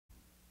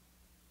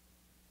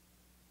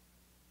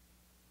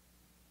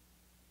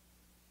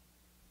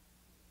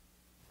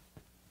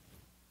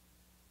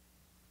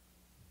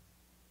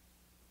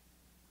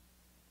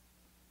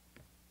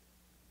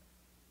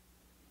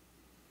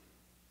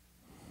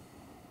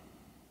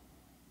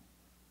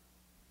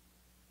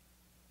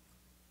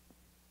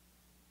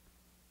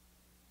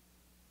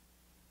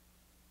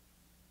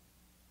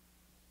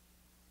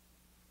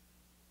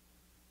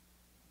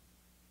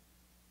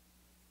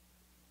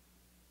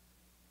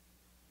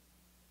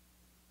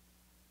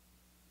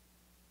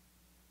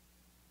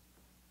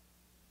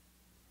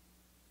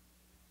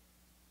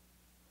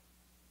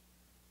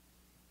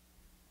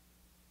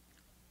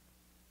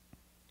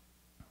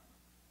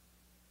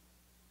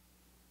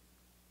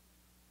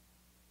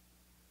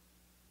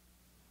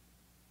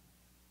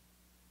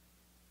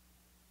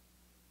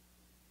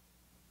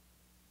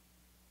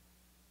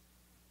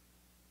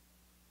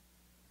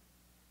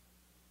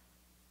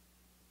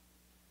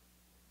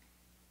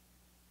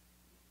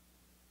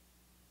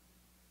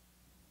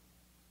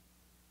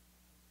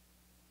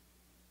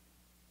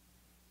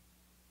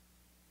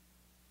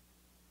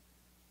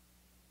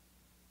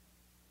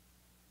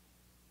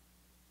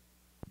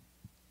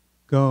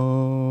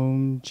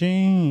恭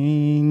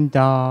敬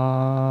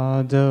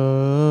大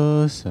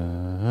德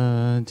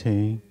圣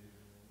听，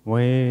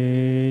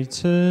为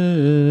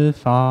此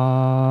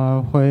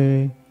法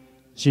会，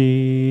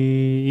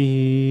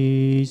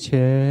济一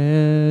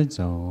切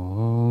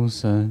众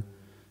生，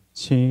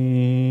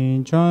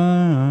请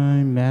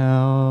转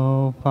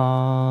妙法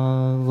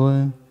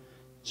轮，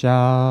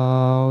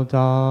教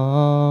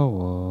导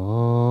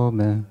我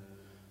们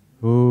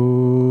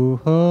如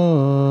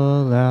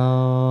何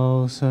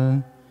了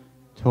生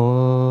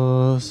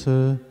脱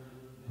死，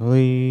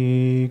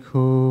离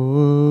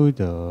苦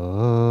得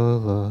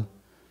乐，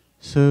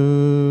速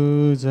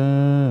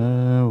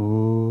证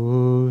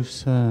无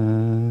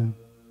生。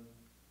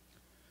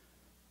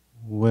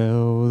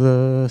Will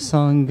the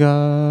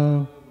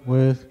Sangha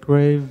with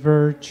great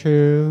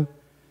virtue,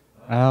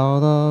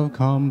 out of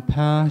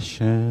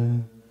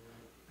compassion,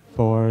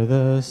 for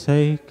the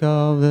sake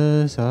of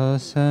this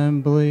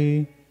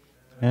assembly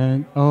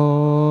and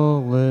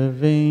all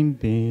living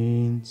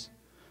beings,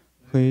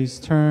 please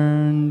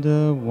turn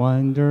the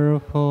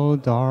wonderful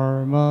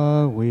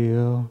Dharma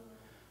wheel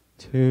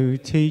to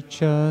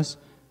teach us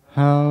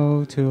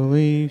how to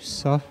leave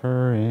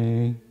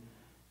suffering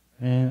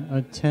and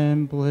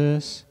attain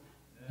bliss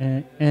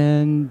and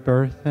end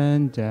birth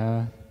and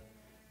death,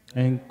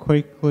 and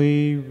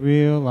quickly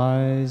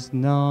realize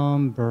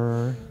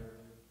non-birth.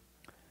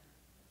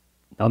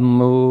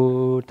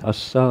 Namo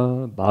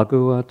tassa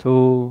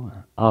bhagavato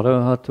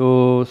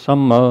arahato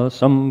samma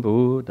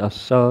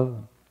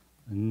sambuddhassa.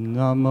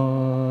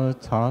 Namo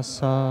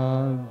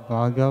tassa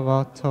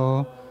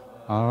bhagavato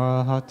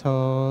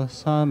arahato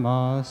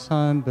samma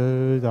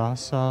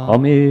sambuddhassa.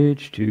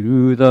 Homage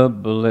to the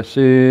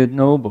blessed,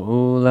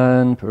 noble,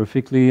 and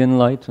perfectly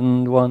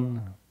enlightened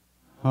one.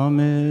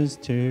 Homage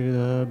to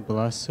the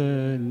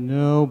blessed,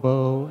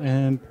 noble,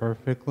 and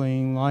perfectly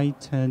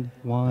enlightened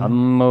one.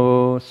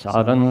 Namo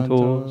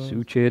saranto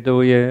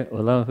suchedoye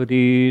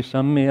alahadi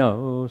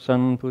sammyao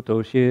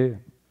sanputosye.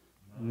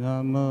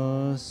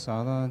 Namo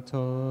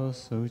saranto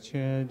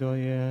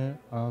suchedoye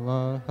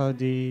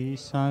alahadi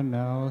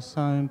sammyao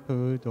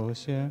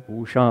sanputosye.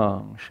 无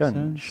上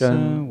甚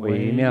深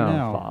微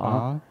妙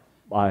法，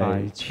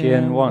百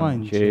千万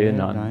劫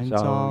难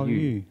遭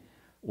遇。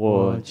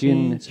我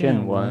今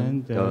见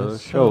闻得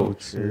受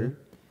持，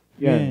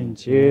愿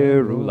解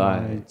如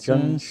来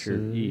真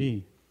实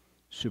义。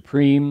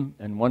Supreme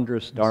and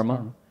wondrous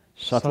Dharma,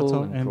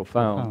 subtle and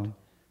profound,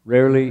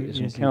 rarely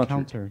is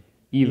encountered,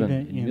 even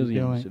in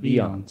millions of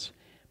eons.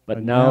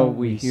 But now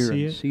we hear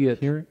and see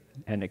it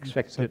and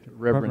expect it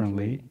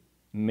reverently.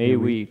 May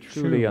we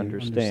truly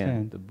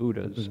understand the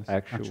Buddha's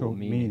actual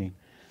meaning.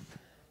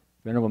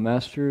 Venerable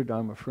Master,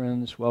 Dharma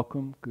friends,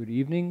 welcome. Good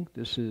evening.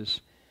 This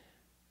is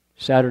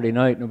Saturday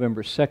night,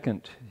 November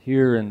 2nd,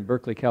 here in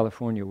Berkeley,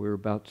 California. We're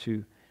about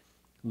to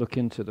look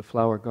into the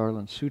Flower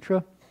Garland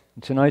Sutra.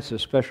 And tonight's a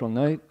special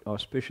night,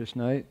 auspicious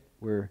night.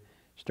 We're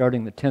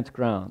starting the 10th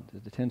ground,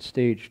 the 10th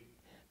stage.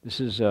 This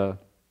is a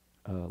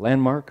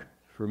landmark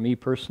for me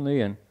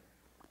personally, and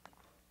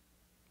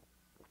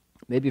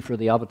maybe for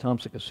the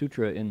Avatamsaka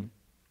Sutra in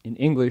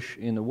English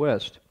in the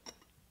West.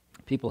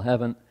 People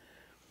haven't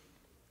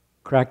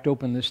cracked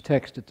open this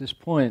text at this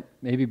point,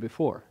 maybe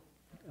before.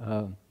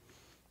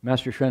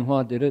 Master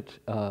Shenhua did it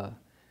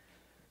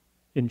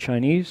in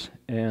Chinese,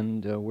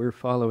 and we're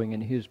following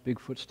in his big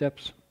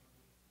footsteps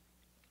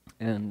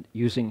and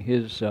using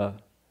his,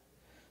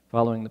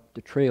 following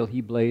the trail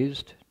he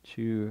blazed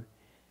to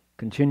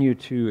continue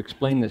to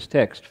explain this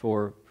text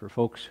for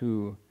folks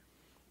who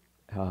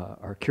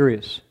are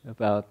curious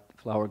about the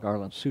Flower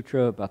Garland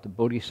Sutra, about the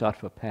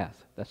Bodhisattva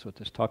path. That's what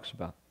this talks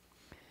about.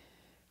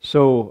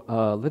 So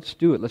let's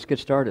do it. Let's get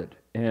started.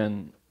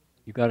 And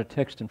you've got a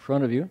text in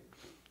front of you.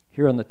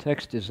 Here on the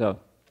text is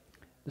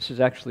this is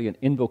actually an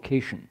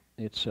invocation.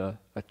 It's a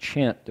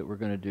chant that we're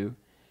going to do.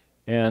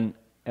 And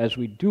as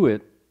we do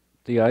it,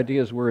 the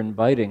idea is we're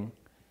inviting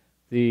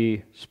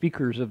the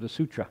speakers of the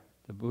sutra,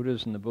 the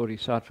Buddhas and the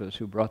Bodhisattvas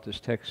who brought this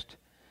text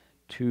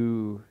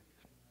to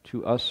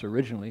us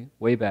originally,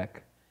 way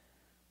back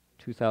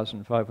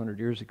 2,500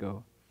 years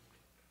ago,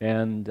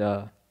 and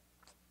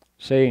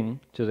saying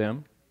to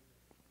them,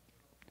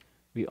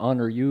 we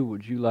honor you,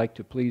 would you like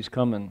to please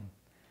come and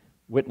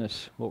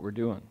witness what we're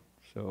doing?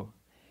 So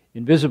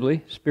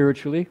invisibly,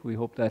 spiritually, we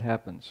hope that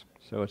happens.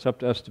 So it's up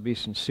to us to be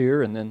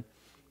sincere, and then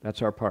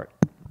that's our part.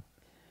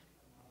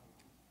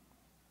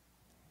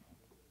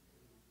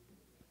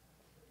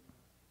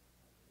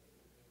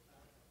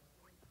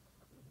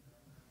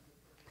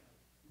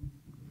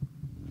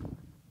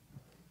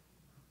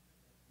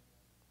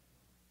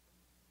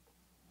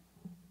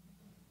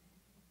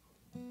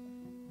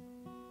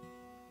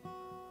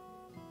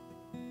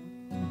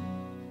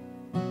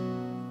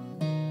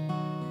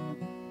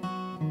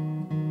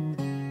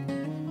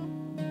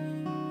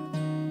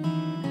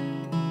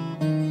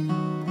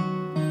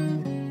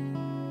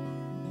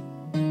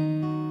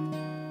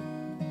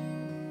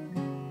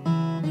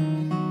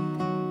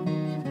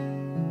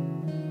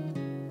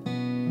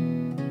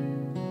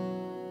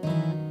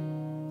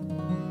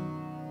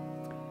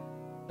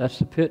 That's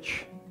the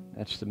pitch.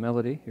 That's the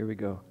melody. Here we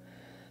go.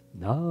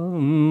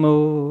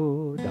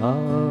 Namo Da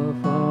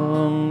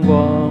Fang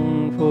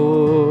Wang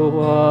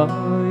Fo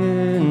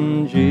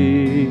Yin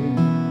Ji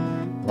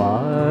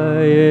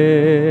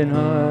Yen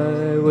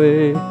Hai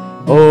Wei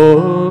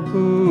O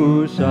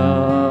Pu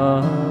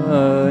Sa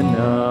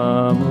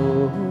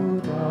Namo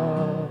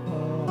Da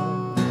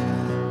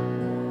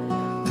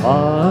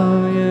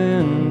Fang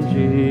Yin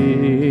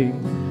Ji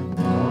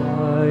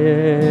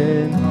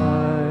Yen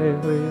Hai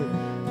Wei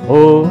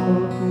O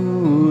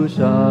Pu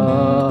Sa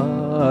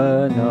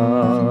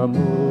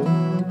Namo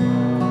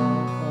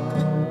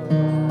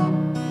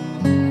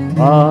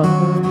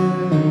Ayen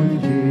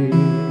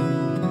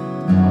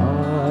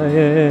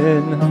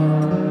Ayen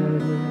Hai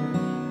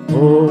O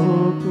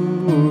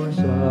Pusa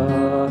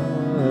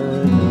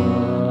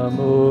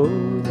Namo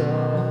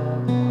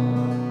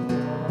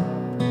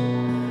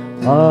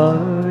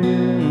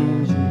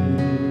Ayen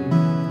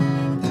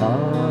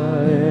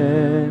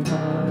Ayen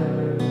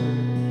Hai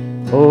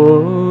O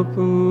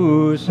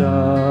Pusa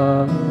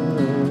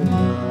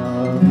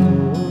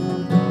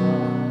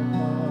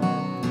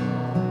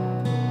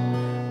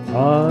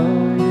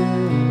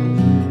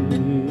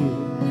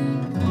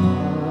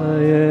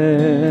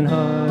Ayen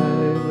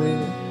Highway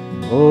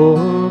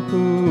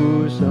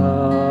Opusa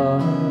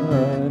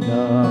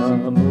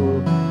Namo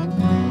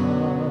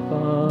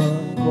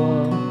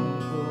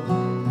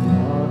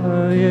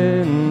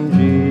Ayen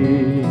Ji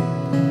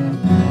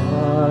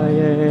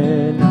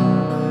Ayen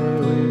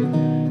Highway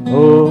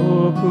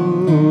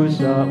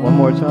Opusa. One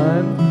more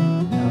time.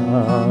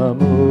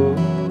 Namo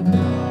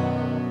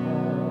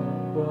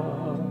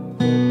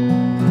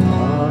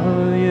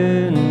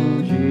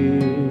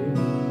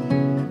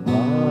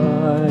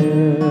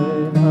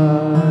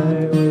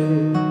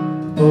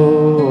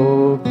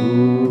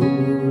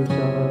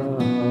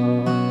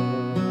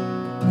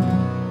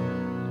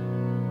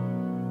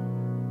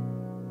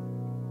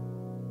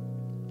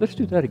Let's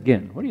do that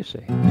again. What do you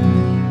say?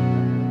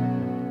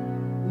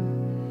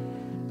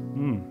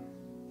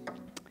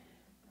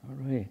 All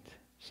right.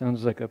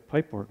 Sounds like a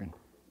pipe organ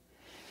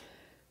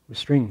with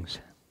strings.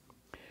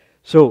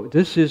 So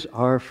this is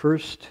our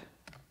first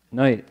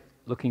night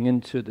looking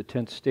into the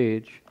 10th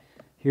stage.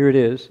 Here it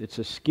is. It's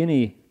a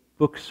skinny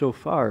book so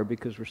far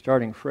because we're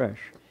starting fresh.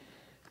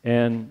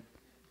 And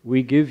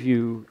we give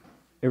you,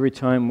 every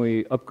time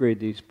we upgrade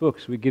these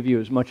books, we give you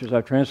as much as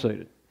I've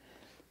translated.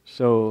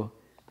 So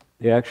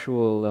the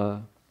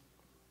actual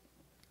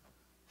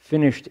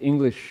finished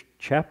English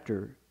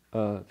chapter,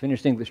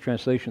 finished English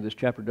translation of this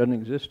chapter doesn't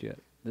exist yet.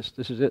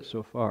 This is it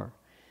so far,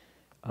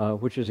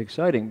 which is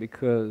exciting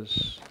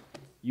because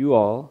you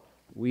all,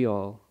 we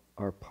all,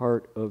 are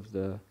part of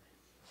the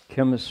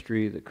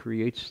chemistry that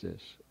creates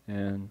this.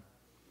 And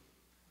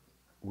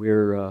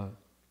we're,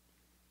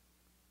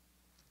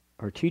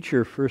 our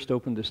teacher first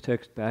opened this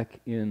text back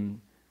in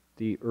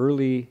the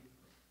early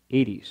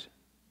 80s.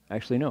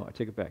 Actually, no, I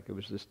take it back. It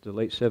was the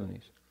late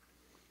 70s.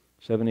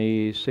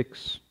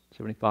 76,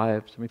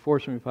 75, 74,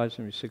 75,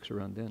 76,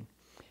 around then.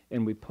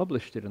 And we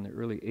published it in the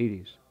early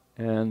 80s.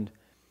 And,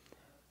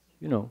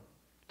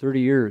 30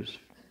 years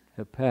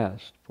have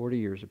passed, 40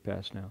 years have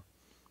passed now.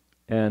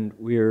 And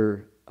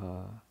we're,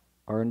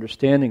 our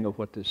understanding of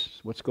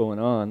what's going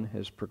on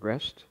has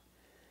progressed.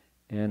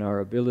 And our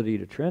ability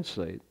to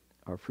translate,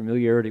 our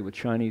familiarity with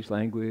Chinese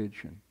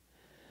language and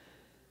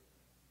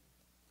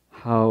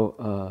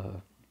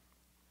how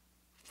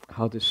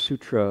this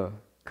sutra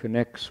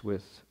connects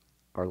with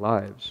our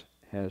lives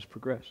has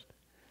progressed.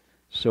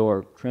 So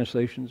our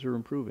translations are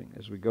improving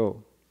as we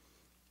go.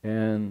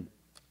 And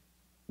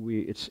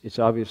it's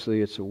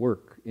obviously a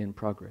work in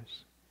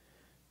progress.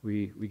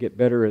 We get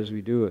better as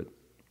we do it.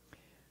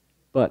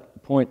 But the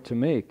point to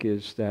make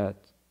is that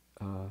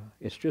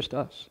it's just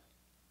us.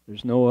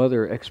 There's no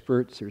other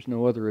experts, there's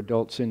no other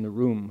adults in the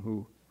room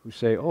who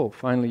say, oh,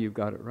 finally you've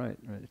got it right.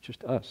 It's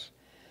just us.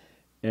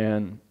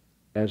 And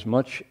as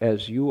much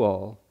as you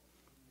all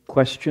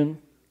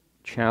question,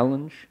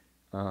 challenge,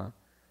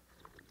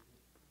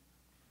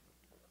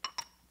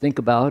 think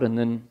about, and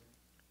then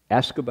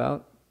ask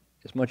about,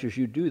 as much as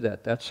you do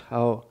that, that's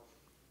how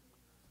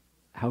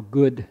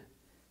good,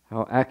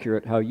 how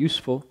accurate, how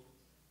useful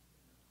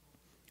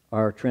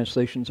our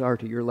translations are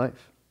to your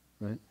life,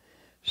 right?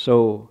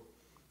 So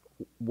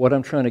what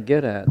I'm trying to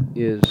get at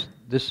is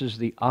this is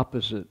the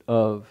opposite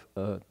of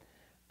a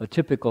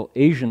typical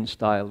Asian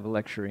style of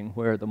lecturing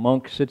where the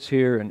monk sits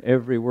here and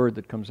every word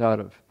that comes out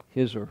of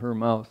his or her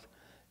mouth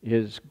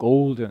is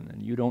golden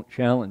and you don't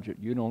challenge it,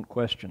 you don't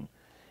question.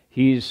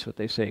 He's what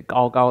they say,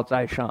 Gao Gao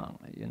Zai Shang.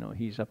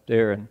 He's up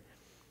there and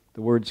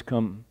the words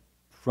come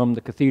from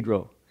the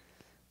cathedral.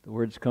 The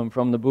words come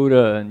from the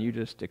Buddha and you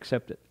just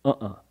accept it.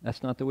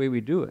 That's not the way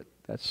we do it.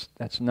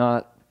 That's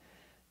not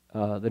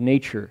the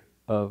nature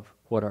of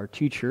what our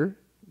teacher,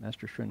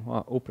 Master Hsuan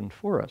Hua, opened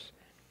for us.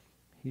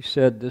 He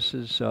said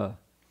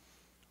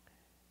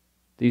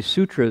these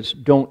sutras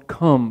don't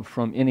come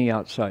from any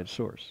outside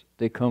source.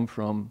 They come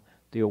from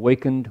the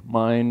awakened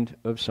mind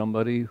of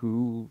somebody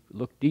who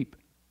looked deep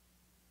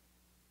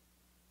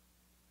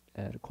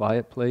at a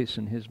quiet place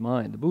in his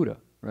mind, the Buddha,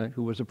 right,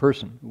 who was a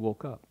person who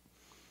woke up.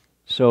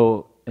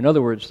 So, in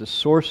other words, the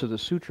source of the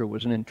sutra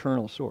was an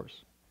internal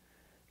source.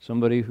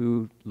 Somebody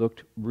who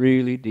looked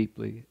really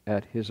deeply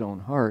at his own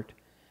heart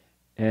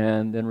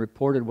and then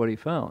reported what he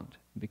found.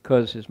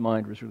 Because his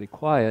mind was really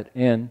quiet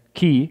and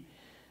key,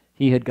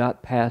 he had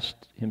got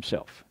past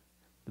himself.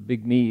 The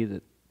big me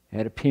that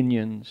had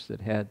opinions,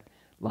 that had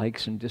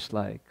likes and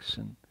dislikes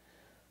and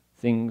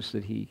things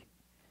that he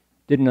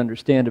didn't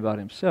understand about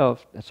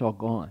himself, that's all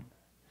gone.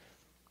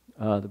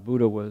 The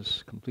Buddha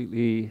was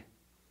completely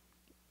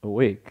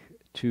awake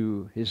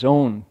to his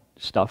own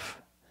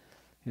stuff,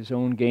 his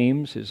own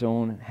games, his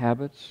own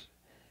habits,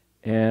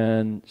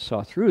 and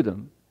saw through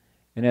them,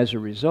 and as a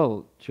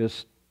result,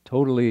 just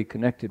totally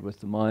connected with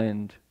the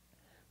mind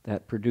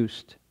that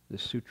produced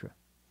this sutra,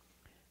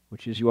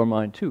 which is your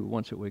mind too,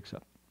 once it wakes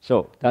up.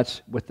 So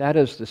that's with that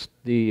as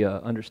the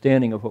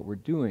understanding of what we're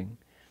doing.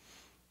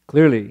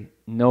 Clearly,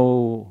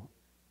 no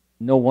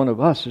one of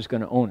us is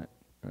going to own it,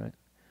 right?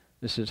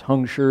 This is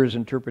Heng Sure's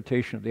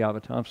interpretation of the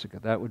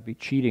Avatamsaka. That would be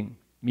cheating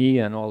me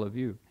and all of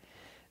you.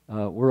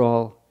 We're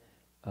all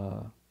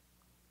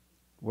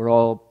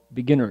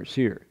beginners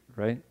here,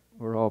 right?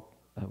 We're all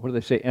what do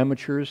they say?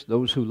 Amateurs,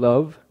 those who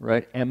love,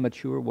 right?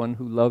 Amateur, one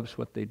who loves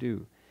what they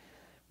do.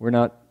 We're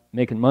not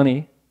making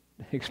money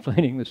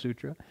explaining the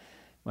sutra.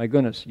 My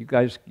goodness,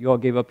 you all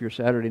gave up your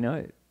Saturday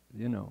night.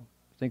 You know,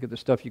 think of the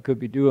stuff you could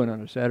be doing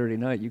on a Saturday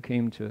night. You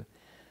came to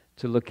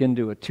look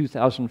into a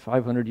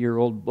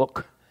 2,500-year-old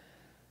book.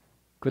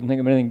 Couldn't think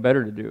of anything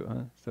better to do,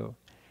 huh? So,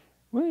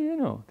 well, you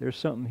know, there's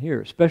something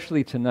here,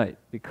 especially tonight,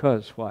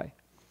 because why?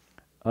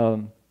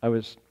 I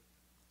was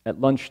at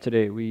lunch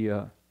today. We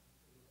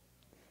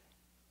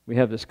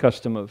have this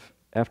custom of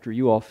after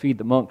you all feed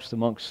the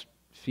monks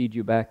feed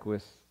you back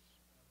with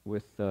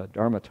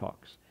Dharma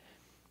talks.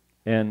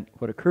 And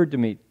what occurred to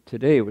me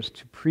today was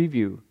to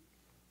preview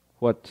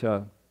what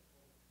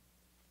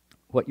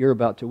you're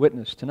about to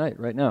witness tonight,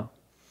 right now,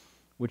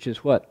 which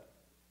is what?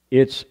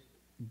 It's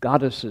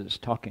goddesses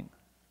talking.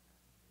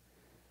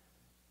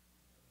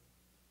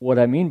 What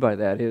I mean by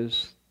that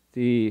is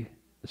the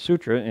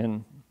sutra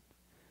in,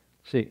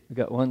 see, we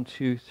got 1,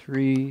 2,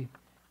 3,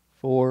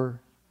 4,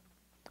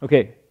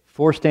 okay,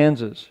 4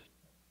 stanzas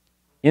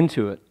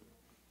into it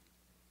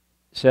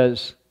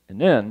says,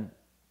 and then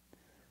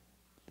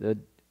the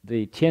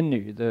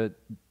Tiannu, the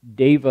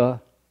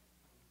Deva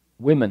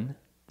women,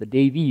 the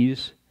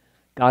Devis,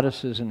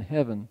 goddesses in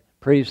heaven,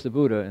 praised the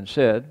Buddha and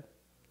said,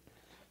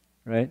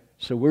 right?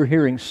 So we're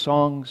hearing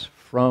songs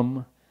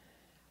from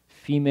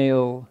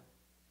female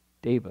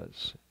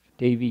Devas,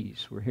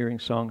 Devis. We're hearing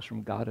songs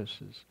from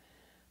goddesses,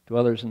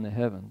 dwellers in the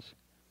heavens.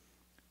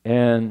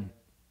 And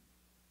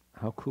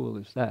how cool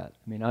is that?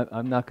 I mean,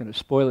 I'm not going to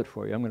spoil it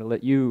for you. I'm going to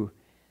let you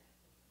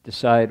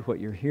decide what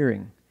you're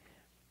hearing.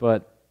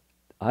 But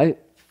I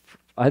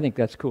think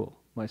that's cool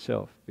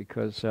myself,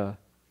 because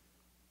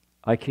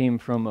I came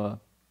from a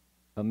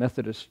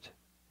Methodist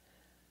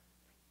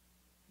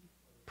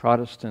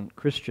Protestant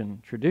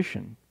Christian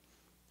tradition,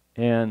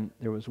 and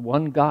there was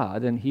one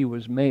God, and he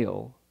was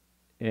male,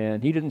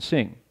 and he didn't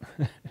sing.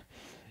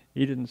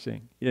 He didn't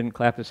sing. He didn't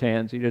clap his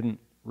hands. He didn't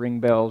ring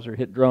bells or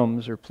hit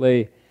drums or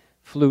play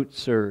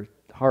flutes or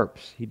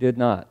harps. He did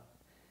not.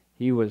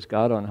 He was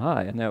God on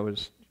high, and that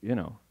was, you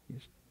know,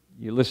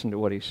 you listen to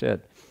what he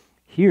said.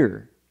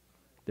 Here,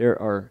 there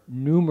are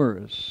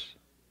numerous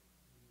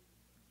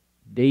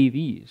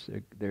Devis.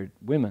 They're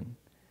women.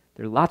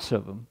 There are lots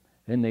of them,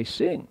 and they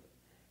sing.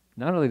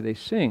 Not only do they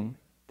sing,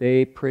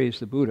 they praise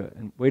the Buddha.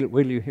 And wait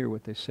till you hear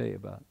what they say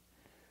about it.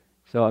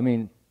 So, I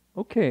mean,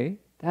 okay,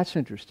 that's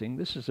interesting.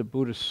 This is a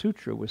Buddhist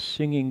sutra with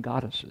singing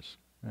goddesses,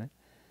 right?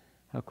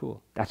 How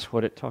cool. That's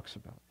what it talks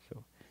about.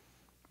 So,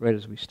 right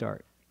as we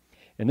start.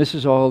 And this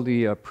is all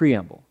the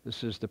preamble.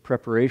 This is the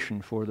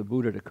preparation for the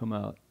Buddha to come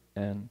out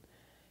and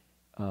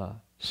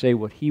say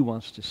what he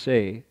wants to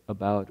say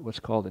about what's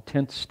called the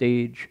 10th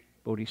stage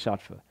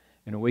bodhisattva,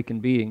 an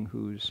awakened being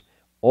who's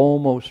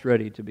almost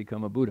ready to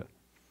become a Buddha.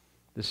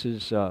 This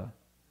is the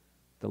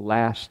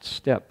last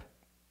step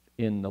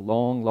in the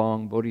long,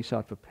 long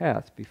bodhisattva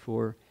path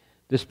before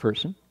this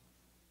person,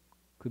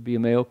 could be a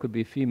male, could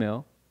be a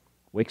female,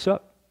 wakes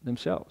up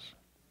themselves,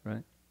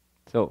 right?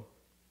 So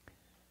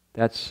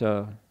that's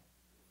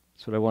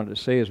what I wanted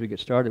to say as we get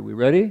started. We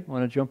ready?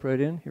 Want to jump right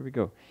in? Here we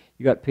go.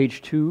 You got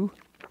page 2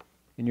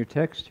 in your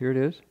text. Here it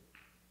is.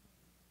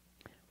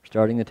 We're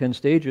starting the 10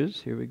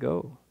 stages. Here we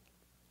go.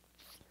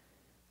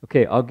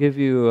 Okay, I'll give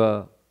you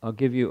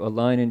a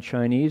line in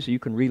Chinese. You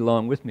can read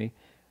along with me.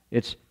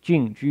 It's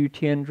Jing Ju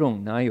Tian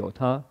Zhong Na You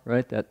Ta,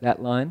 right?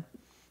 That line.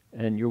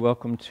 And you're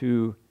welcome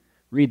to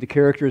read the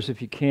characters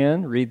if you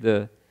can. Read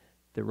the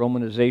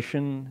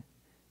romanization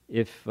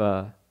if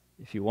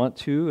you want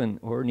to,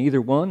 or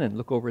neither one, and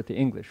look over at the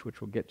English,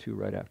 which we'll get to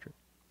right after.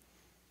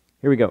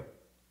 Here we go.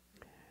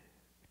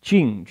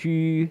 静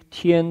居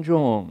天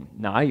中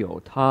哪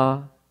有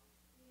他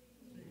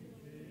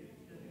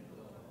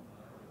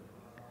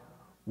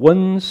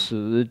温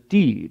死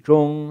地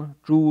中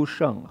诸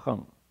圣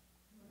横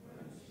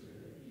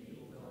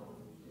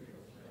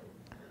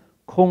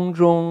空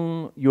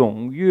中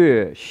踊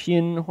跃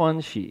心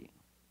欢喜，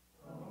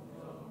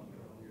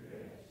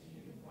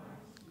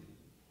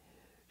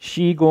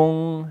西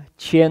宫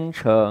虔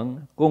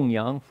诚供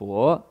养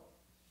佛。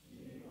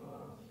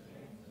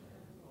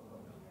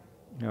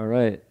All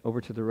right, over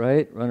to the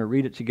right. We're going to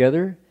read it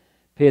together.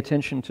 Pay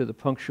attention to the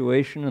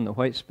punctuation in the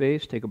white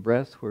space. Take a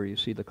breath where you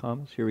see the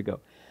commas. Here we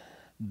go.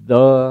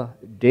 The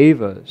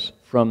devas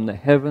from the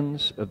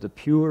heavens of the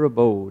pure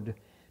abode,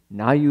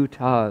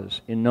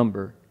 Nayutas in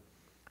number,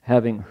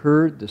 having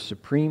heard the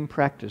supreme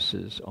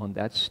practices on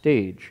that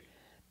stage,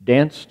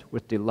 danced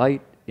with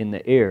delight in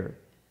the air,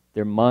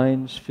 their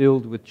minds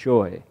filled with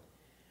joy.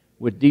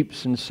 With deep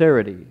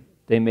sincerity,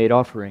 they made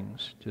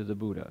offerings to the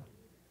Buddha.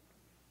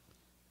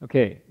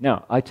 Okay,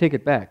 now, I take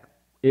it back.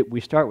 We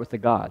start with the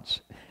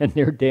gods, and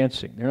they're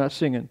dancing. They're not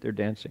singing, they're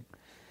dancing.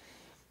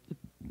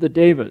 The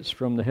devas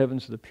from the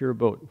heavens of the pure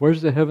abode.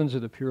 Where's the heavens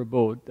of the pure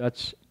abode?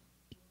 That's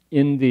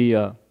in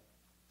the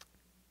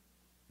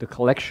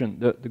collection,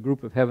 the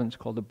group of heavens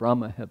called the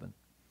Brahma heaven.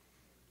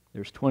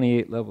 There's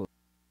 28 levels.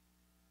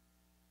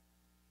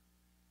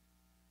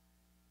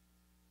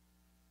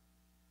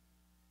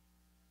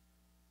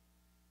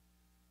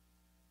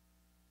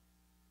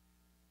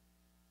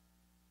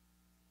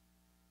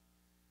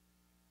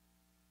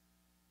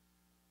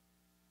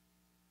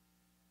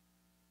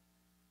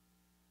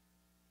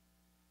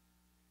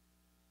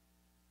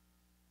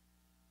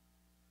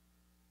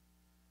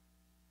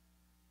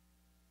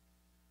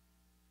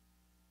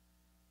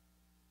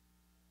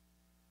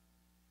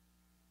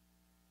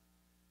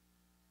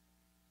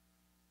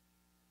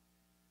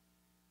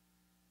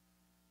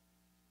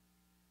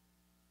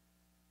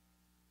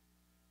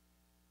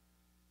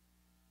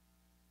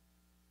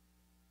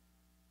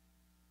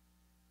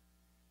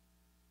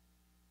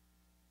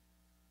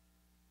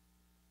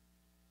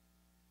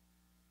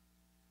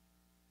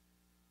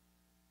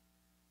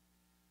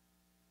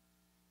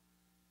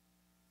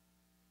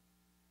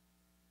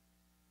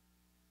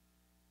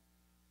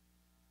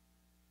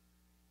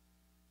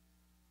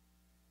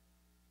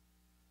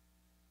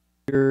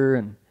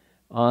 And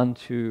on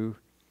to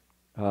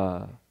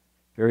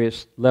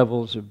various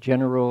levels of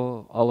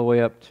general, all the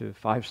way up to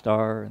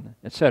 5-star, and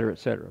et cetera,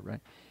 right?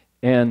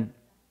 And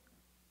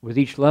with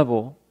each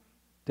level,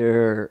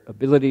 their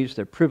abilities,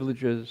 their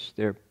privileges,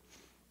 their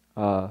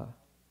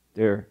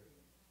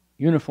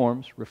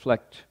uniforms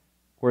reflect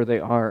where they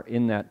are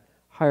in that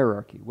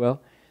hierarchy. Well,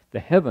 the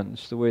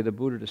heavens, the way the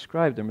Buddha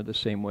described them, are the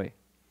same way.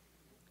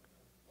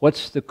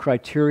 What's the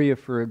criteria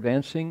for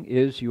advancing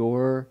is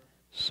your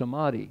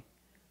samadhi,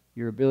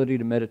 your ability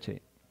to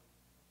meditate.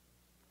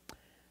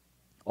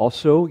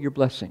 Also, your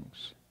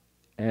blessings.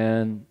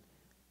 And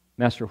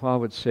Master Hua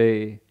would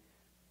say,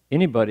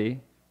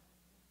 anybody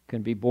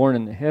can be born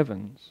in the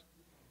heavens.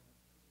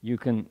 You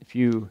can, if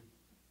you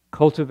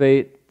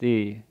cultivate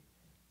the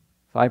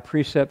 5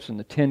 precepts and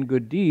the 10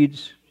 good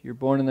deeds, you're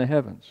born in the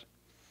heavens.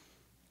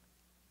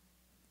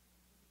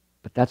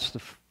 But that's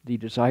the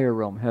desire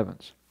realm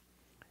heavens.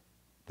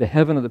 The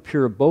heaven of the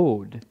pure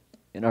abode,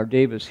 in our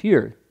devas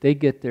here, they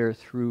get there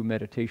through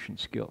meditation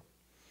skill.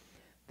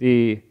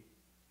 The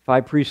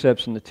 5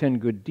 precepts and the 10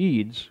 good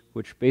deeds,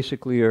 which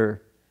basically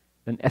are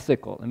an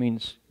ethical, that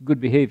means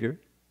good behavior.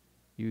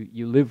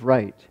 You live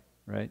right?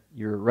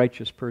 You're a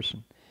righteous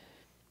person.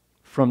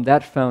 From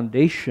that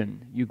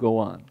foundation, you go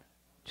on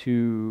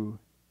to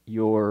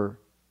your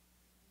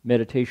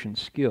meditation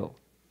skill.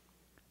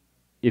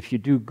 If you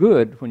do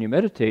good when you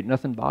meditate,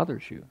 nothing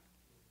bothers you.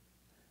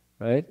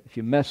 Right? If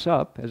you mess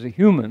up as a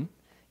human,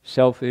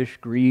 selfish,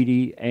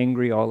 greedy,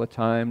 angry all the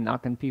time,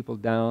 knocking people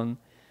down,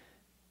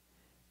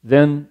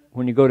 then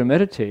when you go to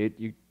meditate,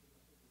 you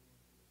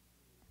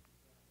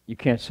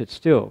can't sit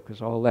still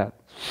because all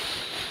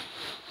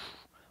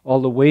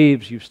the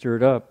waves you've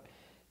stirred up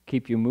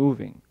keep you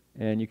moving,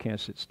 and you can't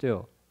sit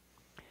still.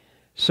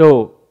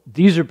 So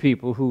these are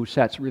people who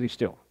sat really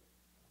still.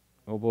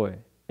 Oh boy.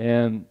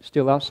 And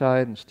still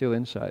outside and still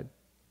inside.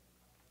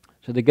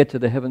 So they get to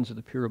the heavens of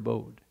the pure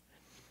abode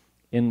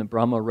in the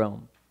Brahma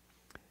realm.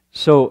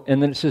 So,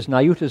 and then it says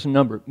Nayutas in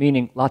number,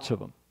 meaning lots of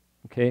them.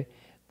 Okay?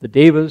 The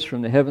devas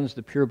from the heavens,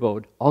 the pure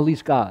abode, all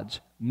these gods,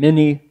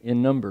 many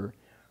in number,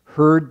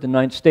 heard the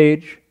 9th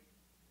stage,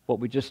 what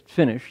we just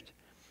finished.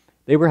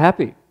 They were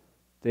happy.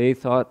 They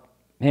thought,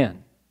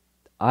 man,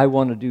 I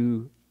want to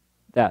do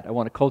that. I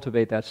want to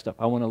cultivate that stuff.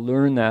 I want to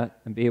learn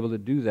that and be able to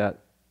do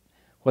that,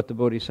 what the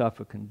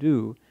Bodhisattva can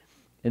do.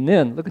 And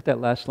then, look at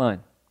that last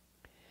line.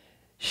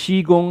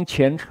 Xi gong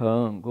qian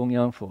cheng gong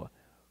yang fo.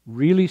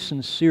 Really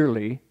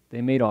sincerely,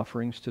 they made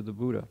offerings to the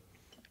Buddha.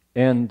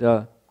 And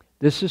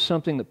this is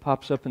something that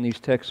pops up in these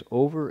texts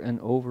over and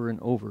over and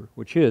over,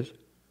 which is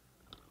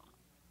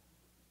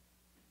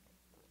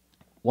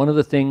one of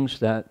the things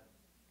that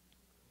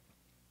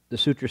the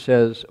sutra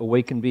says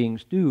awakened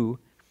beings do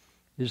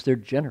is they're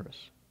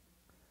generous.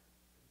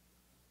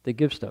 They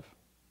give stuff.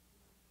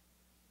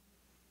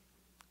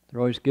 They're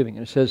always giving.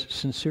 And it says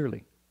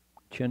sincerely,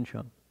 chen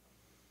cheng.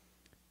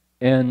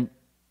 And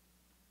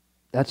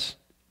that's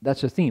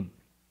a theme.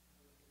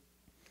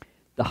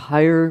 The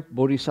higher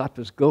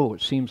bodhisattvas go,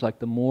 it seems like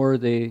the more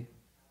they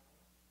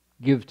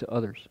give to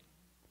others.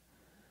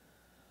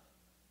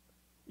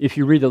 If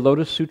you read the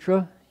Lotus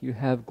Sutra, you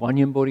have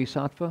Guanyin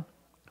Bodhisattva,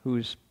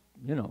 who's,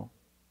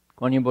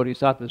 Guanyin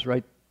Bodhisattva is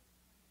right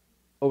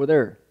over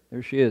there.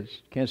 There she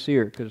is. Can't see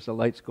her because the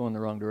light's going the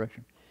wrong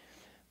direction.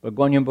 But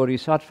Guanyin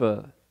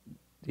Bodhisattva,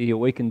 the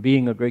awakened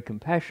being of great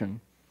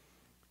compassion,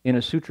 in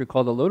a sutra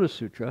called the Lotus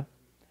Sutra,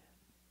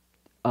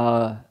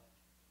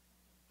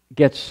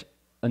 gets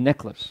a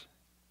necklace,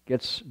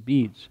 gets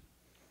beads,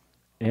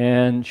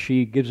 and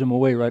she gives them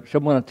away. Right? She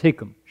doesn't want to take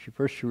them. She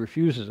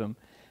refuses them.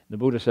 The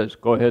Buddha says,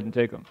 "Go ahead and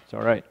take them. It's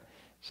all right."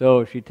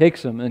 So she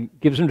takes them and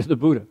gives them to the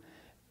Buddha,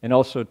 and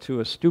also to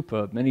a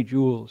stupa, many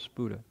jewels,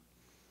 Buddha.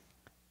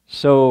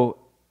 So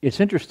it's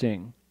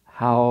interesting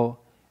how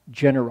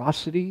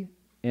generosity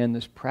and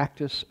this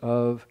practice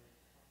of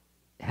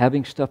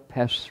having stuff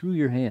pass through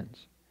your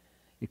hands,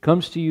 it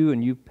comes to you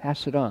and you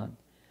pass it on,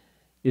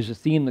 is a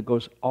theme that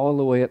goes all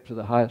the way up to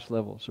the highest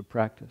levels of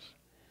practice.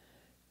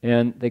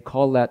 And they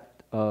call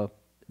that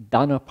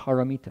dana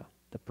paramita,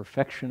 the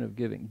perfection of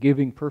giving,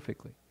 giving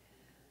perfectly.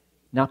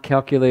 Not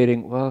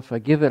calculating, well, if I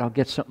give it, I'll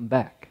get something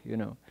back,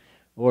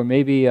 Or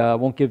maybe I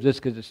won't give this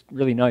because it's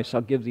really nice,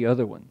 I'll give the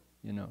other one,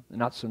 the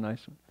not so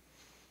nice one.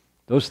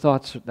 Those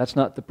thoughts, that's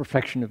not the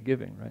perfection of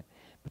giving, right?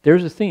 But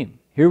there's a theme.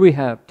 Here we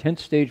have 10th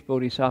stage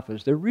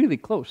bodhisattvas. They're really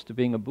close to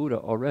being a Buddha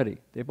already.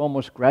 They've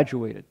almost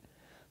graduated.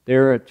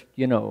 They're at,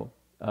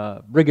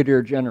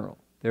 brigadier general.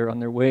 They're on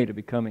their way to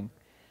becoming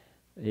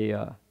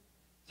a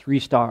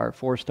 3-star,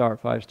 4-star,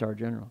 5-star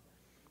general.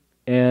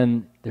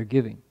 And they're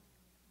giving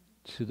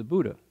to the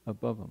Buddha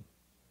above them.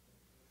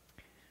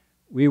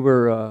 We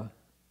were,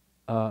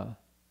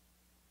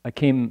 I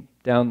came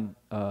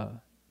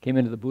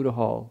into the Buddha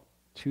hall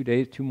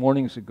 2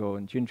 mornings ago,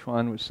 and Jin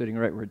Chuan was sitting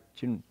right where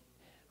Jin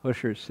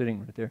Husher is sitting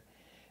right there.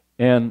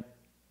 And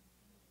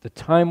the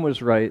time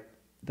was right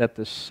that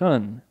the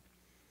sun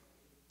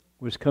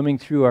was coming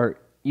through our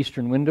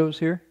eastern windows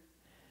here.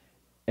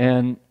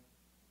 And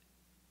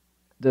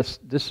this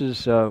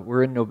is,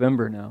 we're in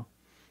November now.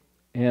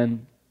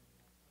 And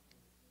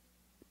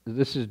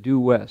this is due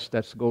west.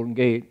 That's the Golden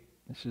Gate.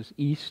 This is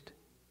east,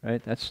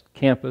 right? That's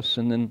campus,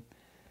 and then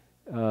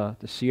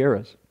the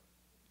Sierras.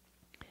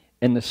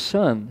 And the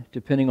sun,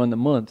 depending on the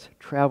month,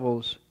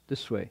 travels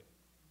this way.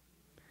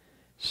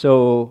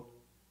 So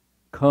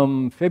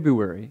come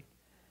February,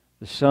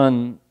 the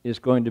sun is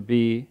going to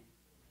be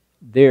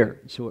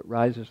there, so it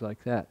rises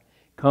like that.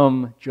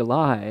 Come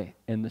July,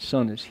 and the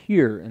sun is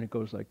here, and it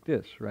goes like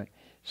this, right?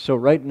 So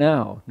right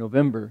now,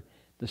 November,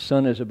 the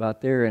sun is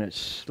about there, and it's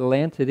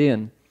slanted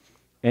in,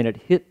 and it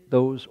hit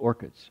those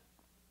orchids.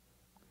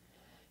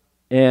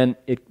 And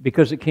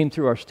because it came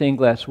through our stained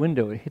glass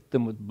window, it hit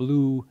them with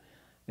blue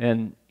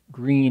and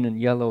green and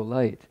yellow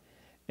light.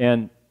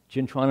 And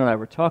Jin Chuan and I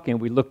were talking,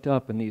 and we looked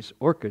up in these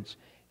orchids,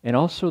 and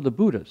also the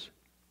Buddhas,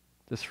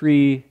 the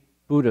 3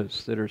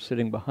 Buddhas that are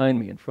sitting behind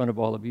me in front of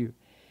all of you,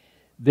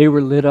 they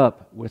were lit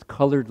up with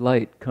colored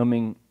light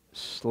coming,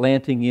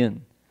 slanting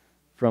in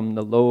from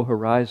the low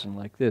horizon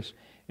like this.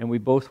 And we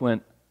both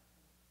went,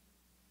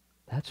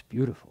 that's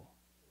beautiful.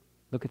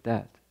 Look at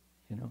that.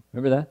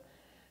 Remember that?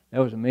 That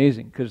was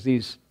amazing, because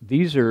these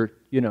are,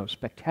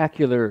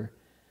 spectacular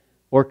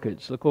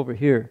orchids. Look over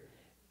here.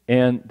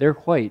 And they're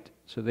white,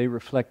 so they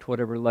reflect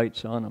whatever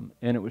light's on them.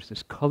 And it was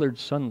this colored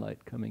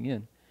sunlight coming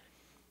in.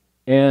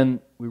 And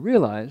we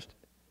realized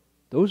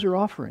those are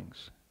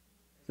offerings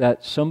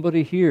that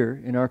somebody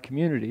here in our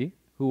community,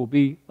 who will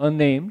be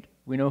unnamed,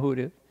 we know who it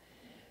is,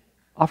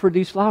 offered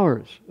these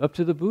flowers up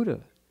to the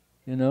Buddha,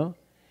 And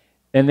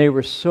they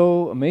were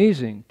so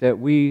amazing that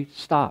we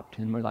stopped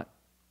and we're like,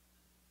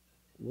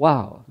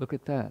 wow, look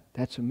at that.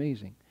 That's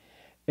amazing.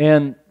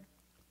 And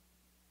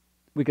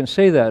we can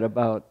say that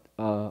about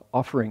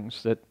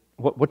offerings. That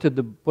what did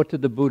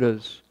the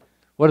Buddhas,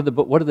 what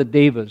do the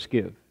devas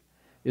give?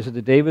 Is it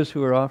the devas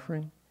who are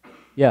offering?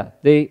 Yeah,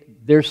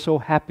 they're so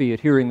happy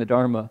at hearing the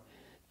Dharma,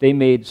 they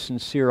made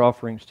sincere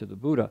offerings to the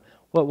Buddha.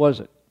 What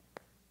was it?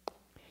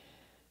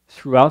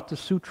 Throughout the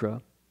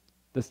sutra,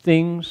 the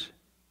things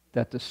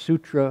that the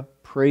sutra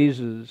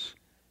praises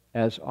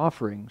as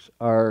offerings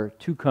are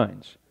 2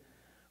 kinds.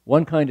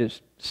 One kind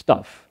is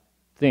stuff,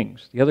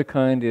 things. The other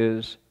kind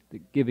is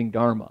the giving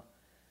Dharma.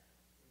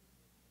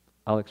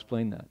 I'll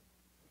explain that.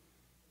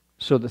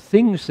 So the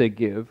things they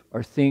give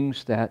are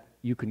things that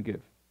you can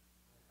give.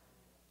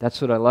 That's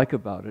what I like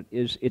about it,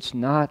 is it's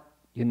not,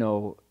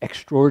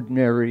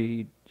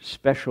 extraordinary,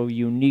 special,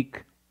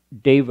 unique,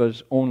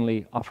 devas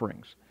only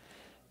offerings.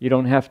 You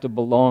don't have to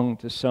belong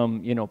to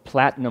some,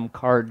 platinum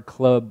card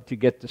club to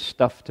get the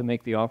stuff to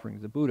make the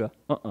offerings. The Buddha,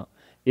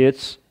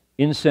 It's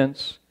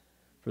incense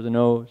for the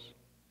nose,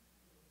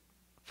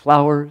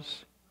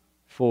 flowers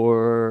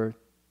for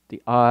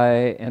the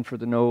eye and for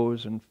the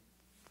nose and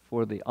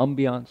for the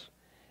ambiance.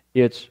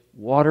 It's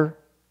water,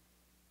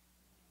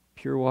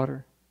 pure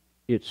water.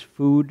 It's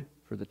food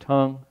for the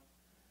tongue,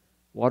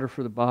 water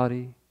for the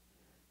body.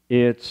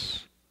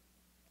 It's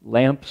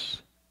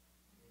lamps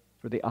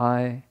for the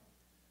eye.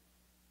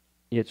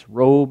 It's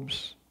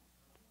robes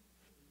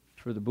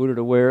for the Buddha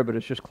to wear, but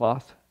it's just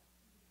cloth.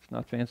 It's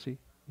not fancy,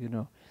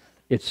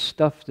 It's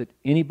stuff that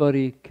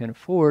anybody can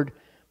afford,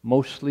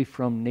 mostly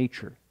from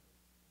nature.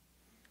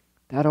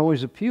 That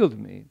always appealed to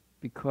me,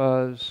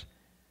 because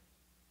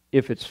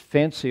if it's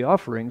fancy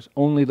offerings,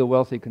 only the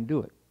wealthy can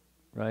do it,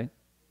 right?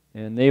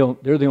 And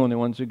they're the only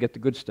ones who get the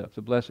good stuff,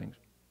 the blessings.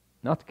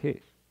 Not the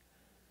case.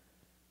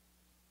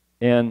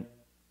 And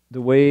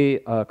the way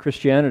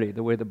Christianity,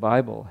 the way the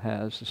Bible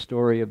has the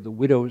story of the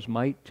widow's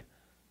mite,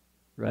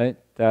 right?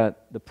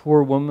 That the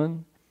poor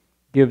woman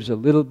gives a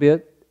little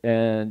bit,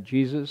 and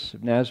Jesus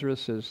of Nazareth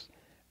says,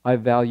 I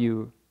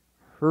value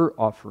her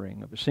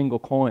offering of a single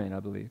coin, I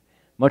believe,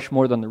 much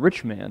more than the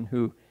rich man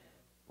who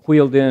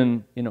wheeled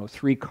in,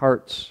 3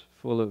 carts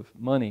full of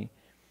money,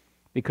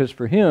 because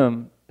for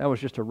him, that was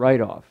just a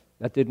write-off.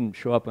 That didn't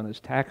show up on his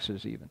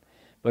taxes even.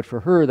 But for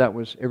her, that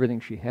was everything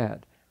she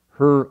had.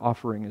 Her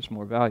offering is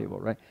more valuable,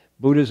 right?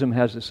 Buddhism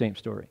has the same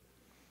story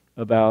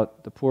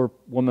about the poor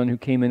woman who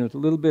came in with a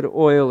little bit of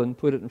oil and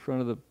put it in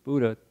front of the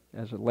Buddha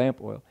as a lamp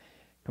oil,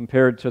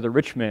 compared to the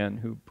rich man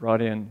who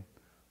brought in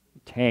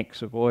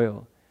tanks of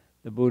oil.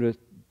 The Buddha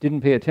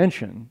didn't pay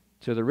attention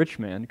to the rich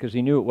man because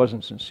he knew it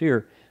wasn't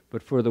sincere,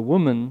 but for the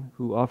woman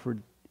who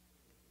offered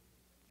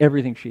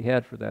everything she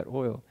had for that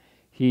oil,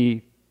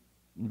 he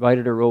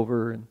invited her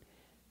over and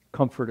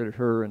comforted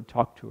her and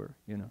talked to her,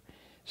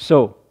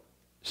 So,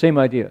 same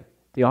idea.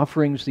 The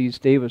offerings these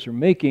devas are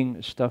making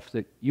is stuff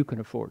that you can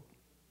afford.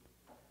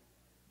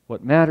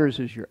 What matters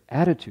is your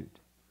attitude,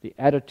 the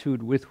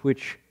attitude with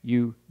which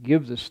you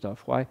give this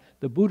stuff. Why?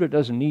 The Buddha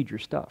doesn't need your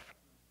stuff.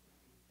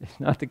 It's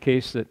not the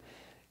case that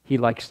he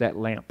likes that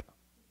lamp,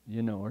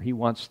 or he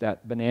wants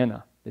that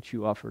banana that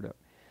you offered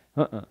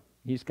up.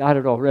 He's got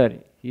it already.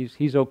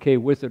 He's okay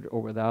with it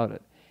or without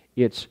it.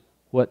 It's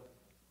what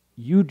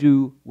you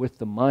do with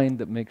the mind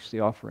that makes the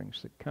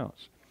offerings that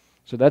counts.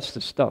 So that's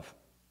the stuff.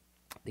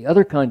 The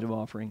other kinds of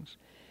offerings,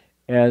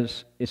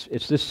 as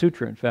it's this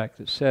sutra, in fact,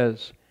 that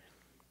says,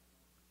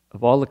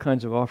 of all the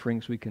kinds of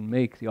offerings we can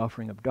make, the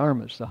offering of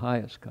Dharma is the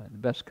highest kind, the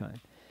best kind.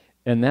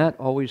 And that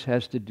always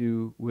has to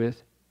do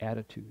with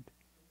attitude,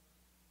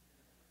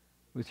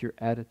 with your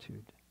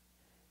attitude.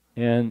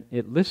 And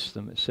it lists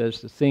them. It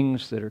says the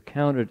things that are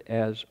counted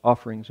as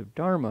offerings of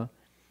Dharma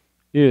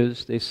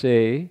is, they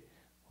say,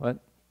 what?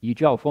 依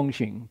照奉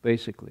行,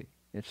 basically.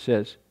 It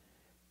says,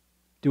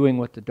 doing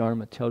what the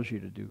Dharma tells you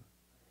to do.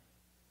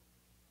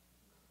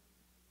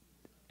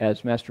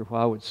 As Master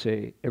Hua would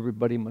say,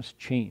 everybody must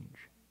change.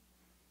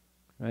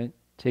 Right?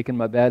 Taking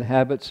my bad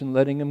habits and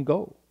letting them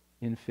go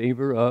in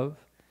favor of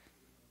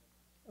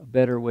a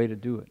better way to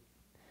do it.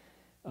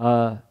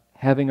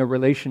 Having a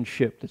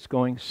relationship that's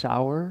going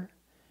sour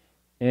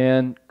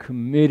and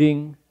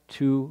committing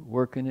to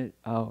working it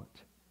out,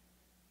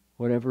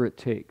 whatever it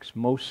takes.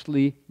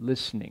 Mostly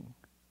listening.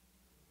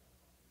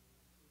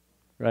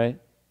 Right?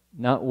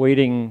 Not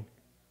waiting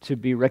to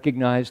be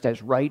recognized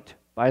as right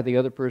by the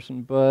other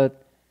person,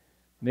 but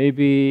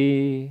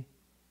maybe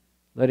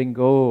letting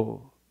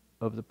go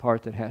of the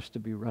part that has to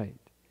be right.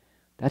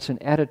 That's an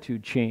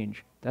attitude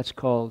change. That's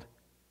called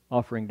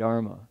offering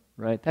Dharma,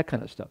 right? That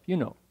kind of stuff. You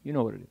know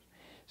what it is.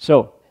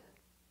 So,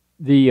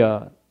 the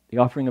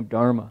offering of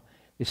Dharma,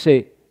 they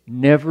say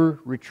never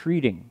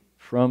retreating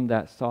from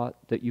that thought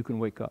that you can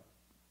wake up.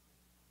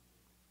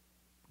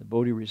 The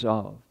Bodhi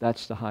resolve,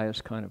 that's the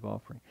highest kind of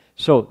offering.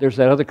 So, there's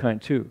that other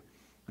kind too.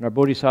 And our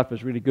Bodhisattva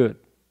is really good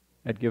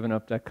at giving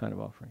up that kind of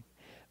offering.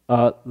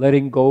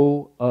 Letting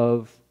go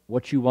of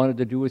what you wanted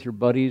to do with your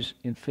buddies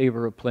in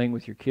favor of playing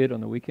with your kid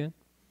on the weekend,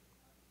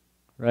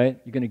 right?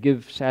 You're going to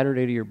give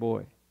Saturday to your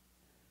boy,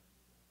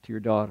 to your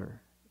daughter,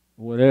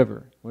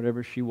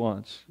 whatever she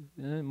wants.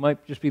 It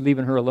might just be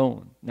leaving her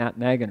alone, not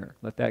nagging her.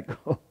 Let that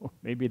go.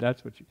 Maybe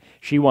that's what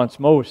she wants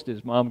most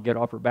is mom get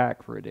off her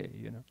back for a day,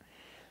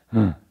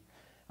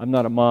 I'm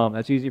not a mom.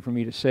 That's easy for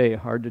me to say,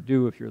 hard to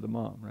do if you're the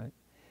mom, right?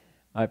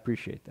 I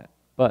appreciate that.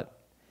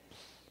 But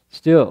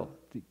still,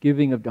 the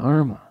giving of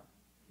Dharma,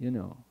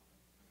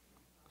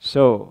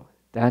 So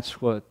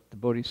that's what the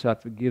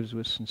Bodhisattva gives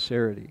with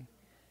sincerity.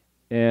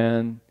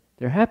 And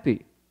they're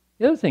happy.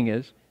 The other thing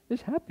is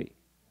happy,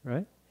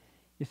 right?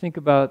 You think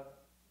about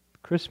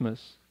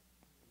Christmas.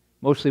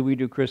 Mostly we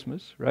do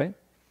Christmas, right?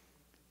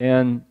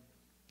 And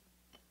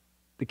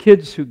the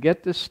kids who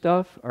get this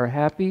stuff are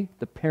happy.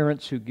 The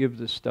parents who give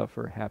this stuff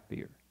are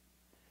happier.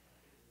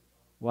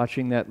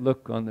 Watching that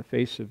look on the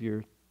face of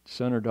your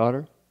son or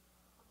daughter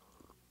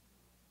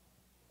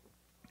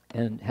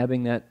and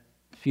having that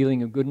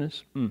feeling of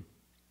goodness.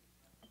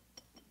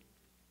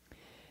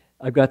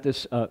 I've got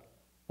this,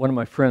 one of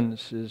my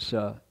friends is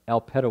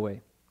Al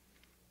Petaway.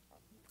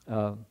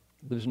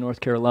 Lives in North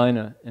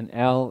Carolina, and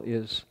Al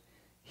is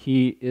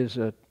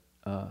a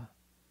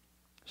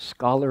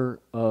scholar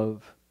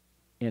of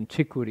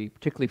antiquity,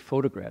 particularly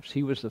photographs.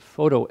 He was the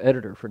photo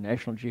editor for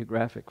National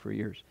Geographic for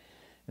years.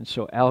 And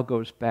so Al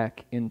goes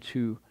back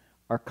into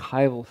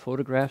archival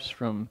photographs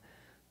from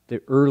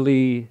the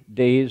early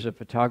days of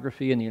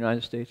photography in the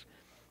United States.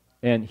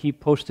 And he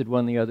posted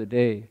one the other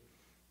day,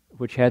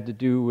 which had to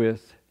do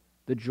with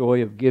the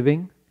joy of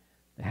giving,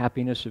 the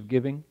happiness of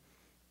giving.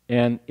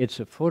 And it's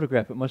a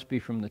photograph, it must be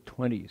from the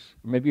 20s,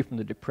 or maybe from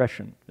the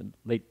Depression, the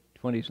late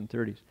 20s and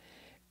 30s.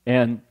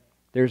 And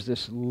there's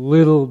this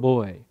little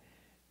boy,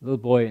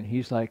 and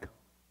he's like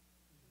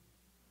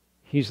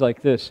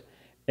this.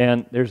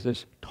 And there's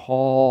this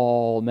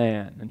tall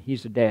man, and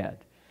he's a dad.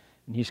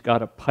 And he's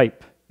got a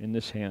pipe in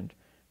this hand.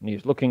 And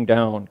he's looking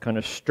down kind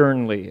of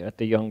sternly at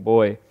the young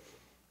boy.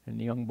 And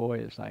the young boy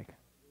is like,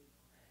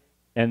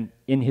 and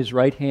in his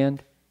right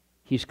hand,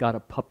 he's got a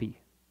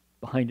puppy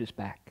behind his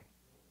back.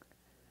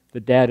 The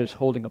dad is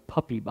holding a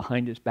puppy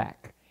behind his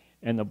back.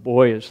 And the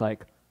boy is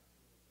like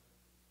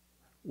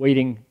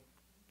waiting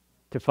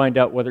to find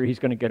out whether he's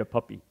going to get a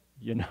puppy,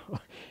 you know.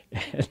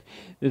 And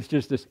it's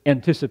just this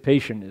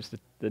anticipation is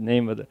the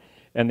name of the,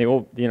 and the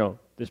old, you know,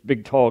 this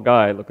big tall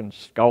guy looking,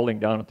 scowling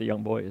down at the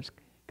young boy has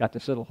got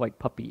this little white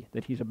puppy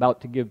that he's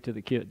about to give to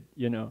the kid,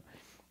 you know,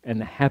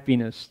 and the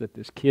happiness that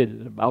this kid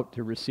is about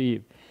to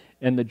receive.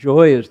 And the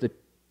joy is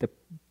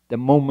the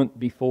moment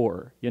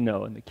before, you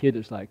know, and the kid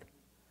is like,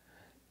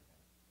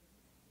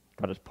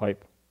 got his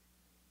pipe.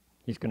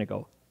 He's going to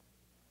go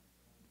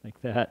like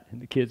that,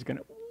 and the kid's going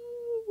to,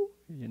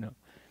 you know,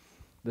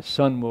 the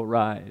sun will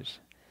rise.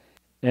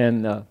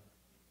 And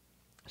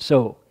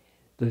so,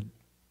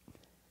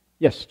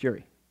 yes,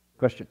 Jerry,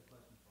 question.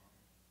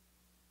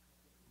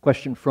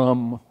 Question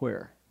from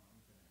where?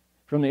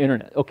 From the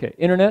internet. Okay,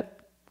 internet,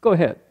 go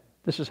ahead.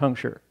 This is Heng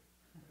Sure.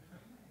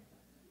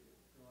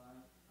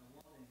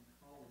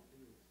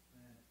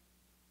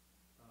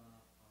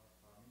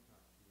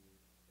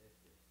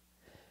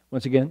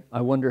 Once again,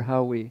 I wonder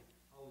how we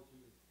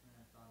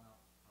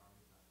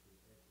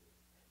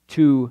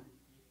to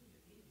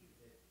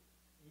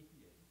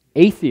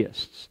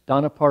atheists,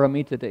 dana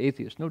paramita to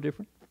atheists, no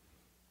different.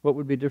 What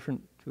would be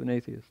different to an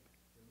atheist?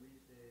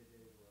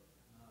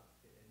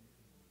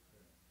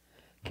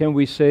 Can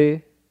we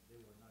say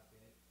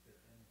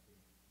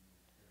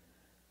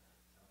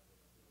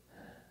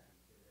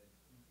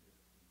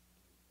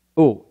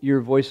oh,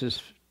 your voice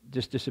is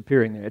just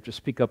disappearing there. You have to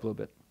speak up a little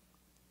bit.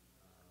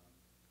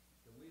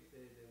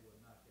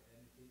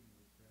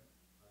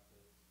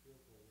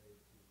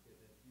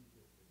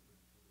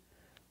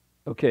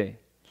 Okay.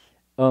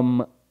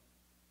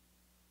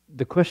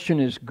 The question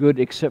is good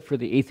except for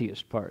the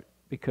atheist part,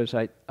 because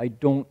I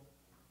don't,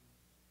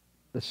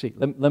 let's see,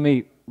 let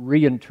me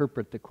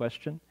reinterpret the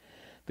question.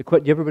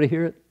 Did everybody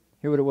hear it?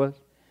 Hear what it was?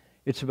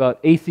 It's about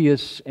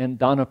atheists and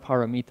dana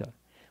paramita.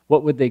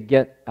 What would they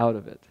get out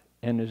of it?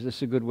 And is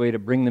this a good way to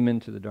bring them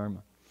into the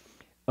Dharma?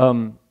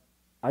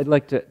 I'd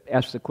like to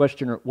ask the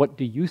questioner, what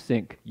do you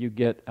think you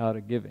get out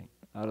of giving,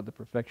 out of the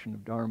perfection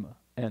of Dharma?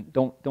 And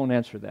don't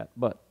answer that,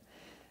 but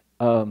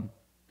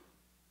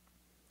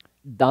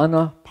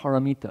dana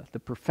paramita, the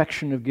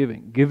perfection of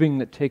giving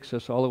that takes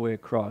us all the way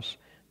across,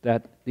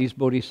 that these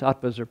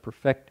bodhisattvas are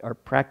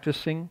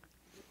practicing,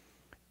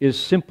 is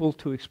simple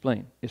to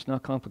explain. It's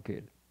not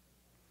complicated.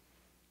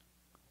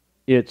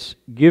 It's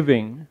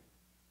giving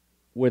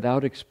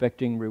without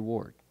expecting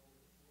reward.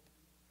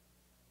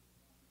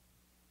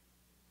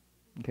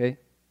 Okay?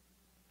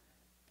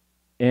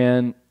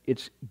 And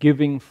it's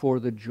giving for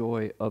the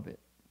joy of it.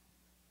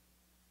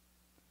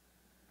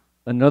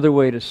 Another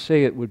way to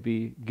say it would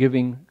be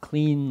giving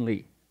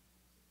cleanly.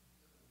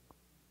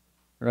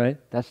 Right?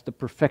 That's the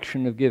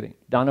perfection of giving.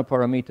 Dana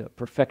paramita,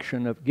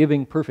 perfection of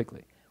giving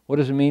perfectly. What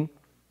does it mean?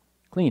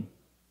 Clean.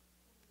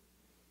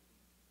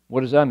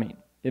 What does that mean?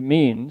 It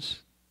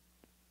means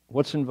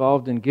what's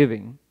involved in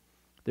giving.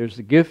 There's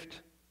the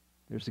gift,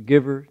 there's the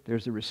giver,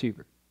 there's the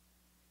receiver.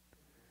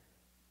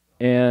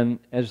 And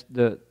as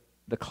the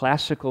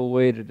classical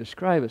way to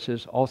describe it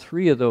says, all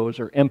three of those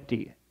are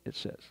empty, it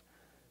says.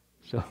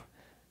 So,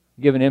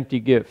 give an empty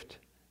gift.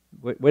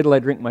 Wait till I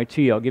drink my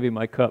tea, I'll give you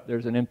my cup.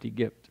 There's an empty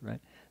gift, right?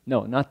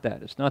 No, not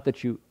that. It's not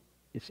that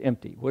it's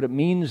empty. What it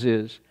means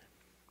is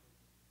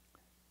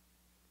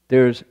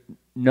there's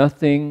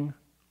nothing,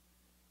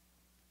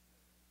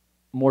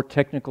 more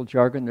technical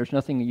jargon, there's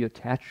nothing you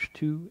attach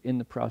to in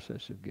the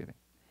process of giving.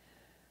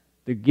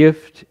 The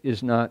gift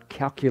is not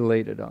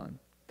calculated on.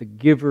 The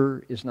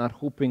giver is not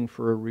hoping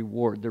for a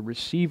reward. The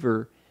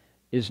receiver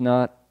is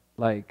not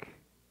like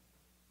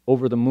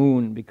over the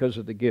moon because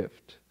of the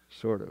gift,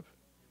 sort of.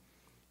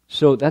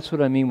 So that's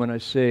what I mean when I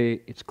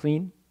say it's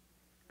clean.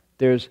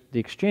 There's the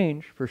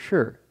exchange, for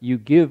sure. You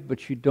give,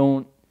 but you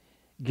don't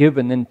give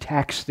and then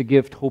tax the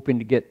gift hoping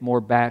to get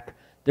more back.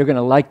 They're going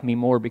to like me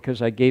more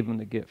because I gave them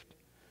the gift.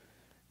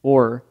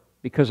 Or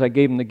because I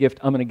gave them the gift,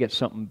 I'm going to get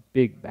something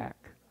big back,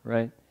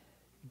 right?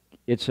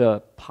 It's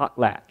a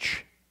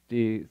potlatch,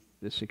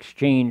 this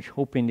exchange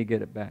hoping to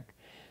get it back.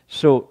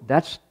 So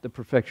that's the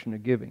perfection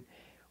of giving.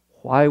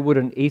 Why would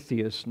an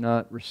atheist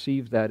not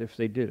receive that if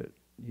they did it?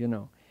 You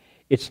know,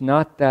 it's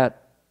not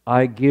that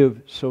I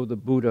give so the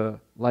Buddha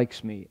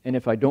likes me, and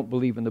if I don't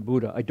believe in the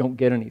Buddha, I don't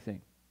get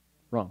anything.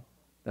 Wrong.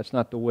 That's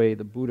not the way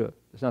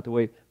that's not the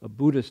way a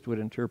Buddhist would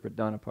interpret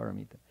dana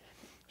paramita.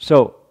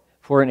 So,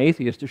 for an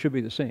atheist, it should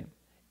be the same.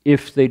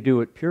 If they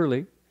do it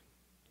purely,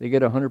 they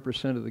get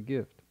 100% of the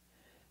gift.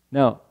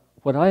 Now,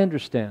 what I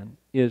understand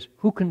is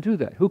who can do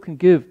that? Who can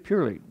give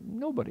purely?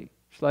 Nobody.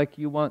 It's like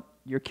you want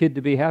your kid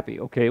to be happy.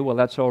 Okay, well,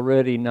 that's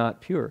already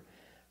not pure.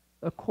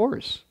 Of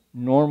course,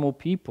 normal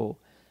people,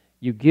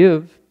 you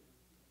give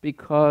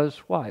because,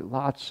 why?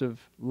 Lots of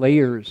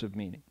layers of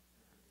meaning,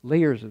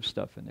 layers of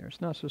stuff in there.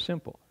 It's not so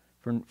simple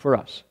for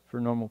us, for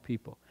normal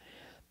people.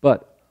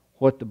 But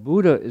what the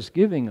Buddha is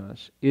giving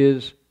us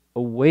is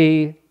a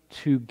way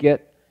to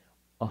get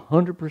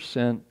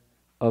 100%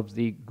 of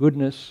the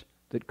goodness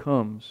that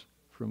comes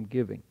from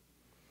giving.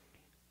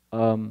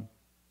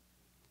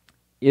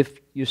 If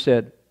you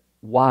said,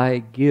 why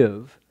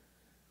give?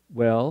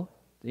 Well,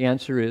 the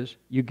answer is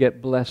you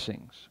get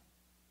blessings.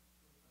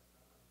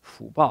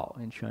 福报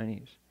in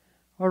Chinese.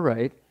 All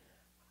right,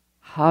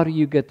 how do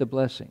you get the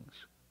blessings?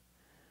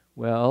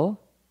 Well,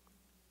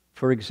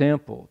 for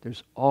example,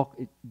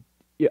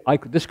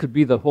 this could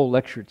be the whole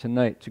lecture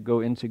tonight to go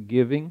into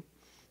giving,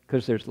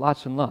 because there's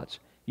lots and lots.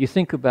 You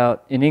think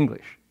about, in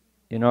English,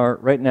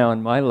 right now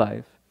in my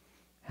life,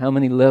 how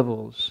many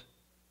levels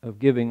of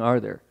giving are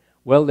there?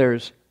 Well,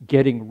 there's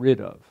getting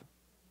rid of,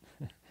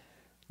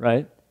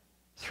 right?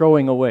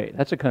 Throwing away.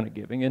 That's a kind of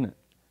giving, isn't it?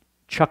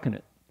 Chucking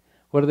it.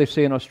 What do they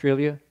say in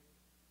Australia?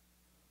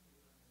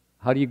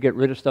 How do you get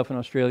rid of stuff in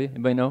Australia?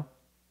 Anybody know?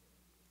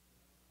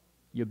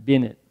 You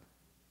bin it.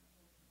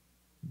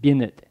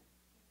 Bin it.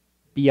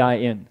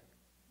 B-I-N.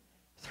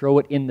 Throw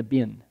it in the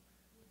bin.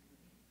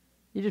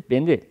 You just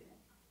binned it.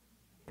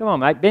 Come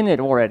on, I binned it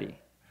already.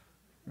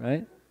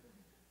 Right?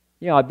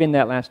 Yeah, I binned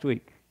that last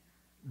week.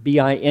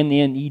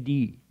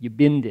 B-I-N-N-E-D. You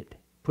binned it.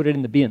 Put it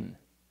in the bin.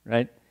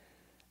 Right?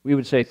 We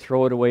would say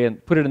throw it away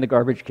and put it in the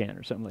garbage can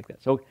or something like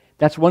that. So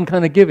that's one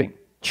kind of giving.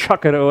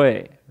 Chuck it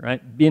away.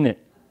 Right? Bin it.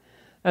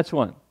 That's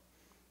one.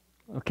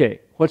 Okay,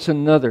 what's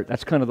another?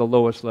 That's kind of the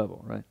lowest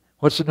level, right?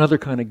 What's another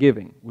kind of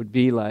giving? Would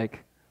be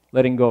like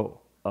letting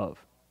go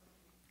of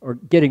or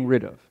getting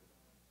rid of.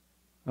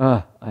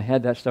 I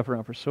had that stuff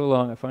around for so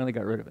long, I finally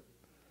got rid of it.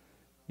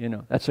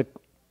 That's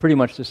pretty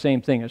much the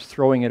same thing as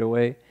throwing it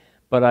away,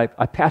 but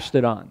I passed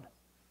it on.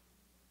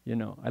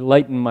 I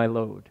lightened my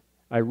load.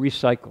 I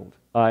recycled.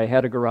 I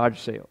had a garage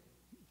sale.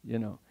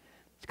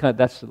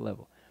 That's the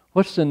level.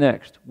 What's the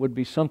next? Would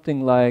be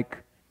something like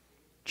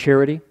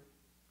charity.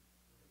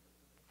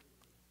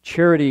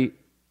 Charity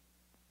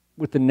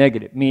with the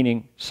negative,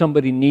 meaning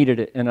somebody needed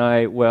it, and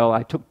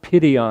I took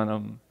pity on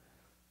them,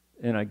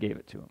 and I gave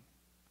it to them.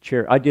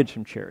 I did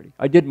some charity.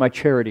 I did my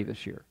charity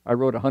this year. I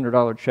wrote a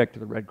 $100 check to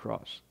the Red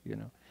Cross,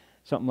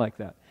 something like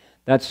that.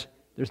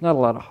 There's not a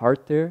lot of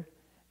heart there.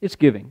 It's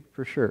giving,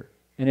 for sure,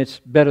 and it's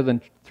better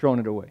than throwing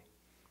it away.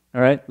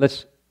 All right,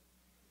 let's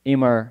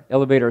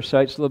elevate our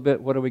sights a little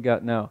bit. What do we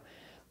got now?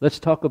 Let's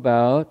talk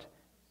about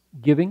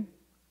giving.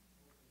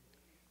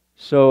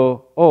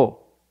 So,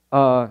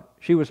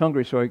 she was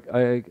hungry, so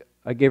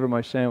I gave her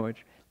my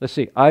sandwich. Let's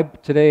see.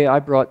 Today I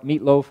brought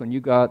meatloaf, and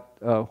you got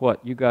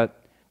what? You got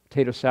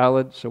potato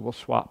salad, so we'll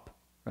swap,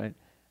 right?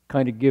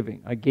 Kind of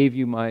giving. I gave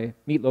you my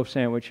meatloaf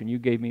sandwich, and you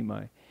gave me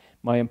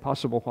my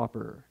Impossible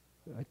Whopper.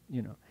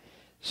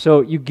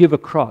 So you give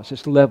across.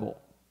 It's level.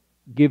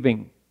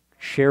 Giving,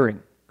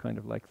 sharing, kind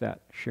of like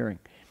that. Sharing.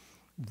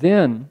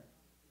 Then,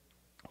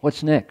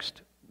 what's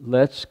next?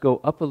 Let's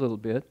go up a little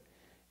bit,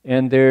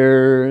 and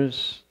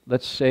there's,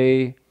 let's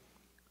say,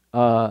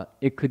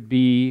 it could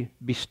be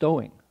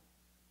bestowing.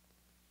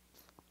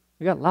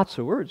 We got lots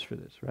of words for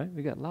this, right?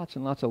 We got lots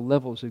and lots of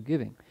levels of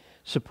giving.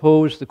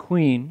 Suppose the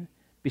queen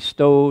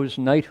bestows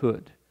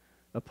knighthood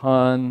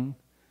upon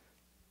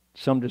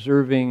some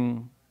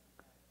deserving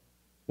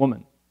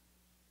woman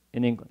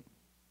in England.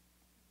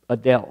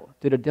 Adele.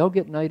 Did Adele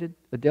get knighted?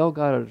 Adele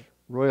got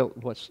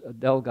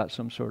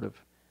some sort of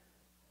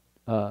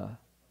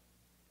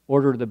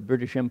Order of the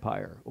British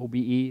Empire,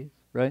 OBE,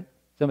 right?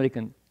 Somebody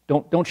can.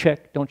 Don't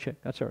check.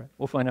 That's all right.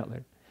 We'll find out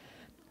later.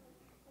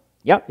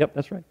 Yep,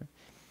 that's right.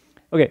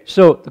 Okay,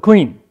 so the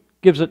queen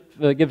gives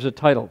a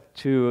title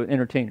to an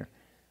entertainer,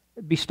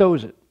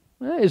 bestows it.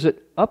 Is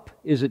it up?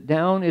 Is it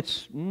down?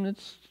 It's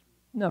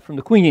not from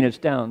the queen. It's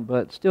down,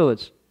 but still,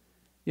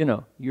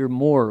 you're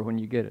more when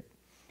you get it.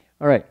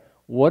 All right.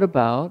 What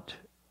about,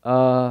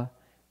 for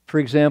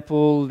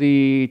example,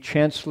 the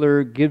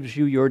chancellor gives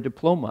you your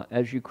diploma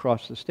as you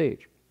cross the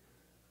stage?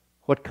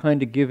 What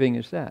kind of giving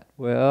is that?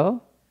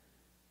 Well,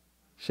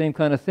 same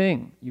kind of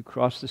thing. You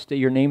cross the stage,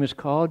 your name is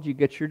called, you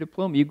get your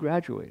diploma, you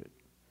graduated,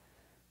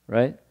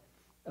 right?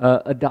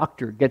 A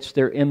doctor gets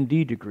their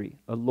MD degree.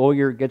 A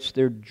lawyer gets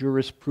their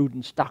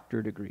jurisprudence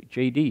doctor degree,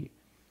 JD.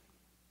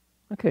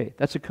 Okay,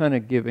 that's a kind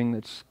of giving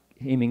that's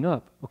aiming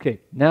up. Okay,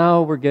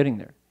 now we're getting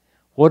there.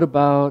 What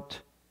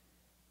about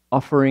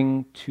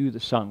offering to the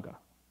Sangha?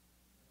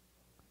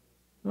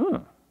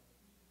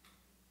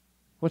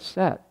 What's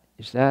that?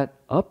 Is that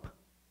up?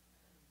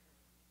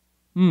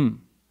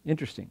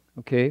 Interesting.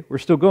 Okay, we're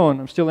still going.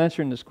 I'm still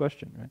answering this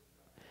question, right?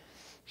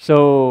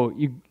 So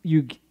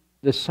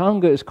the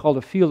Sangha is called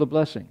a field of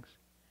blessings.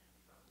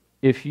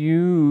 If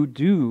you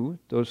do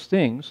those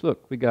things,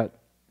 look,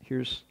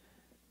 here's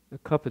a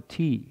cup of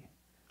tea.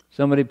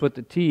 Somebody put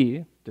the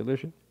tea,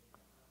 delicious,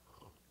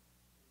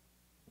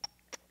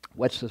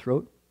 wets the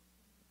throat.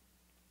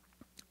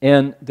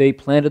 And they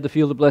planted the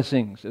field of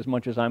blessings as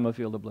much as I'm a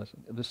field of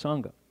blessings, the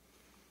Sangha.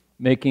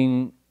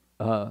 Making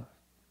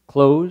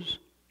clothes,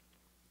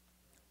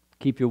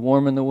 keep you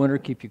warm in the winter,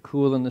 keep you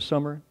cool in the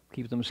summer,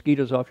 keep the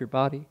mosquitoes off your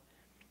body.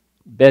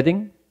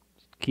 Bedding,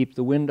 keep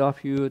the wind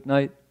off you at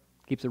night,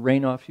 keep the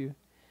rain off you.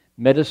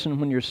 Medicine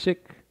when you're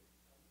sick,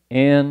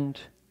 and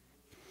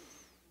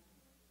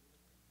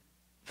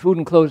food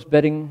and clothes,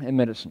 bedding, and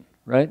medicine,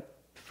 right?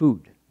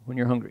 Food when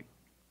you're hungry.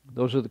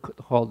 Those are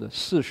called the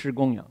 4时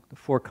供养, the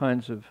 4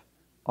 kinds of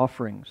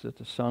offerings that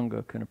the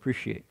Sangha can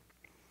appreciate.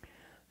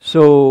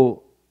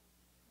 So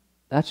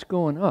that's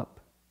going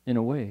up in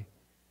a way.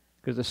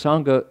 Because the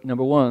Sangha,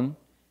 number one,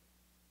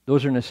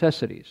 those are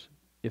necessities.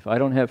 If I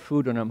don't have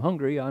food and I'm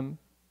hungry, I'm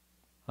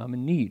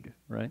in need,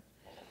 right?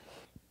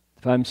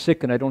 If I'm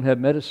sick and I don't have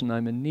medicine,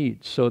 I'm in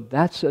need. So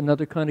that's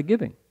another kind of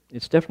giving.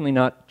 It's definitely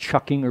not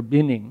chucking or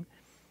binning.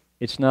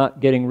 It's not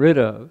getting rid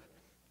of.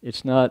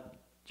 It's not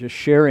just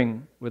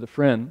sharing with a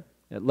friend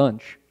at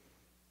lunch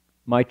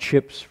my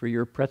chips for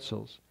your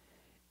pretzels.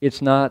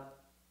 It's not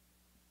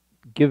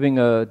giving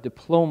a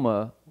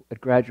diploma at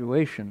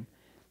graduation.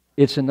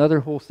 It's another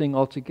whole thing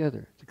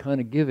altogether. It's a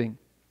kind of giving.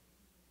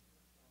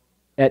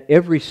 At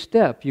every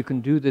step, you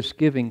can do this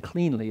giving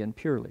cleanly and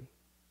purely.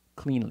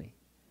 Cleanly.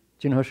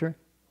 Jin Hosher?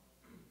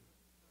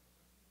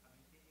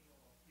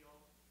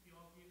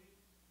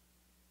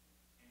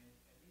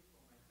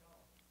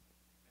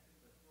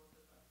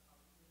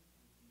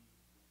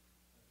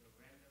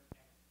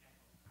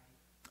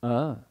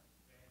 Ah.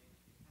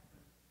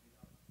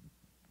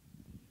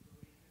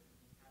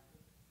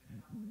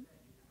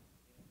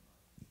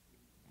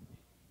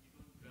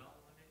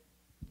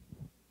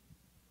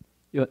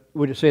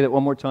 Would you say that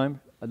one more time?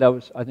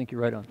 I think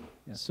you're right on.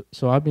 Yeah.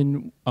 So I've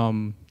been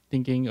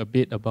thinking a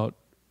bit about,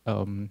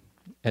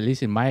 at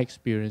least in my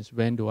experience,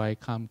 when do I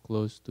come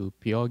close to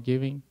pure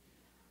giving?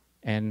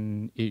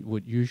 And it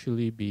would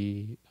usually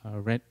be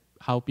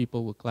how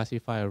people would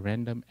classify a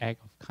random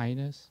act of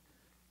kindness,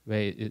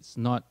 where it's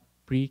not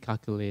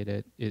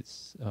pre-calculated,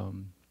 it's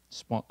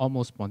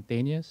almost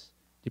spontaneous,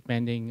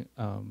 depending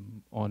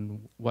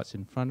on what's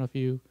in front of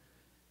you.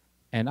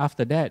 And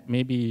after that,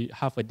 maybe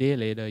half a day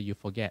later, you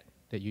forget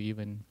that you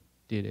even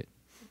did it.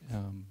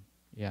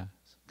 Yeah,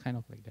 it's kind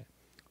of like that.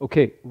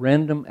 Okay,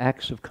 random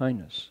acts of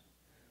kindness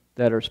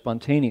that are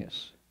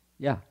spontaneous.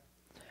 Yeah.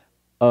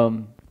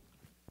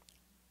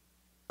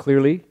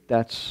 Clearly,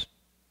 that's,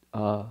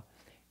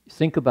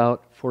 think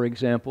about, for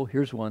example,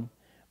 here's one,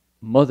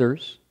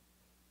 mothers,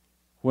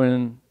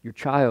 when your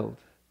child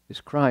is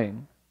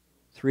crying,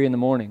 3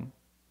 a.m,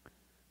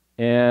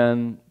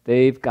 and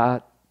they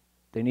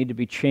need to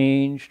be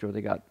changed, or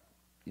they got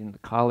the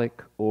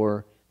colic,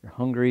 or they're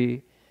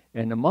hungry,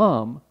 and the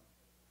mom,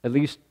 at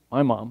least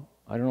my mom,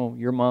 I don't know,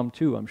 your mom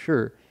too, I'm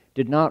sure,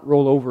 did not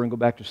roll over and go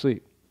back to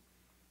sleep.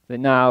 That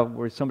now,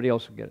 where somebody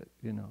else will get it,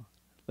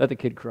 Let the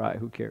kid cry,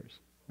 who cares,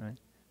 right?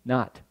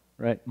 Not,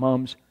 right?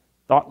 Moms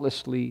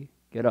thoughtlessly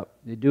get up,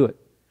 they do it.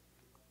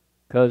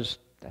 Because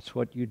that's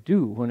what you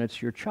do when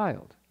it's your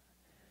child.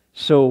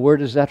 So where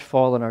does that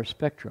fall in our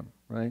spectrum,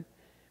 right?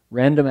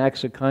 Random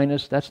acts of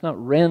kindness, that's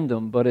not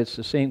random, but it's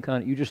the same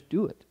kind. You just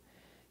do it.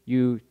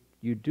 You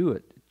do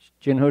it.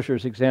 Jin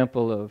Hosher's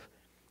example of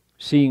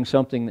seeing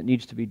something that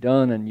needs to be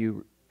done and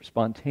you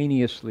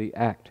spontaneously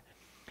act.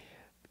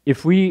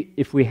 If we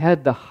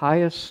had the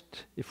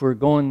highest, if we're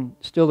going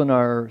still in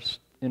our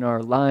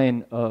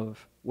line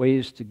of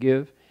ways to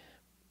give,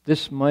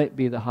 this might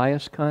be the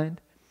highest kind,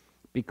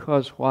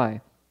 because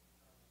why?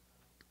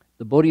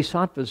 The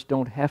Bodhisattvas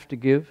don't have to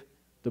give.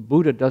 The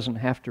Buddha doesn't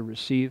have to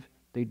receive.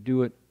 They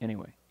do it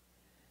anyway.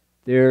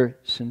 They're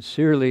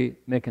sincerely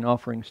making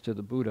offerings to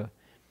the Buddha.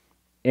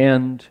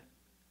 And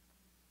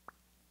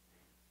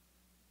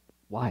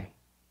why?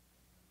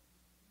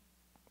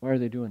 Why are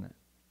they doing that?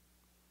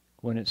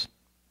 When it's,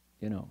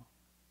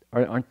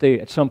 aren't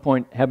they, at some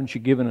point, haven't you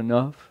given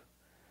enough?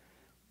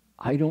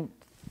 I don't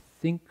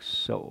think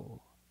so.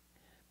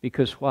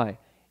 Because why?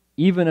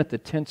 Even at the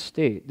 10th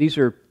state, these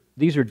are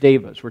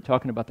devas. We're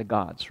talking about the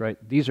gods, right?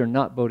 These are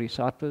not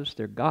bodhisattvas.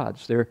 They're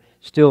gods. They're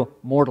still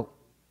mortal.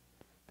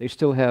 They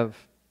still have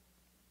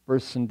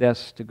births and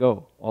deaths to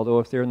go. Although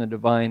if they're in the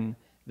divine,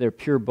 their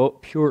pure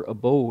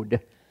abode,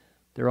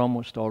 they're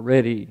almost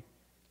already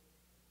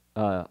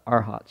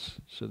arhats.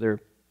 So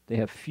they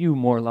have few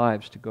more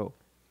lives to go.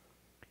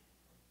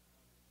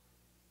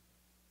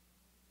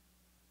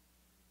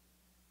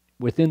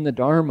 Within the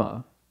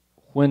Dharma,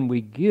 when we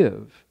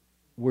give,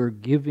 we're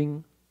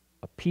giving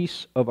a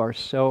piece of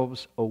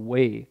ourselves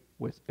away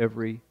with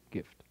every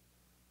gift.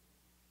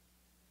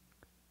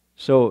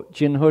 So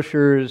Jin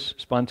Hosher's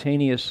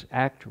spontaneous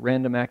act,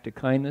 random act of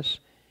kindness,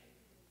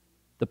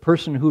 the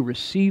person who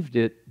received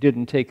it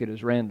didn't take it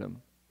as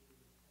random.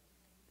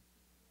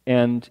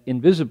 And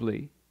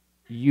invisibly,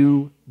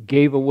 you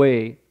gave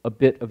away a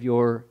bit of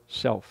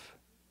yourself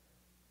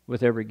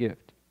with every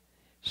gift.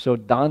 So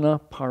dana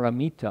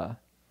paramita,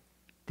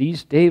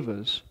 these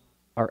devas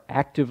are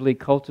actively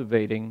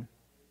cultivating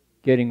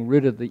getting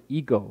rid of the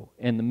ego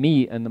and the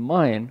me and the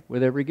mine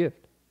with every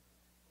gift.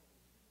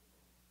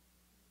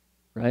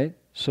 right?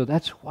 So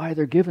that's why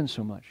they're given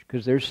so much,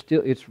 because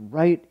it's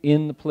right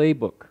in the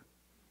playbook.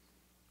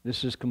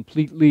 This is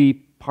completely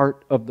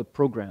part of the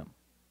program,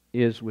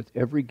 is with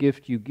every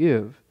gift you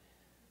give,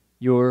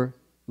 you're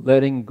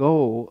letting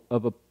go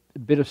of a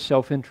bit of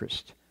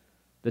self-interest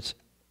that's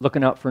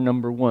looking out for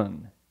number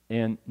one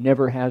and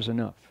never has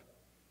enough,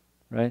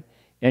 right?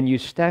 And you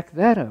stack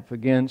that up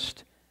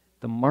against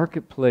the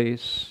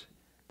marketplace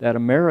that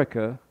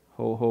America,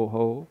 ho, ho,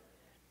 ho,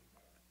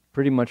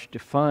 pretty much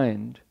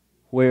defined,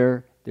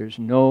 where there's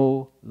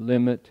no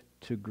limit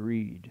to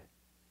greed.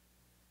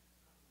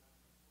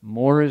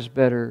 More is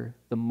better,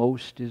 the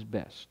most is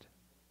best.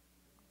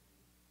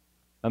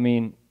 I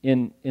mean,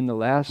 in the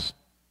last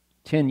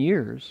 10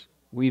 years,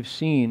 we've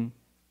seen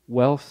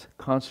wealth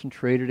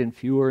concentrated in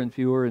fewer and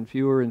fewer and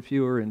fewer and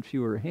fewer and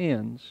fewer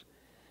hands.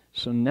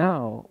 So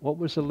now, what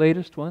was the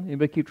latest one?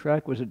 Anybody keep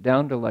track? Was it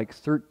down to like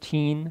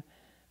 13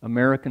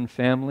 American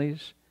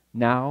families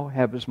now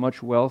have as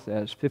much wealth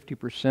as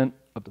 50%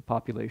 of the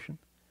population?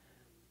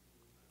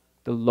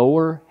 The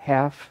lower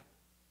half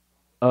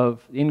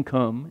of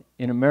income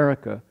in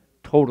America,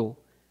 total,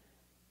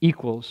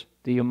 equals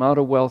the amount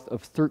of wealth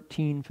of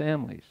 13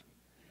 families.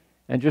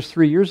 And just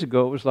 3 years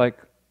ago, it was like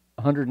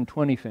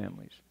 120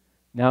 families.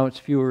 Now it's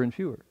fewer and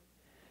fewer.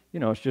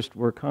 It's just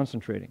we're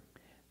concentrating.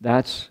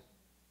 That's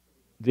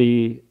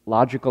the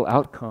logical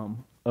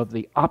outcome of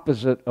the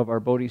opposite of our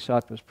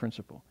Bodhisattva's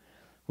principle,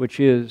 which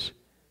is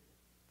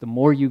the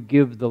more you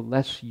give, the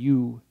less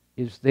you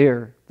is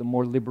there, the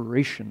more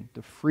liberation,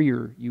 the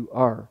freer you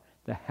are,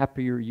 the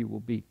happier you will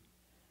be.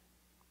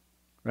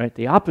 Right?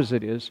 The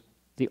opposite is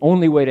the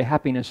only way to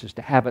happiness is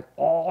to have it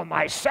all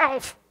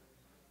myself.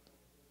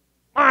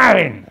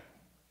 Mine.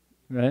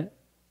 Right?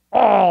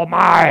 All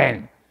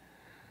mine.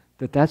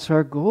 That's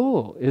our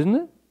goal, isn't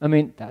it? I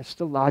mean, that's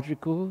the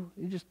logical,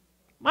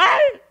 mine.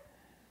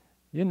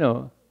 I'm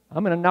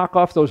going to knock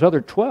off those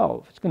other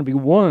 12. It's going to be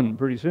one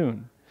pretty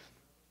soon.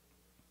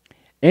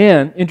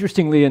 And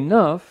interestingly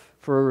enough,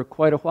 for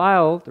quite a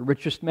while, the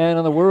richest man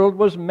in the world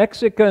was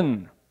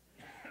Mexican.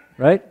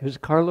 Right? It was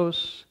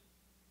Carlos.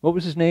 What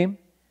was his name?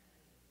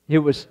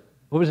 What was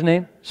his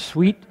name?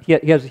 Sweet? He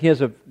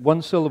has a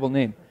one-syllable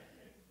name.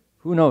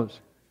 Who knows?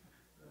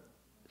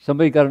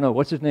 Somebody got to know.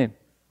 What's his name?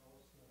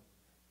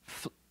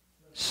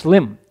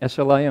 Slim.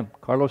 S-L-I-M.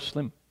 Carlos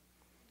Slim.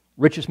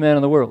 Richest man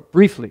in the world.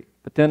 Briefly.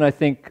 But then I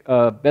think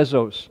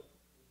Bezos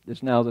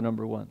is now the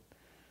number one.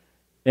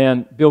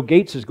 And Bill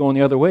Gates is going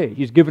the other way.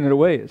 He's giving it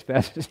away as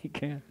fast as he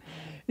can.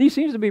 He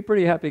seems to be a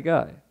pretty happy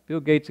guy. Bill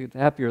Gates gets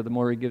happier the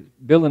more he gives.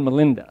 Bill and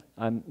Melinda.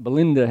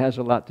 Melinda has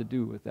a lot to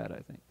do with that, I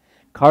think.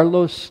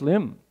 Carlos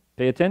Slim.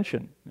 Pay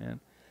attention, man.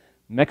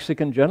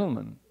 Mexican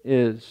gentleman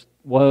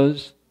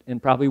was,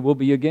 and probably will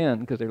be again,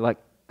 because they're like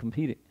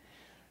competing.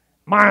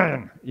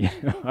 Mine!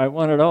 I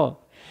want it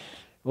all.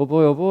 Oh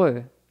boy, oh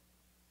boy.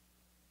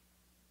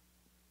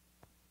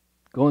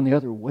 Going the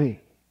other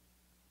way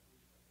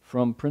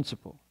from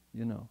principle,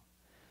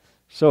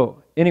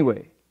 So,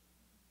 anyway,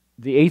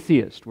 the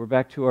atheist, we're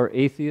back to our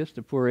atheist,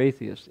 the poor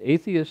atheist.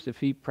 Atheist, if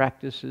she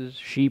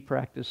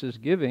practices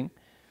giving,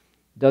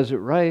 does it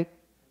right,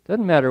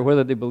 doesn't matter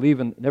whether they believe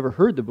in, never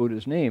heard the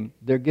Buddha's name,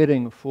 they're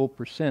getting a full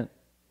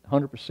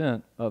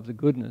 100% of the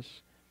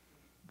goodness,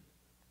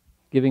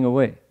 giving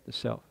away the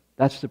self.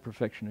 That's the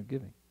perfection of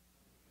giving.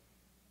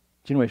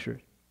 Heng Sure,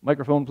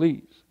 microphone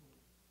please.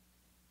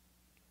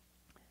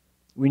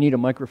 We need a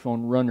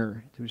microphone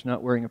runner who's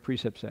not wearing a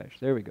precept sash.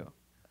 There we go.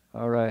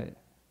 All right.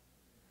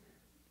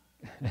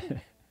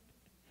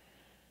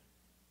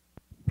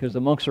 Because the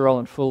monks are all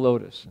in full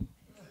lotus.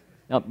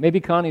 Now, maybe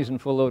Connie's in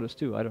full lotus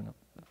too. I don't know.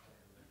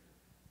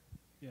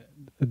 Yeah,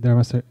 there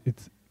was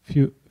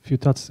few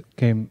thoughts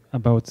came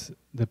about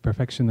the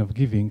perfection of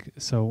giving.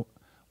 So,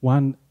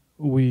 one,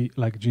 we,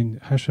 like Jean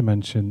Herscher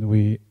mentioned,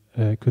 we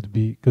could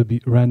be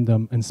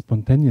random and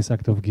spontaneous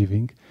act of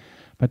giving.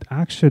 But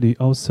actually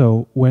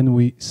also when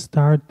we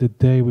start the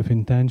day with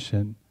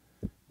intention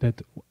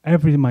that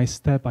every my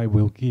step I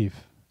will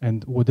give,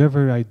 and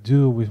whatever I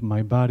do with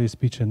my body,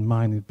 speech and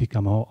mind, it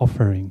become an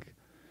offering.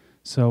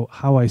 So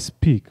how I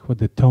speak, what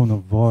the tone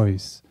of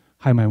voice,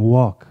 how I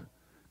walk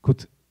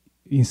could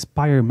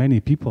inspire many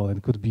people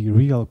and could be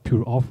real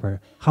pure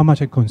offer. How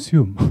much I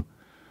consume,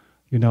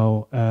 which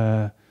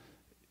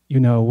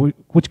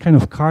kind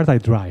of car I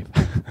drive.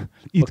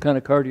 What kind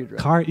of car do you drive?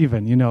 Car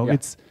even, Yeah.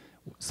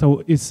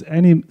 It's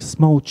any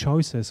small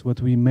choices what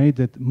we made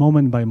that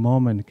moment by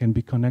moment can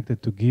be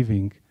connected to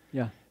giving.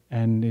 Yeah.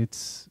 And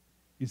it's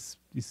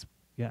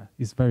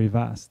very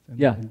vast. And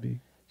Yeah. can be.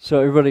 So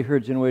everybody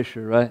heard Heng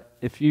Sure, right?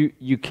 If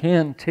you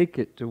can take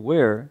it to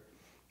where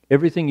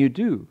everything you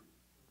do,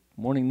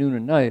 morning, noon,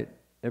 and night,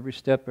 every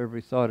step,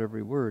 every thought,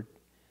 every word,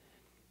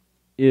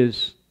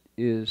 is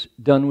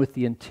done with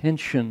the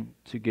intention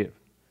to give.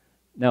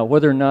 Now,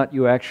 whether or not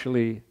you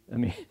actually,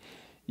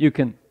 you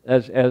can,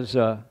 as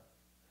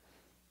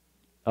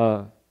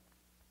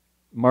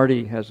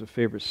Marty has a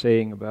favorite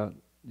saying about,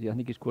 I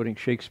think he's quoting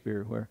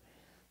Shakespeare, where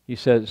he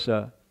says,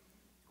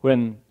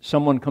 when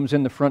someone comes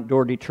in the front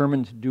door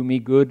determined to do me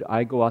good,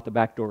 I go out the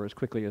back door as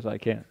quickly as I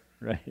can,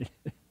 right?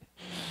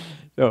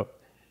 So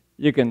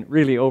you can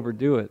really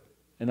overdo it.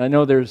 And I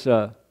know there's,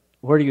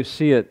 where do you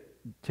see it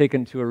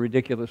taken to a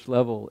ridiculous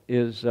level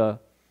is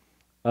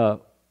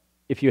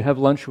if you have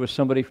lunch with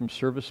somebody from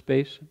service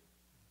space,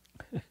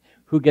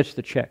 who gets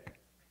the check?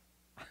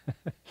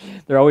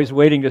 They're always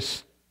waiting to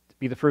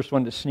be the first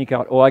one to sneak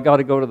out. Oh, I got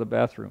to go to the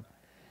bathroom.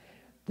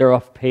 They're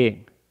off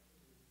paying.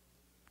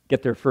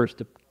 Get there first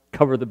to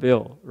cover the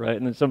bill, right?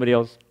 And then somebody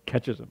else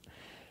catches them.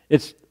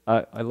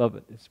 I love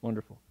it. It's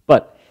wonderful.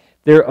 But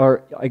I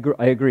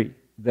agree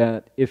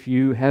that if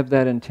you have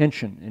that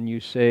intention and you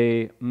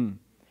say,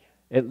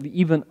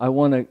 even I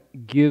want to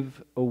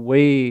give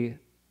away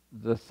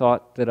the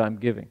thought that I'm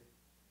giving,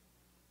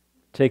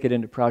 take it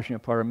into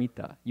prajna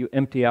paramita. You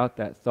empty out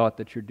that thought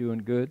that you're doing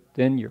good,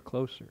 then you're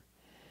closer.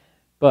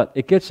 But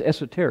it gets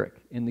esoteric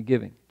in the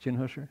giving.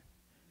 Jinhosher?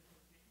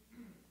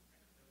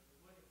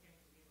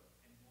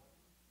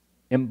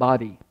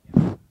 Embody.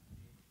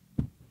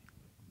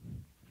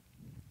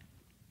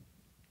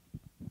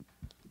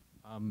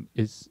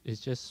 It's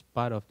just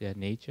part of their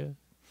nature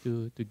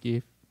to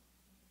give.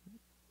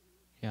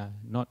 Yeah,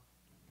 not.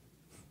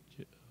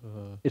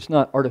 It's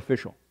not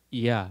artificial.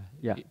 Yeah.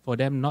 Yeah. For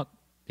them,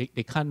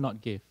 they can't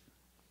not give.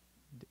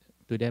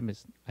 To them,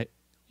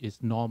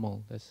 it's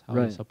normal. That's how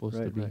it's supposed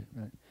to be.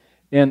 Right.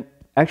 And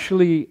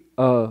actually,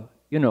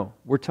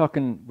 we're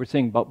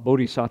saying about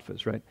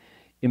bodhisattvas, right?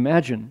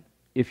 Imagine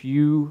if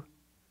you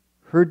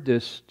heard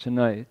this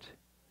tonight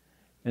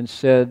and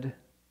said,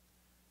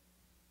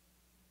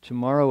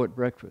 tomorrow at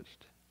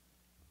breakfast,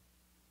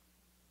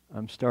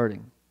 I'm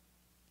starting.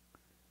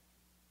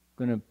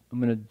 I'm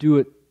gonna do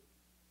it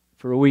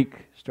for a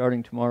week,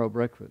 starting tomorrow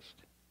breakfast.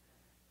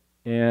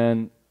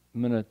 And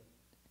I'm gonna,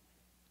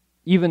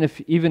 even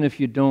if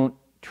you don't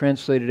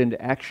translate it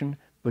into action,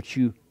 but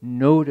you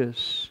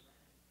notice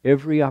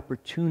every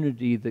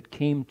opportunity that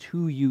came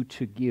to you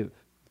to give.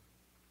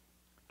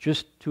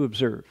 Just to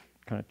observe,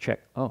 kind of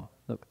check. Oh,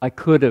 look, I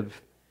could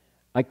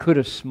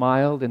have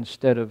smiled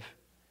instead of.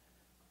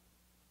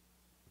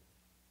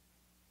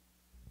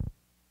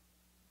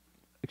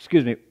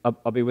 Excuse me,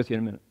 I'll be with you in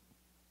a minute.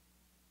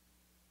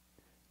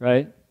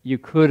 Right? You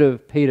could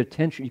have paid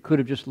attention. You could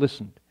have just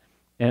listened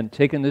and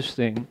taken this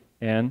thing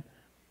and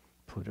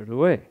put it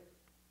away.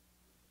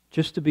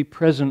 Just to be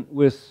present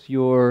with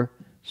your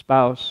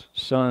spouse,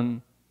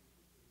 son,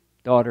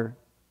 daughter,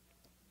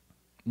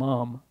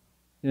 mom,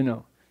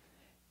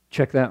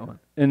 check that one.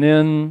 And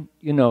then,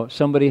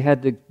 somebody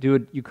had to do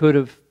it. You could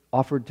have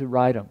offered to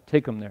ride them,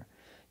 take them there.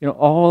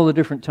 All the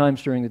different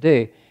times during the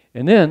day.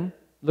 And then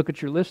look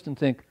at your list and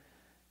think,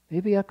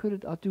 maybe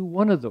I'll do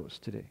one of those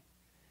today.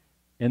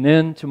 And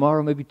then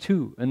tomorrow maybe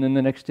two. And then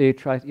the next day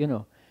try,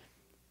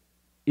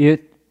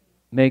 It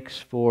makes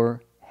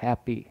for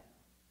happy.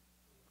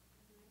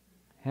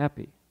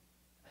 Happy.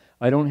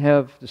 I don't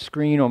have the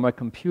screen on my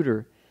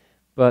computer,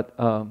 but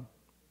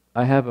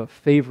I have a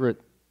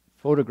favorite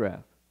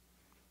photograph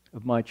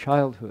of my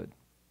childhood.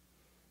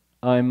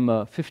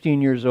 I'm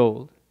 15 years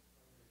old.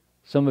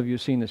 Some of you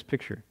have seen this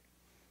picture.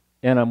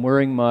 And I'm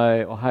wearing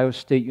my Ohio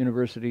State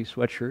University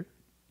sweatshirt.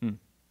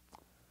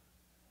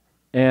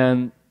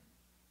 And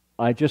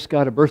I just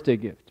got a birthday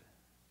gift.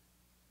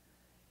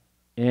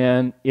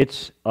 And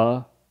it's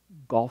a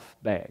golf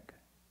bag.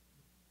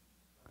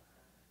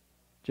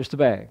 Just a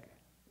bag,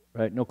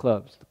 right? No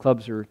clubs. The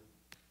clubs are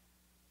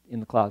in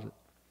the closet.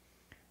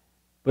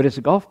 But it's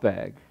a golf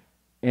bag.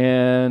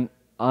 And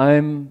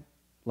I'm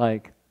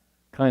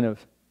kind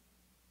of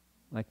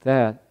like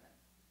that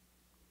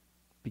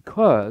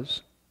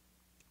because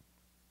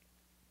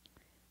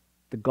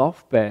the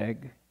golf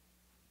bag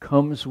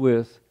comes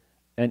with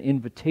an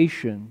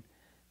invitation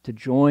to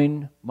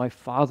join my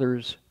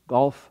father's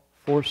golf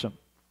foursome.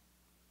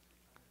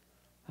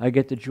 I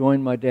get to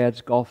join my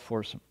dad's golf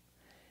foursome.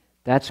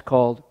 That's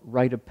called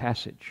rite of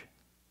passage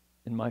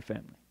in my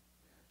family.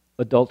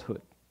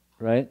 Adulthood,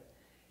 right?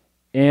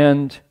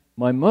 And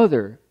my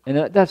mother,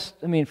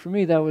 and for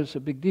me that was a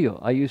big deal.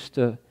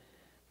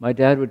 My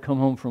dad would come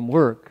home from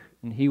work,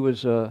 and he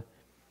was a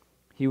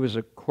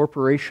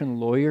corporation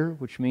lawyer,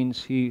 which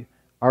means he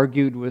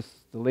argued with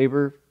the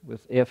labor,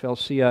 with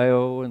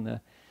AFL-CIO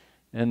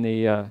and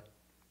the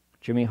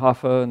Jimmy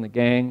Hoffa and the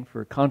gang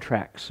for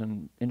contracts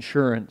and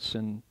insurance,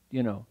 and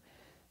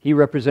he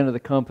represented the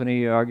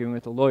company arguing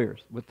with the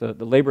lawyers, with the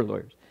labor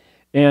lawyers.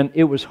 And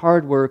it was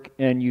hard work,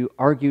 and you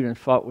argued and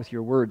fought with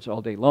your words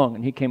all day long.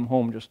 And he came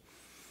home just,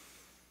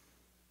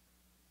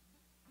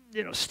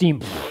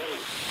 steam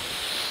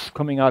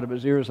coming out of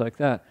his ears like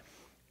that.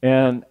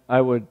 And I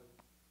would,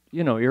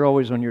 you're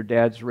always on your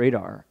dad's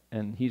radar,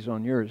 and he's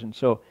on yours. And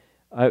so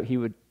he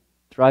would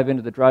drive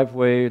into the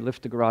driveway,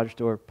 lift the garage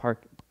door,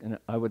 park, and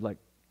I would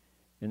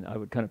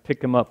kind of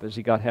pick him up as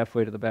he got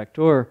halfway to the back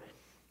door.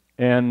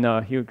 And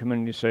he would come in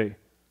and he'd say,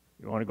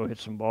 "You want to go hit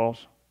some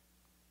balls?"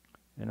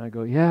 And I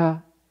go, "Yeah."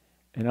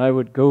 And I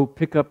would go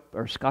pick up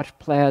our Scotch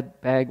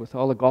plaid bag with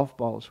all the golf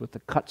balls with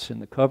the cuts in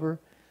the cover,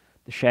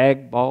 the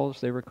shag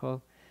balls they were called.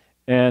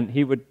 And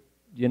he would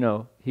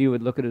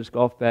look at his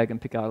golf bag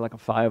and pick out like a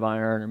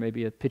 5-iron or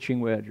maybe a pitching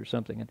wedge or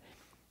something.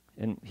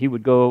 And he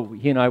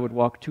and I would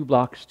walk 2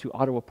 blocks to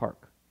Ottawa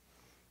Park.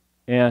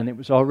 And it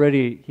was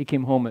already, he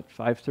came home at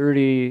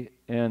 5:30,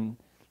 and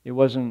it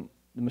wasn't,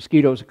 the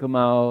mosquitoes had come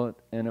out,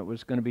 and it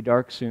was going to be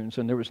dark soon.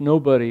 So there was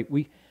nobody,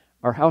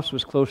 our house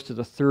was close to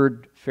the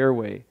 3rd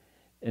fairway,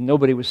 and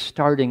nobody was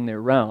starting their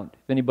round.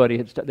 If anybody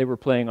had, they were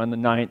playing on the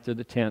 9th or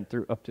the 10th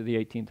or up to the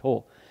 18th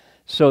hole.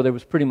 So there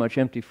was pretty much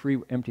empty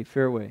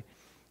fairway.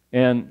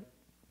 And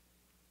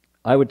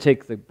I would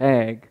take the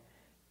bag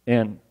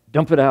and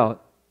dump it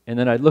out, and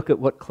then I'd look at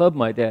what club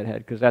my dad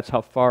had, because that's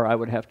how far I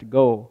would have to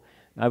go.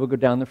 And I would go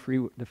down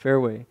the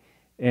fairway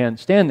and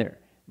stand there.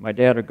 My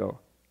dad would go,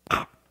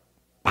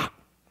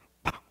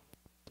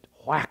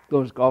 whack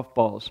those golf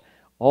balls,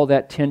 all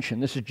that tension.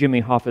 This is Jimmy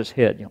Hoffa's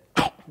head,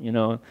 you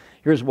know.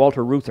 Here's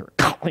Walter Reuther,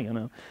 you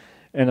know,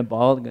 and the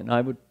ball, and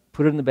I would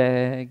put it in the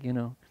bag, you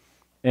know.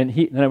 And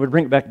then I would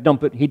bring it back,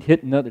 dump it. He'd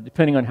hit another,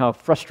 depending on how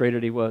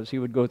frustrated he was. He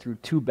would go through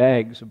 2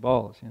 bags of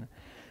balls, you know.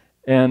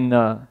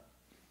 And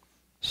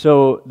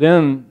so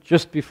then,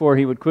 just before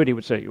he would quit, he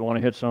would say, "You want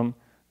to hit some?"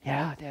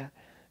 "Yeah, Dad."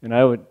 And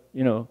I would,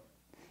 you know,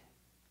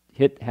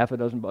 hit half a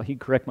dozen balls. He'd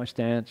correct my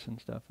stance and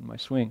stuff and my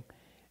swing.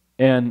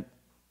 And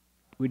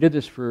we did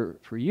this for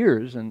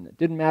years, and it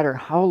didn't matter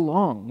how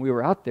long we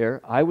were out there.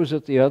 I was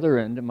at the other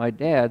end of my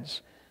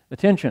dad's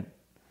attention.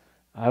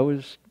 I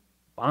was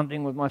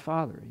bonding with my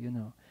father, you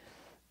know.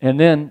 And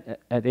then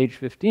at age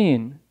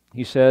 15,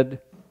 he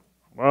said,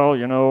 "Well,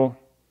 you know,"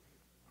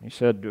 he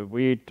said,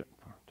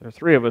 there are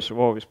 3 of us who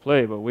always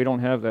play, but we don't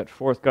have that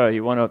 4th guy.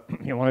 You want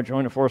to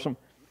join the foursome?"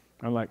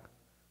 I'm like,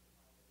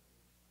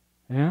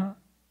 "Yeah,"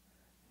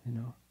 you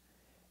know.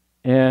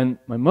 And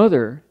my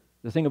mother,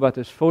 the thing about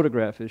this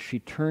photograph is she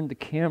turned the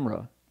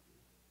camera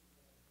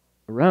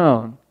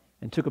around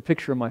and took a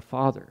picture of my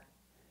father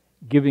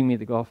giving me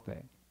the golf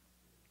bag.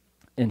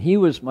 And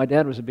my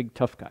dad was a big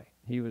tough guy.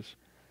 He was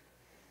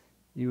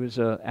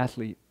an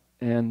athlete,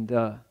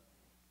 and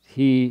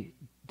he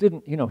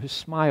didn't, you know, his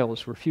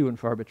smiles were few and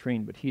far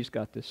between, but he's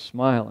got this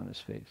smile on his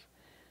face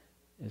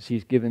as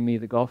he's giving me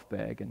the golf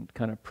bag and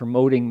kind of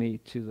promoting me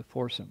to the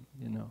foursome,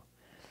 you know.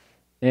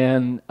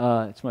 And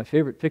it's my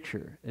favorite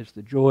picture, is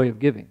the joy of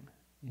giving,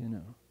 you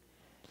know.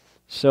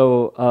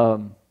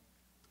 So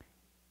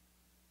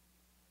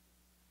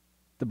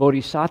the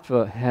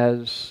Bodhisattva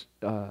has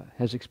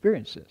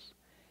experienced this,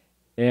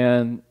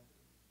 and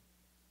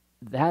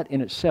that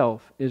in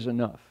itself is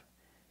enough.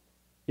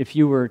 If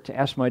you were to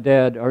ask my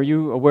dad, "Are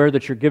you aware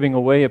that you're giving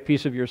away a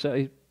piece of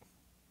yourself?"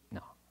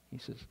 No. He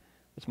says,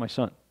 "That's my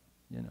son,"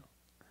 you know.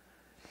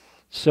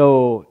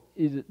 So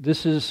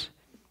this is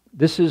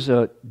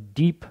a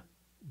deep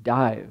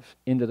dive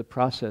into the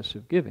process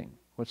of giving,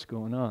 what's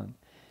going on.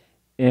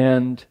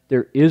 And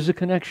there is a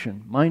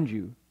connection, mind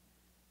you,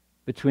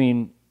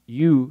 between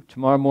you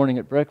tomorrow morning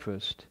at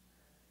breakfast,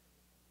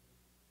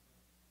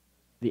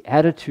 the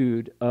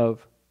attitude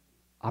of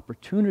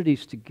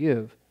opportunities to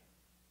give,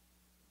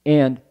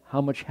 and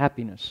how much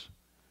happiness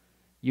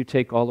you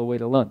take all the way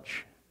to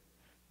lunch.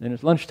 Then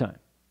it's lunchtime.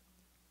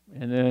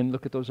 And then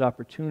look at those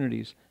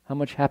opportunities. How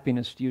much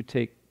happiness do you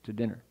take to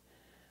dinner?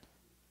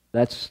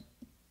 That's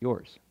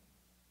yours.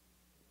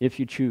 If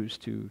you choose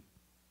to,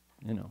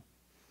 you know,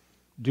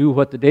 do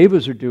what the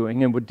Devas are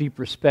doing and with deep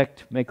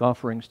respect make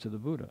offerings to the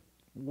Buddha.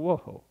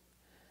 Whoa,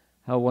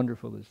 how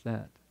wonderful is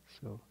that?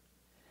 So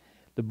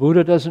the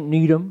Buddha doesn't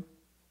need them.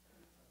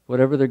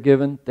 Whatever they're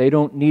given, they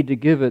don't need to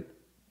give it,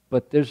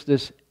 but there's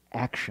this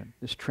action,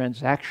 this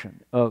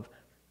transaction of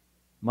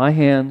my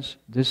hands,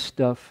 this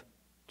stuff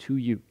to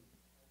you,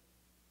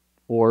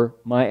 or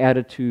my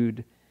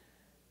attitude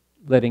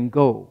letting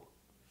go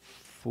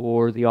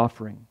for the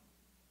offering.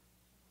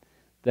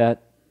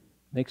 That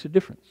makes a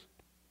difference.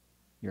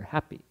 You're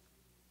happy,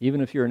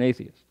 even if you're an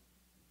atheist.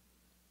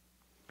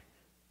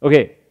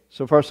 Okay,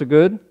 so far so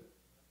good.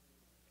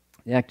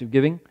 The act of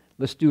giving.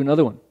 Let's do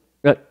another one.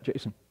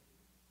 Jason.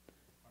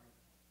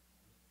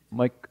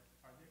 Mike.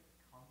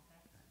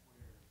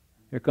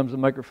 Here comes the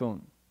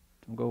microphone.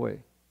 Don't go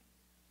away.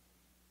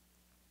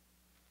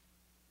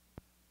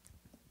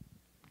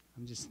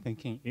 I'm just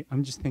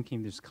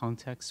thinking there's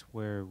contexts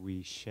where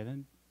we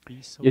shouldn't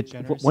be so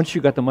generous. Once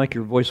you got the mic,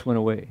 your voice went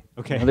away.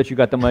 Okay. Now that you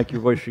got the mic,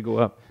 your voice should go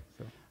up.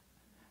 So.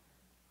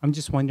 I'm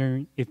just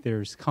wondering if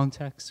there's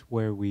contexts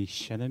where we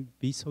shouldn't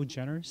be so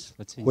generous.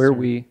 Let's say where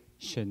we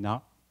should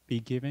not be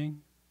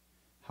giving.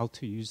 How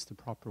to use the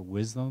proper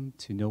wisdom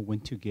to know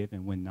when to give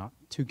and when not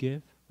to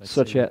give.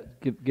 Such as,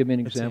 give me an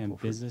example. Let's say in a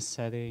business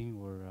setting,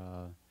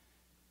 or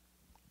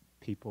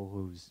people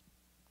who's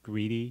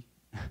greedy.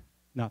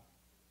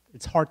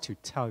 It's hard to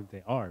tell if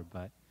they are,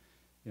 but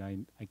you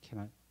know, I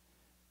cannot.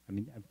 I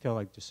mean, I feel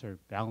like there's sort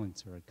of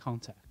balance or a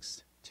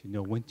context to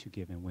know when to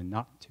give and when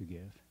not to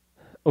give.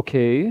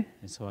 Okay.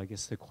 And so I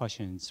guess the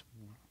question is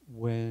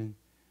when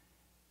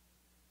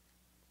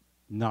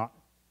not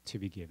to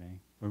be giving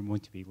or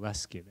when to be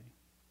less giving.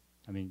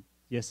 I mean,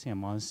 yes, in a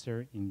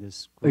monastery in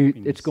this group.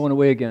 It's going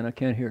away again. I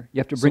can't hear. You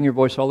have to bring your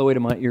voice all the way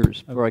to my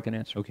ears before I can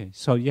answer. Okay.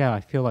 So yeah,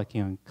 I feel like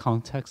in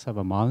context of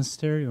a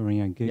monastery or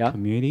in a good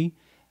community,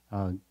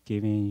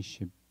 giving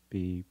should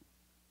be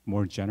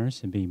more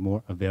generous and be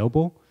more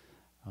available.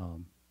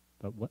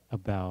 But what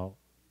about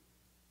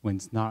when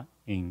it's not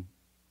in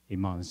a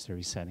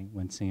monastery setting,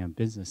 when it's in a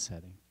business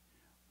setting,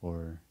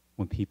 or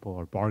when people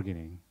are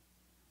bargaining?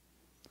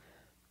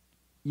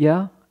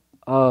 Yeah,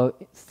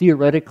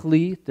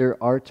 theoretically,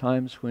 there are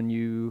times when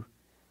you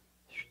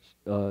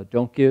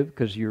don't give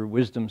because your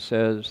wisdom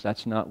says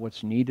that's not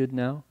what's needed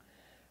now.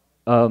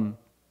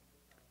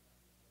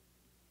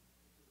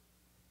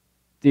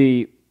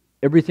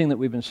 Everything that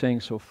we've been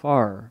saying so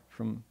far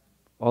from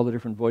all the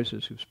different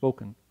voices who've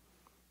spoken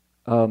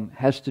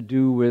has to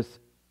do with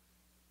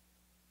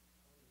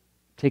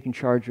taking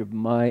charge of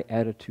my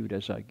attitude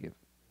as I give.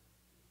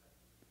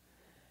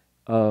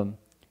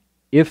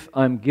 If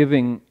I'm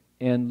giving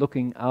and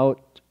looking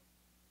out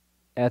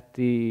at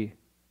the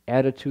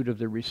attitude of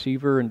the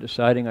receiver and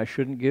deciding I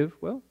shouldn't give,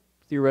 well,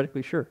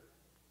 theoretically, sure.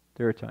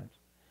 There are times.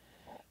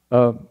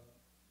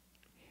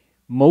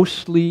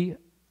 Mostly,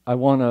 I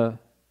want to,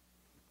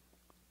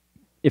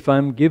 if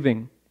I'm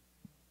giving,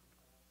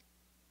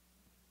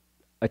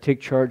 I take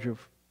charge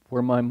of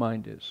where my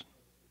mind is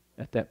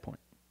at that point.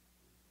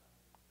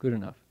 Good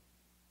enough,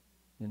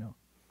 you know.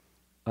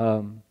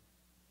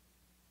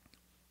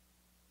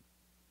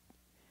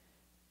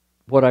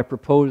 What I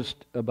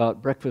proposed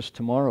about breakfast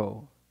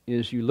tomorrow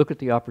is you look at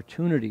the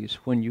opportunities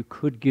when you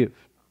could give.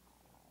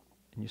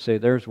 And you say,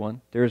 there's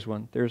one, there's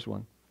one, there's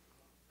one.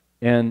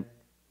 And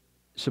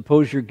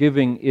suppose your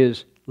giving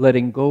is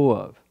letting go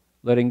of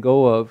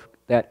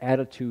that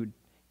attitude,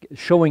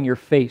 showing your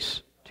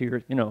face to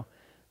your,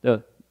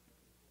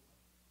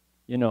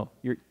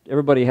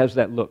 everybody has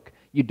that look.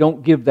 You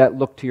don't give that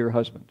look to your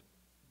husband.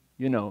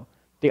 The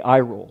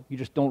eye roll. You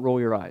just don't roll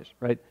your eyes,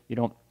 right? You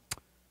don't.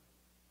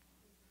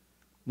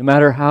 No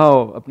matter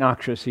how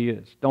obnoxious he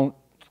is, don't.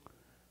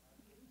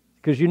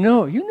 Because you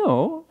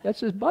know, that's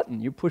his button.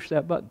 You push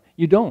that button.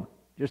 You don't.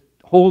 Just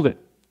hold it.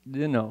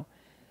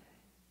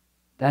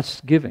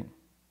 That's giving,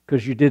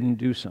 because you didn't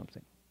do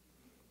something.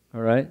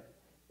 All right?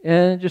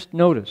 And just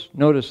notice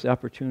the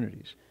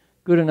opportunities.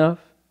 Good enough.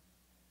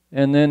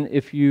 And then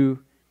if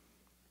you,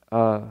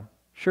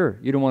 sure,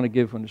 you don't want to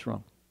give when it's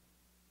wrong.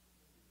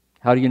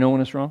 How do you know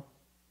when it's wrong?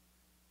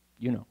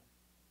 You know.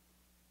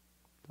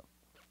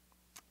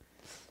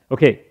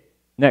 Okay,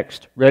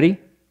 next. Ready?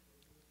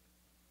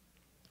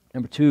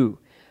 Number 2.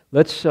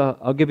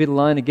 I'll give you the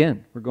line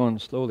again. We're going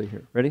slowly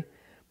here. Ready?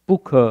 不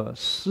可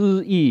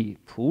思议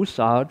菩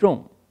萨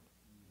众，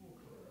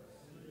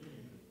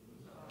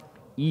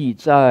亦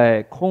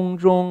在空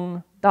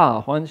中大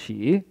欢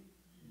喜，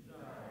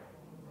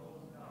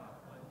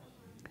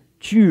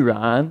居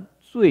然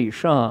最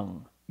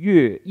上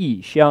月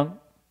异香，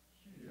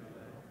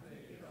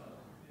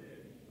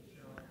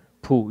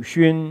普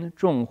熏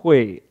众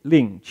会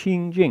令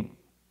清净。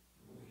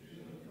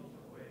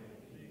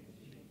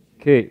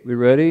Okay, we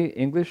ready?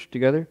 English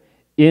together?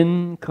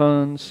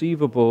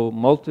 Inconceivable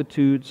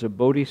multitudes of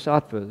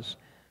bodhisattvas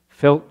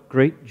felt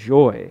great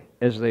joy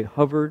as they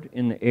hovered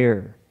in the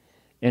air,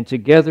 and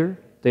together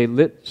they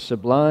lit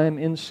sublime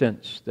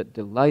incense that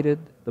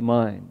delighted the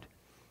mind.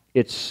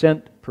 Its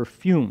scent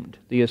perfumed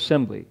the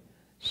assembly,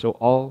 so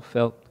all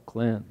felt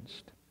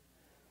cleansed.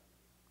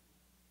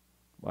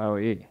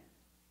 Wowee.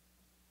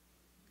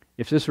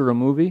 If this were a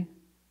movie,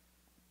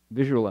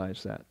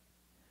 visualize that.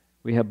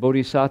 We have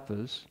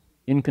bodhisattvas,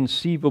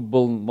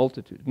 inconceivable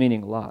multitudes,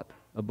 meaning a lot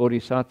of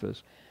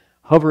bodhisattvas,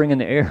 hovering in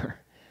the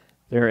air.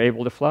 They're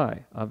able to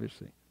fly,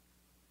 obviously.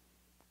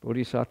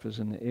 Bodhisattvas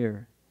in the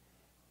air.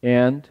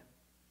 And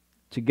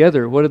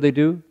together, what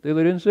do? They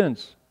lit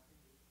incense.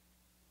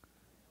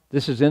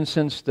 This is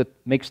incense that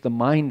makes the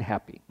mind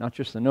happy, not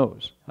just the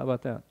nose. How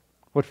about that?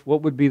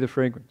 What would be the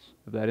fragrance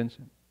of that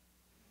incense?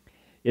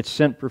 Its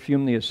scent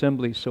perfumed the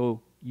assembly,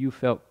 so you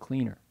felt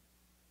cleaner.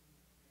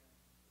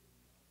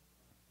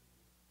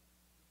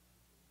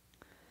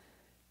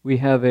 We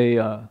have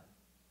our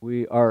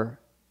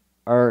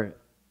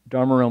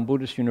Dharma Realm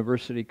Buddhist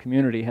University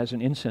community has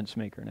an incense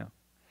maker now.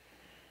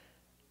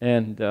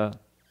 And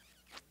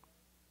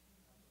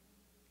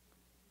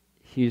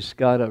he's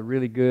got a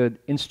really good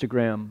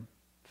Instagram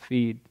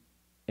feed,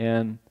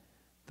 and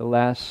the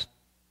last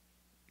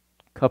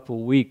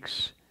couple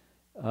weeks,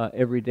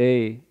 every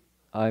day,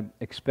 I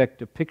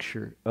expect a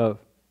picture of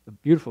a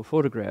beautiful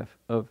photograph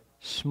of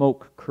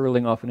smoke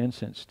curling off an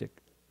incense stick.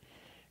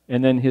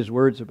 And then his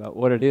words about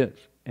what it is.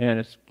 And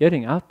it's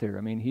getting out there.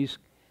 I mean, he's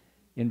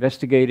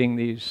investigating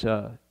these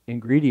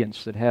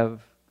ingredients that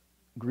have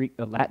Greek,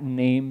 Latin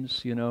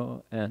names,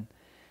 and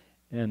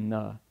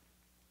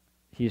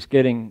he's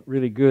getting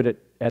really good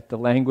at the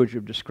language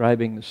of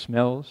describing the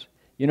smells.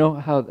 You know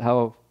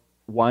how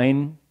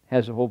wine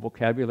has a whole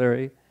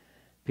vocabulary?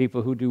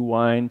 People who do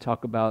wine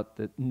talk about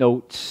the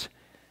notes,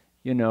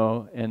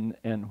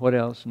 and what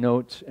else?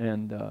 Notes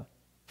and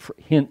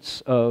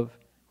hints of,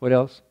 what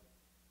else?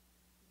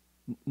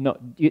 No,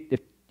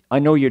 I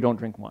know you don't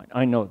drink wine.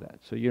 I know that.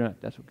 So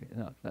that's okay.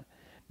 No,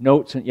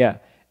 notes and yeah.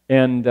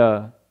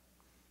 And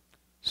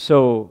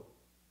so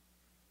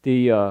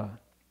the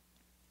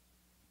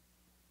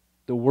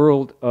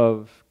world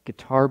of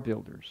guitar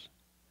builders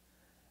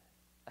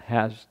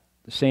has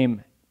the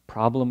same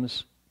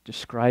problems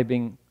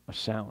describing a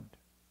sound.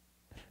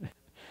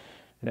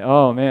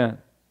 Oh man,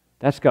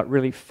 that's got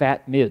really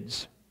fat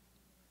mids.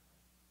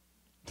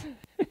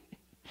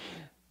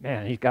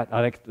 Man, he's got,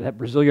 I like that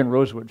Brazilian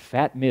rosewood,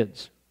 fat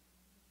mids,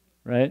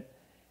 right?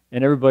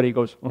 And everybody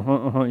goes,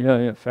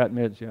 yeah, fat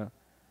mids, yeah.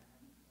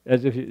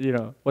 As if, you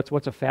know,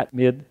 what's a fat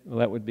mid? Well,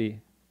 that would be,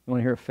 you want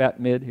to hear a fat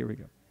mid? Here we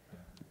go.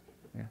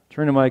 Yeah.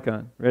 Turn the mic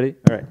on. Ready?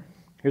 All right.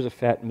 Here's a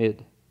fat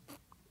mid.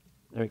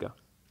 There we go.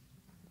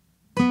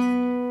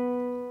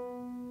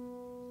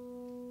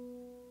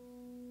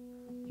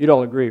 You'd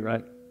all agree,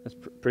 right? That's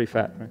pretty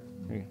fat, right?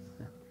 There you go.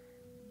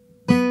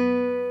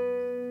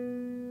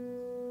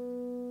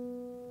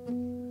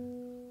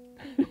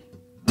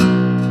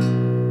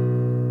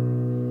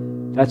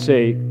 That's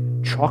a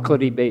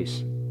chocolatey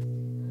bass.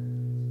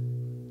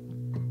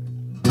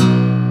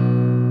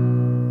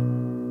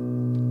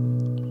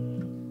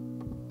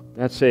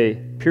 That's a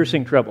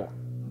piercing treble.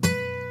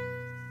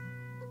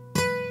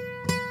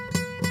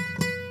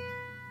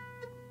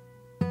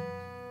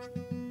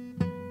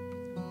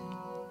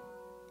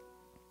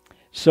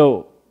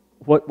 So,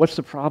 what's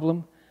the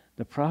problem?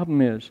 The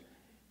problem is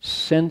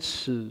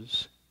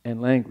senses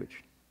and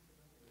language.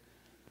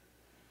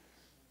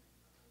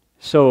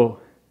 So,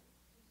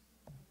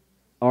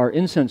 our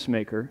incense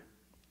maker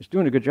is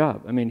doing a good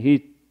job. I mean,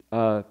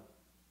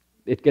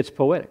 it gets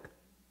poetic,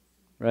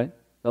 right?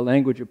 The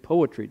language of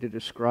poetry to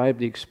describe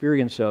the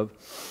experience of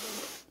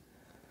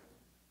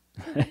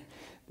the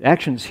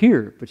action's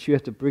here, but you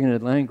have to bring it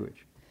in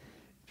language.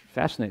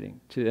 Fascinating,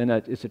 and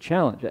it's a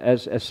challenge.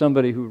 As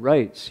somebody who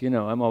writes, you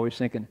know, I'm always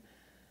thinking,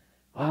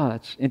 wow,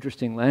 that's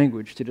interesting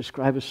language to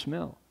describe a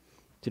smell,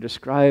 to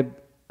describe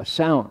a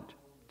sound,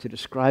 to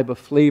describe a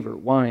flavor,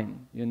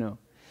 wine, you know.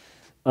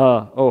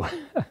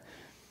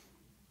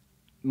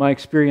 My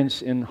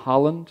experience in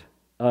Holland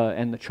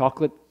and the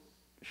chocolate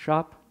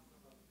shop,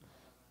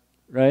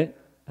 right?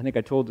 I think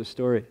I told this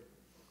story.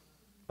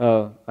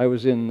 I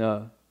was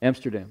in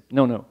Amsterdam.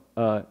 No.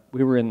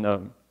 We were in,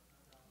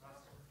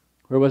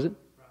 where was it?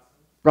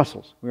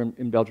 Brussels. We were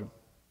in Belgium.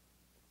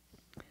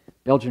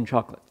 Belgian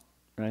chocolate,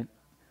 right?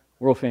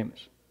 World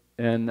famous.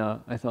 And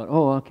I thought,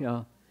 oh, okay,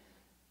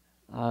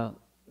 I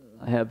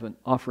have an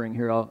offering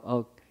here.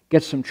 I'll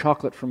get some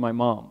chocolate from my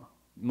mom,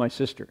 my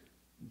sister.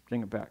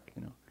 Bring it back,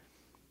 you know.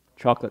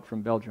 Chocolate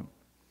from Belgium.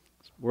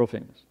 It's world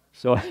famous.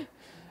 So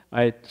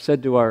I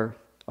said to our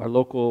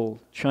local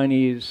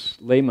Chinese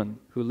layman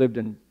who lived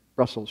in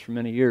Brussels for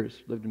many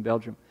years, lived in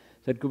Belgium,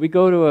 said, could we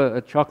go to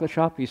a chocolate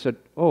shop? He said,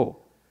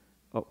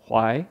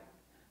 why?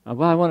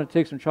 Well, I want to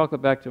take some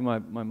chocolate back to my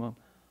mom.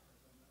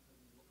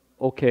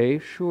 Okay,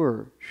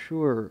 sure.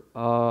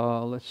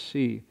 Let's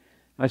see.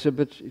 I said,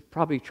 but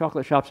probably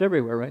chocolate shops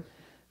everywhere, right?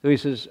 So he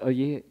says,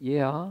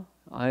 yeah,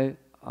 I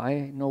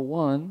know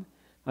one.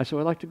 I said,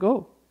 I'd like to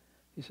go.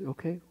 He said,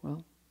 okay,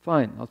 well,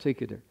 fine, I'll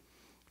take you there.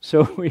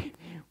 So we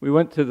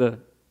went to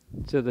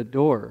the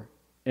door,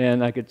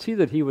 and I could see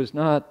that he was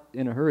not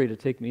in a hurry to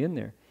take me in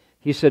there.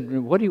 He said,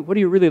 what are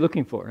you really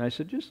looking for? And I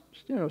said, just,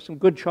 you know, some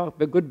good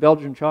chocolate, good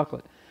Belgian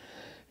chocolate.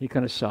 He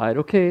kind of sighed,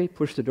 okay,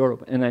 pushed the door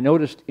open. And I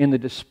noticed in the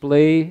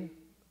display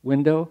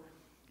window,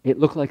 it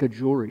looked like a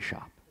jewelry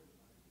shop.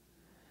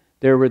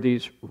 There were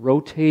these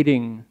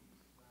rotating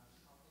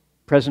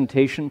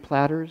presentation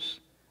platters,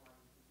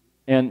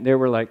 and there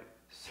were like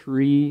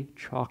 3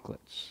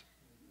 chocolates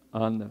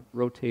on the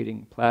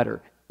rotating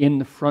platter in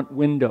the front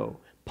window,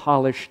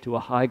 polished to a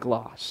high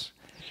gloss,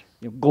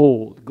 you know,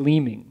 gold,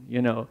 gleaming,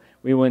 you know.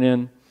 We went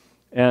in,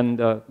 and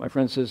my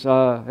friend says,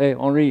 hey,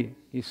 Henri,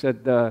 he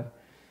said,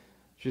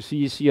 je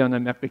suis ici un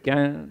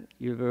Américain,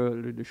 il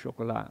veut du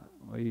chocolat.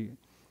 And,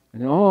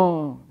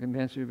 oh,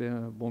 bien sûr,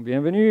 bon,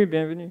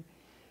 bienvenue.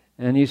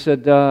 And he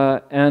said,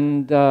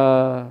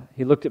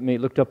 he looked at me,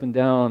 looked up and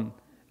down,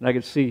 and I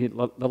could see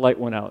the light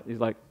went out. He's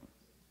like,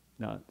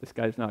 no, this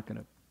guy's not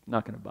gonna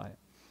buy it.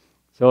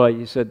 So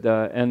he said,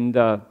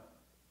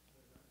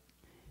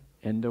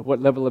 and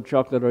what level of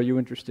chocolate are you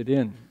interested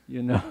in?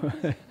 You know,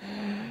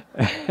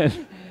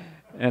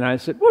 and I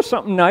said, well,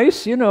 something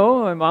nice, you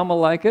know. My mom will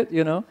like it,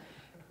 you know.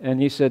 And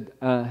he said,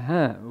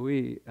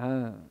 oui,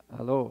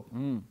 hello,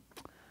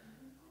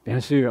 bien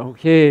sûr,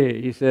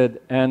 okay. He said,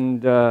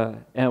 and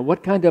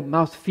what kind of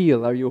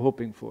mouthfeel are you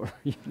hoping for?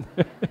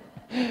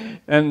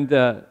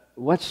 And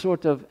what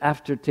sort of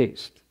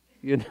aftertaste,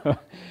 you know?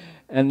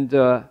 And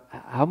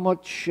how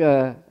much,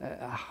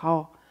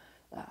 how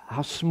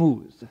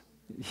smooth,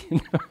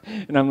 you know?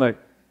 And I'm like,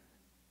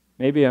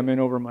 maybe I'm in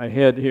over my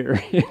head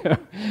here, you know?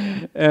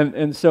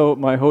 And so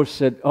my host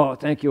said, oh,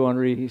 thank you,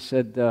 Henri. He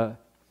said,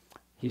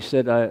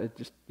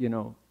 just, you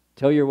know,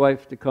 tell your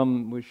wife to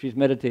come. She's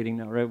meditating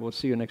now, right? We'll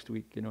see you next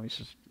week. You know, he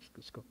says,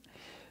 let's go.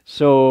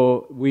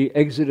 So we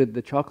exited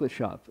the chocolate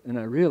shop, and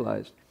I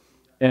realized,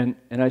 and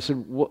I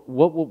said,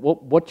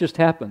 what just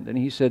happened? And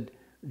he said,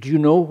 do you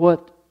know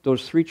what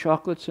those 3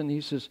 chocolates? And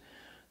he says,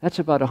 that's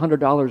about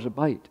 $100 a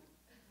bite,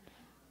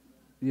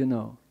 you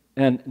know.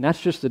 And that's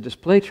just the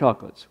display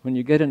chocolates. When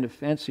you get into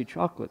fancy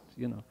chocolate,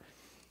 you know,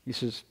 he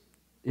says,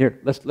 here,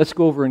 let's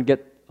go over and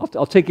get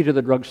I'll take you to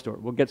the drugstore.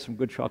 We'll get some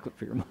good chocolate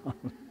for your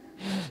mom.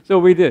 So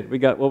we did. We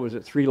got, what was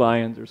it, 3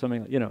 Lions or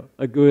something,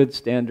 a good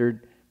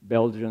standard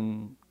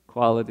Belgian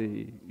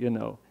quality,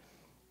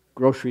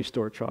 grocery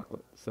store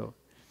chocolate. So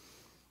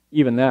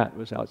even that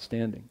was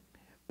outstanding.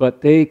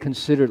 But they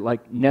considered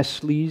like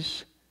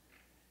Nestle's.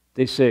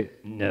 They say,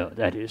 no,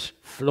 that is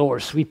floor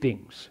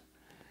sweepings.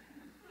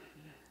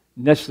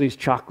 Nestle's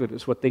chocolate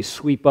is what they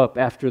sweep up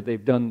after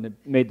they've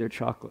made their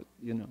chocolate,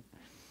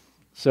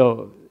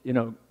 So,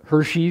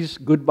 Hershey's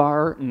Good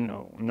Bar,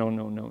 no.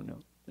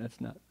 That's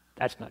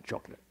not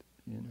chocolate,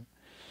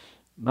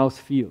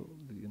 Mouthfeel,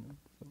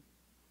 So,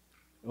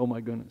 oh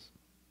my goodness.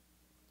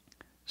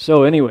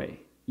 So anyway,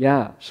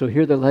 so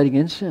here they're lighting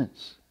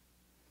incense,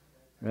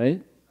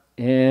 right?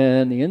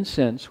 And the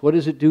incense, what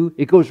does it do?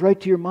 It goes right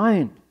to your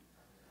mind.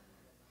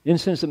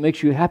 Incense that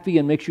makes you happy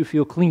and makes you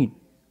feel clean.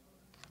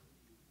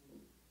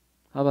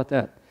 How about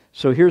that?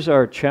 So here's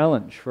our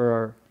challenge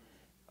for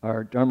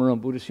our Dharma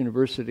Buddhist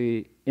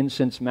University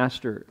incense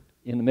master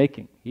in the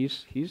making.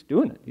 He's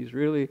doing it. He's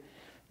really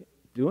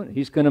doing it.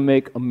 He's going to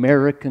make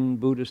American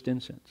Buddhist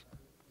incense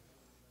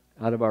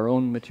out of our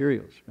own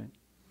materials, right?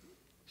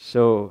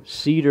 So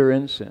cedar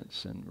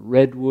incense and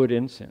redwood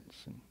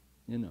incense,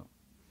 and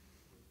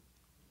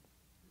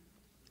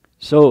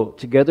So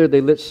together they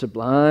lit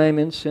sublime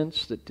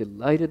incense that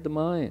delighted the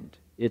mind.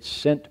 Its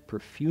scent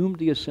perfumed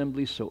the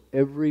assembly so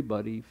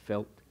everybody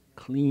felt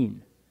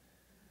clean.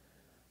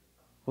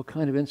 What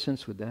kind of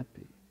incense would that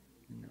be?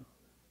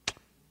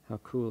 How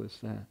cool is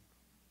that?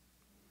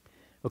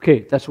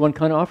 Okay, that's one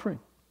kind of offering.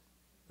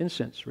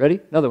 Incense.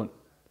 Ready? Another one.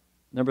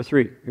 Number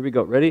 3. Here we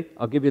go. Ready?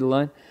 I'll give you the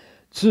line.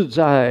 自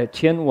在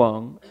天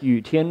王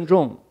与天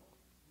众，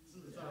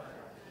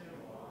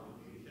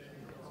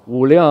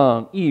无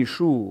量艺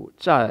术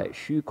在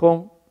虚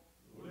空，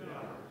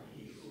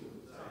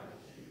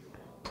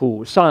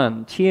普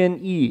散天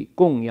意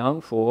供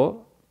养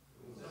佛，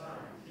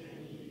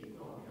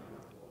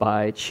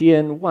百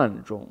千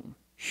万种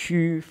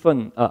缤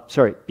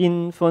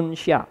纷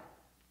下。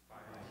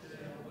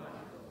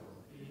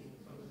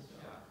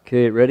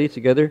Okay, ready?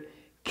 Together.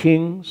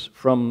 Kings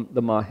from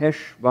the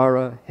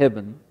Maheshvara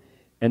heaven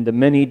and the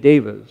many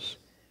devas,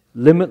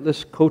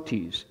 limitless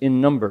kotis in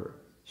number,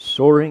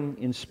 soaring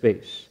in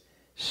space,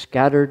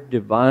 scattered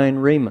divine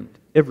raiment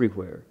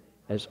everywhere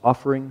as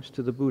offerings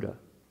to the Buddha.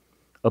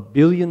 1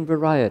 billion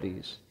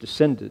varieties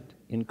descended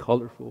in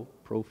colorful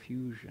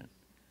profusion.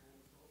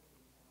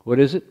 What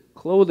is it?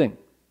 Clothing.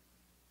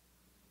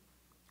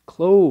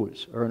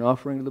 Clothes are an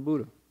offering to the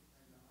Buddha.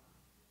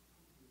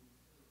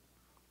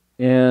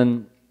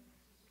 And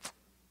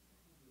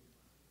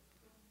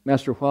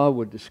Master Hua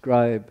would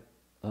describe,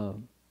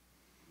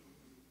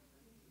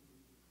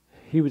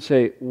 he would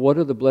say, what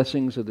are the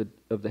blessings of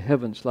the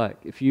heavens like?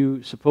 If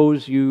you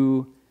suppose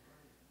your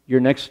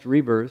next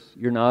rebirth,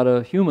 you're not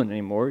a human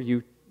anymore,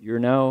 you're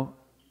now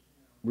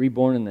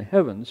reborn in the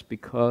heavens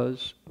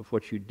because of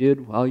what you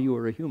did while you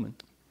were a human.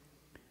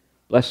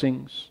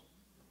 Blessings,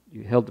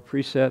 you held the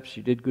precepts,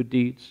 you did good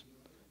deeds.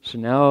 So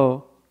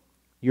now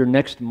your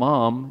next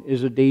mom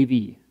is a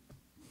Devi.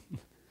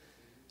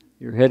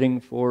 You're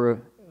heading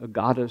for a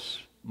goddess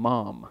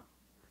mom,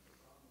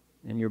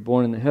 and you're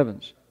born in the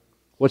heavens.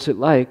 What's it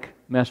like?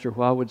 Master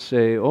Hua would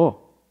say, oh,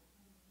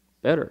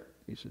 better.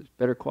 He says,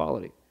 better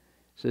quality.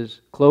 He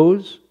says,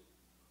 clothes,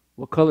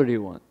 what color do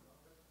you want?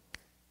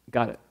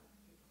 Got it.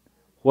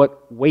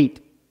 What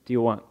weight do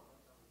you want?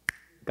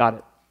 Got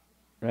it.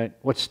 Right?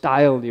 What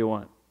style do you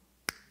want?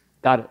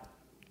 Got it.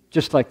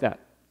 Just like that.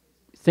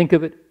 Think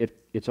of it,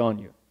 it's on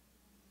you.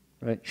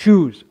 Right?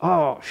 Shoes.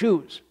 Oh,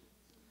 shoes.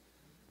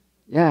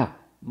 Yeah.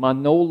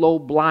 Manolo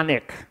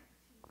Blahnik.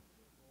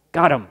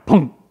 Got him.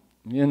 Boom.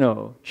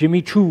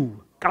 Jimmy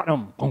Choo. Got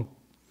him. Boom.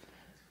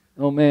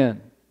 Oh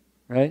man.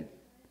 Right?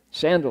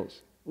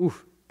 Sandals.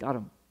 Oof. Got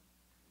him.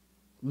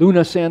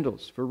 Luna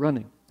sandals for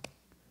running.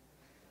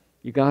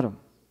 You got them.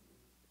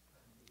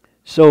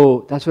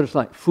 So that's what it's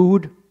like.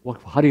 Food,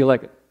 how do you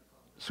like it?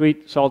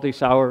 Sweet, salty,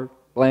 sour,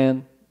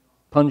 bland,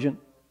 pungent?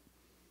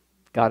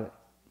 Got it.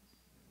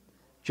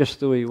 Just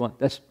the way you want.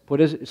 That's,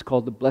 what is it? It's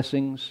called the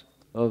blessings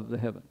of the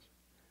heavens.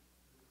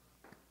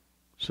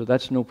 So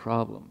that's no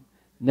problem.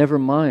 Never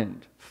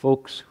mind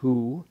folks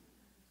who,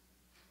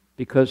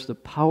 because the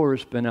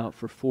power's been out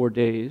for 4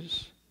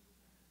 days,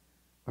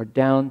 are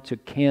down to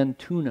canned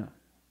tuna,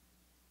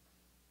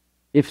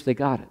 if they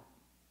got it.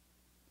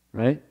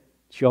 Right?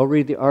 Did you all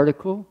read the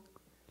article?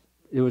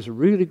 It was a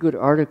really good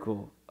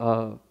article.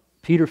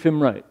 Peter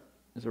Fimwright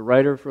is a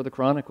writer for the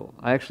Chronicle.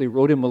 I actually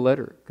wrote him a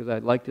letter because I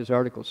liked his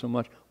article so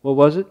much. What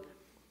was it?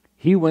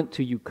 He went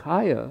to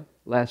Ukiah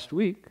last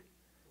week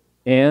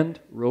and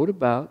wrote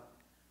about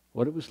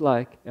what it was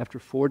like after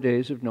 4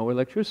 days of no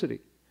electricity.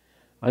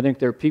 I think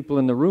there are people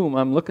in the room,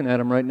 I'm looking at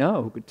them right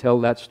now, who could tell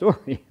that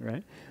story,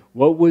 right?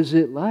 What was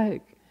it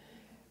like?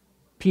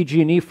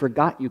 PG&E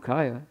forgot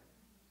Ukiah.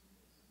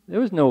 There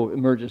was no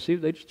emergency.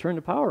 They just turned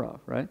the power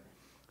off, right?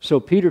 So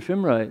Peter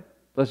Fimwright,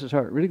 bless his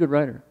heart, really good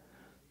writer,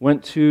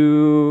 went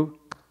to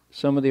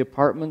some of the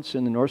apartments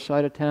in the north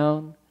side of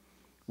town,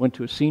 went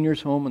to a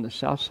senior's home in the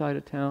south side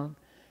of town,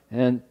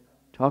 and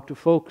talked to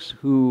folks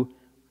who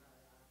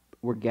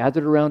were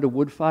gathered around a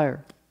wood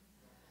fire.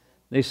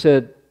 They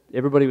said,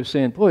 everybody was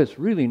saying, boy, it's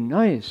really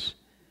nice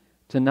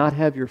to not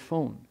have your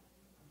phone.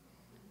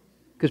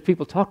 Because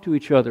people talk to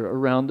each other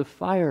around the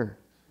fire.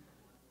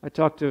 I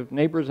talked to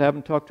neighbors I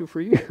haven't talked to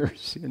for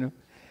years, you know.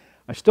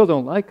 I still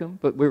don't like them,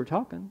 but we were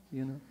talking,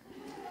 you know.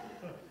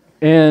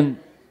 And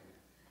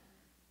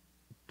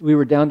we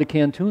were down to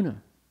canned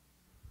tuna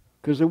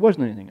because there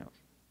wasn't anything else.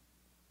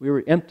 We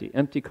were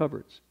empty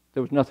cupboards.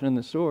 There was nothing in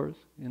the stores,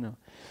 you know.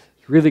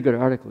 It's a really good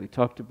article. He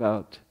talked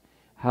about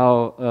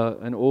how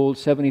an old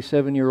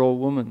 77-year-old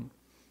woman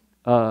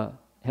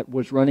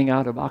was running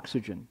out of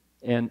oxygen,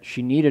 and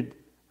she needed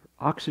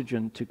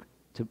oxygen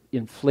to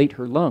inflate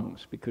her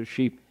lungs because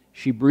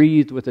she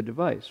breathed with a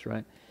device,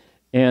 right?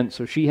 And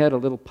so she had a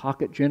little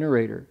pocket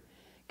generator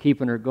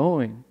keeping her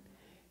going,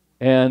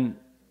 and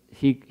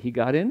he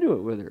got into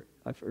it with her.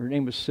 Her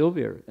name was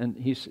Sylvia, and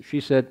she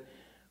said,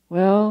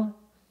 well,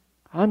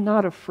 I'm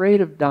not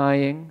afraid of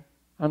dying.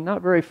 I'm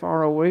not very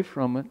far away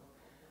from it.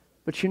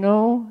 But you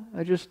know,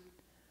 I just,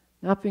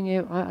 not being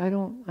able, I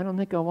don't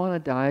think I want to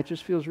die. It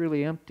just feels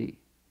really empty.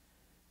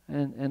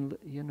 And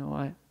you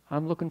know,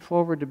 I'm looking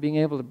forward to being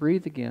able to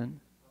breathe again.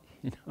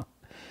 You know,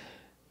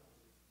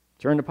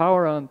 turn the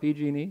power on,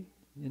 PG&E.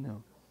 You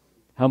know,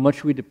 how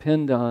much we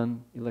depend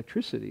on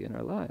electricity in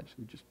our lives.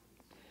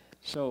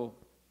 So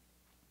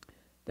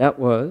that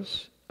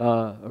was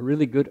a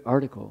really good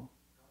article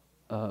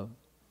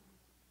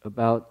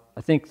about,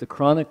 I think, the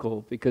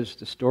Chronicle, because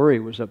the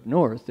story was up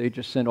north. They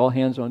just sent all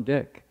hands on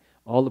deck.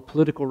 All the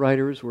political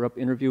writers were up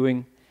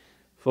interviewing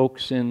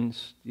folks in,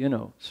 you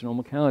know,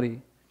 Sonoma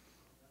County,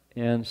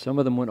 and some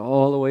of them went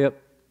all the way up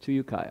to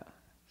Ukiah.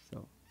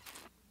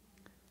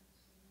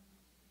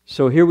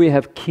 So here we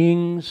have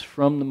kings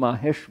from the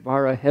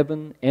Maheshvara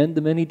heaven and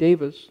the many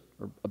devas,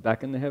 or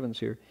back in the heavens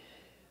here,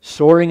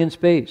 soaring in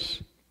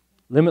space,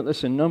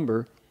 limitless in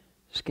number,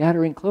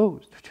 scattering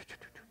clothes.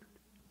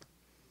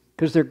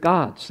 Because they're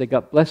gods, they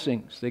got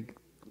blessings, they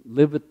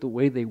live it the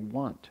way they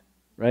want,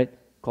 right?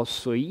 Called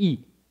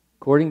sui.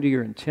 According to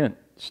your intent,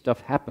 stuff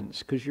happens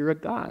because you're a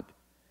god.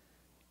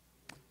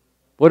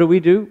 What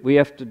do? We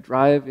have to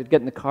drive,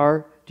 get in the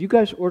car. Do you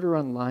guys order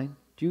online?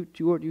 Do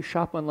you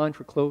shop online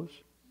for clothes?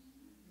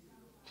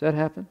 Does that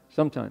happen?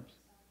 Sometimes.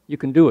 You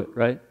can do it,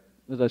 right?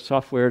 There's a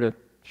software to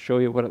show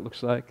you what it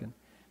looks like. And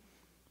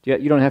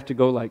you don't have to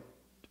go like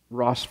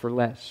Ross for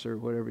less or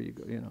whatever you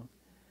go, you know,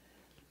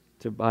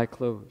 to buy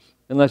clothes.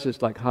 Unless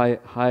it's like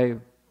high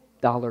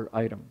dollar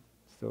item.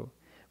 So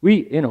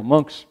we, you know,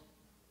 monks,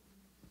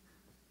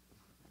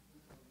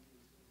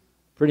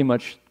 pretty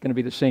much going to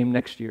be the same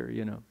next year,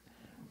 you know.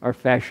 Our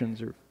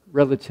fashions are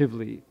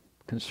relatively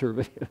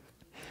conservative,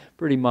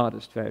 pretty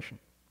modest fashion.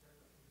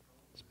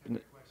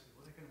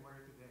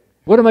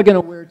 What am I going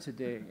to wear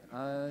today?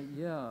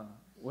 Yeah.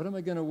 What am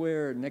I going to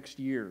wear next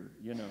year?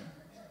 You know,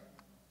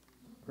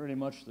 pretty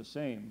much the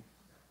same.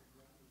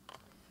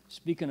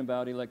 Speaking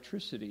about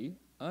electricity,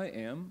 I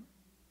am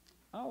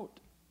out.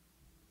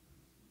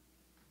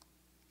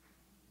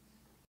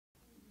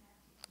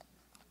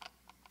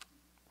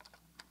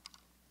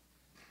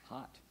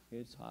 Hot.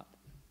 It's hot.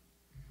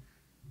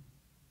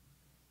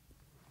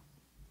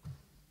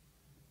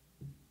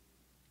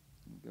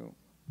 Go.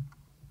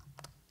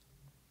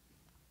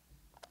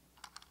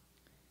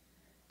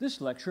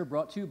 This lecture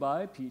brought to you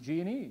by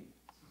PG&E.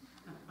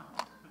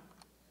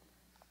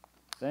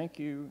 Thank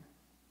you,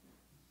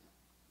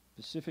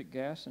 Pacific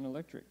Gas and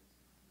Electric.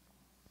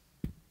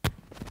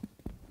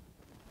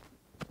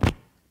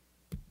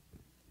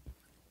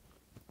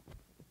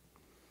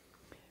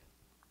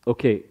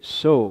 Okay,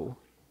 so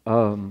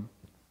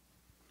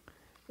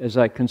as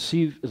I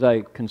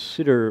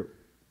consider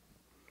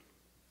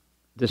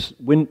this,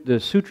 the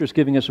sutra is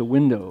giving us a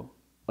window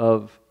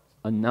of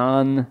a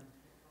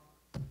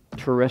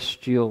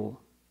non-terrestrial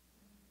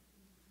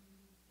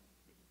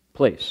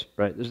place,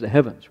 right? This is the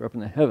heavens. We're up in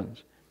the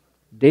heavens.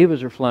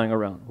 Devas are flying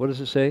around. What does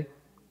it say?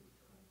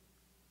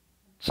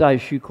 在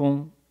虚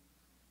空,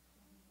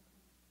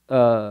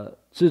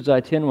 自在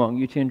天网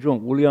于天中,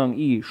 无量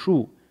义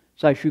数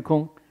在虚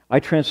空. I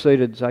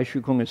translated 在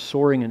虚空 as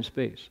soaring in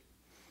space.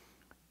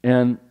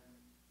 And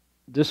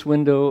this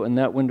window and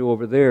that window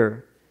over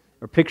there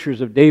are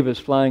pictures of devas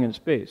flying in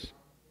space.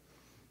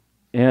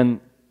 And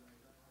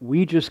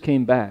we just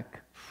came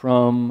back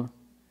from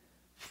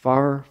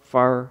far,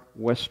 far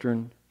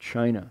western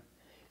China.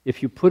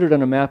 If you put it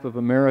on a map of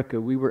America,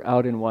 we were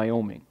out in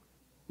Wyoming.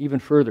 Even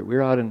further, we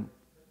were out in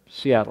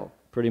Seattle,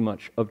 pretty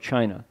much, of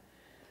China,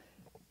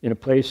 in a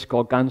place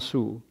called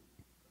Gansu.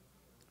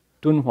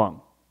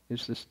 Dunhuang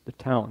is the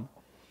town.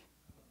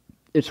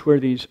 It's where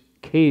these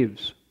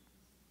caves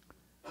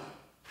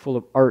full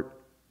of art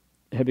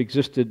have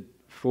existed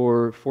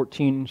for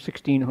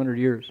 1,600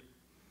 years.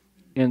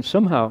 And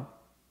somehow,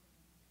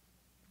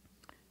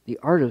 the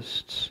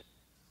artists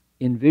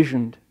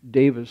envisioned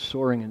devas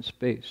soaring in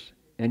space.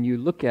 And you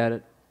look at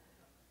it,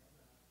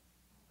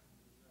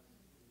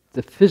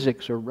 the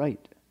physics are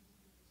right.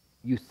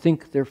 You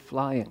think they're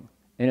flying.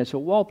 And it's a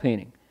wall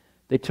painting.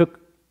 They took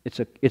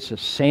it's a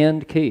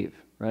sand cave,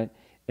 right?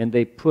 And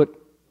they put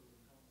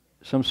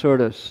some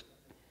sort of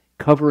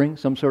covering,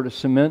 some sort of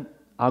cement.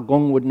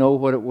 Agong would know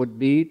what it would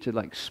be to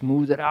like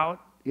smooth it out,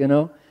 you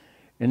know.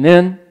 And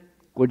then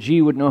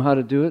Guoji would know how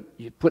to do it.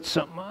 You put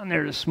something on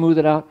there to smooth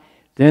it out.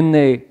 Then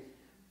they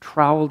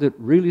troweled it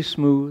really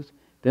smooth.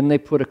 Then they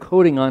put a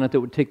coating on it that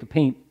would take the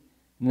paint,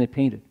 and they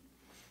painted.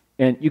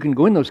 And you can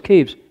go in those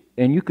caves,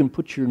 and you can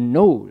put your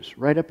nose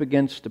right up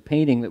against a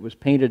painting that was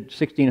painted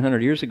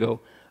 1,600 years ago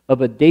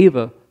of a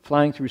deva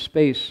flying through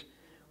space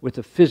with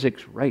the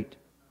physics right.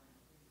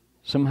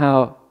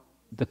 Somehow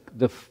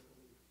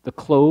the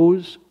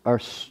clothes are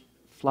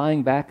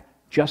flying back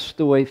just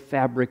the way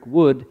fabric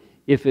would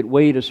if it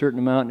weighed a certain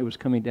amount and it was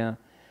coming down.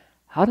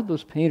 How did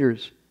those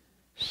painters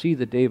see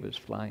the devas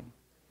flying?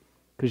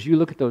 Because you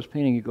look at those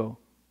paintings, you go,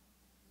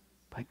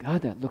 by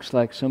God, that looks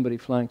like somebody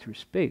flying through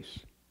space.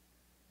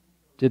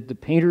 Did the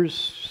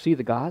painters see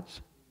the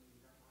gods?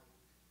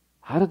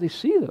 How did they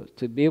see those?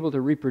 To be able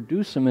to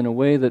reproduce them in a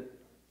way that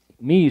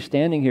me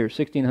standing here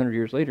 1,600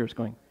 years later is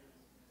going,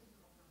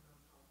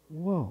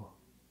 whoa,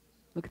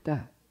 look at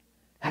that.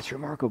 That's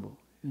remarkable,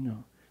 you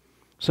know.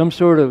 Some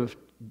sort of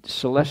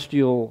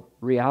celestial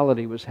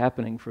reality was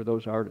happening for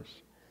those artists.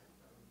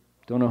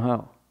 Don't know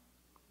how.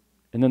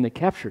 And then they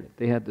captured it.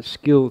 They had the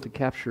skill to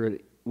capture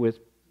it with,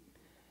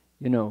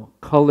 you know,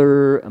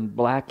 color and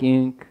black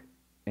ink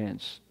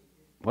and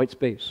white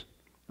space.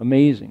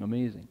 Amazing,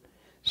 amazing.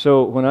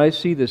 So when I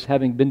see this,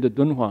 having been to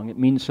Dunhuang, it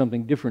means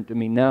something different to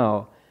me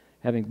now,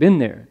 having been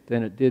there,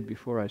 than it did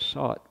before I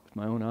saw it with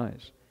my own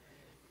eyes.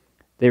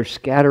 They're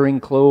scattering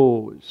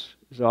clothes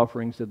as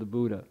offerings to the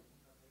Buddha.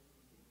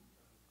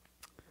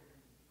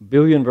 A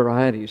billion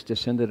varieties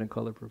descended in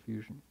color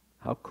profusion.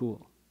 How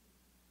cool.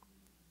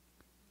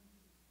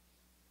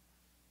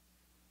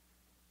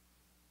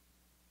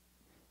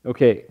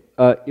 Okay,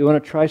 you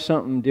want to try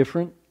something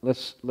different?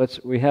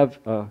 We have,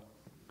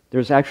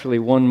 there's actually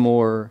one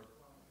more.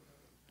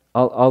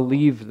 I'll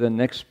leave the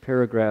next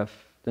paragraph,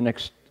 the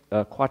next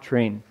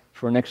quatrain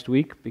for next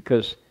week,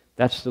 because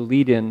that's the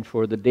lead-in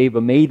for the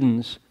Deva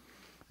Maidens.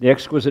 The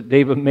exquisite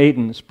Deva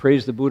Maidens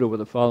praise the Buddha with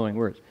the following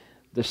words.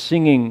 The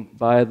singing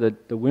by the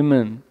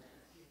women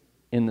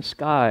in the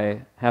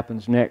sky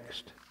happens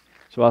next.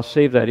 So I'll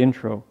save that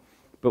intro.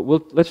 But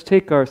let's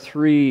take our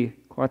 3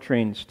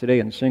 quatrains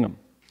today and sing them.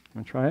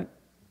 Want to try it?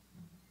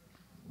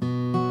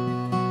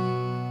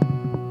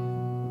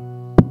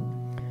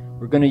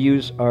 We're going to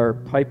use our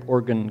pipe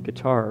organ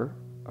guitar,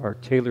 our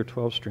Taylor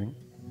 12-string.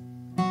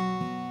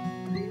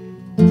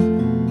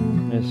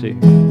 Let's see.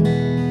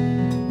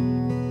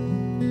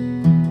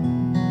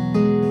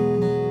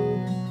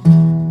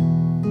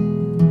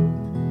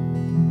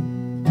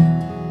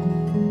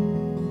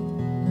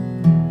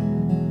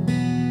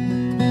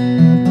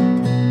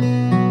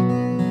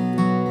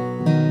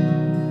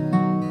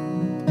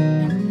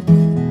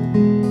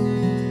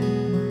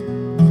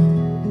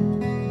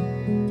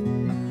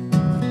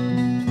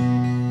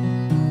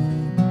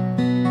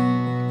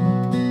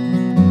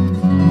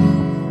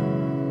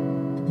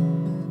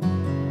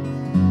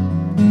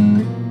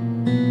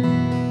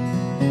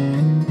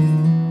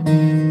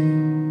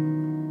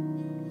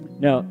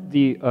 Now,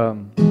 the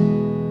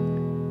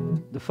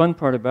fun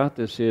part about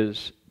this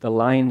is the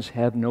lines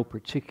have no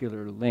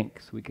particular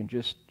length. We can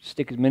just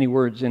stick as many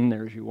words in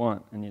there as you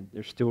want, and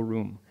there's still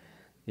room.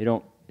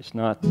 It's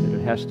not that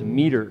it has to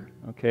meter,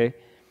 okay?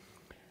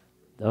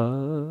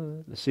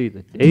 Let's see,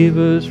 the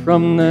devas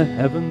from the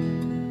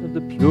heaven of the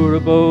pure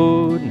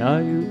abode,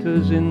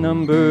 Nayutas in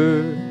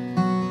number,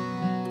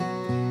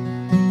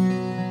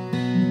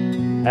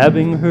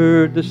 having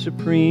heard the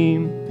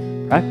supreme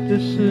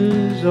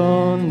practices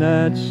on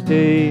that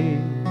stage,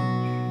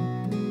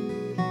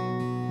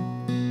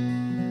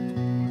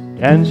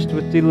 danced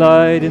with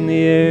delight in the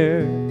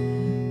air,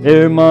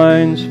 their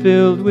minds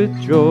filled with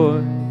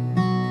joy.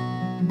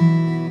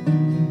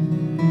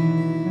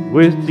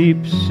 With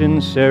deep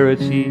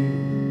sincerity,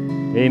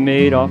 they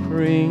made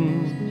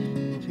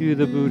offerings to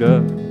the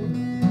Buddha.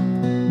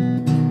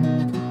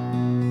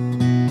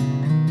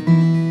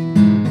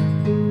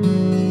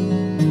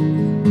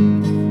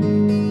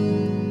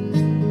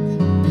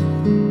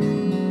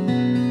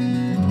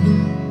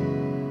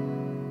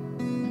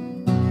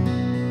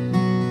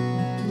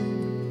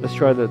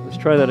 Let's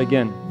try that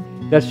again.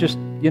 That's just,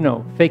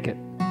 fake it.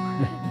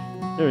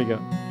 There we go.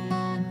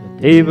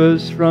 The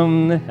devas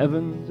from the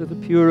heavens of the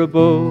pure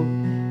abode,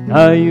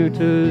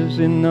 Nayutas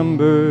in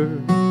number,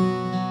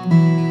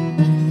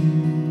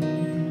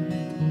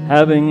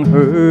 having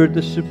heard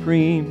the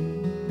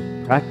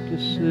supreme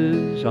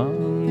practices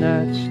on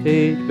that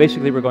stage.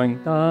 Basically, we're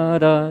going da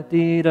da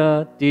dee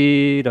da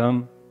dee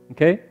dum.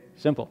 Okay?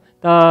 Simple.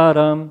 Da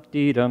dum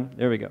dee dum.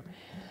 There we go.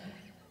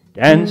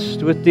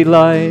 Danced with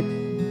delight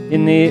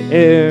in the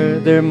air,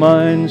 their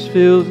minds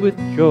filled with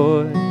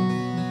joy.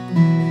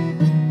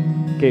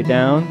 Okay,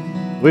 down.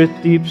 With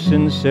deep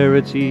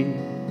sincerity,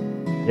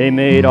 they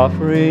made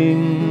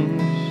offerings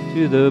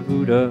to the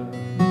Buddha.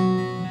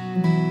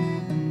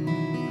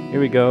 Here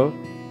we go.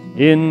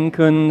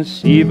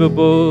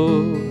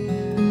 Inconceivable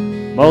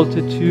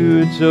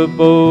Multitudes of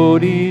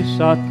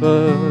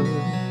bodhisattvas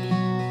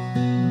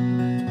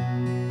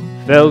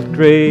felt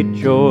great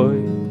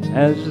joy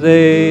as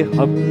they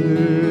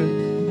hovered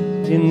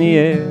in the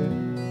air,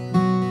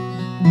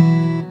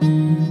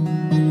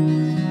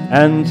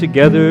 and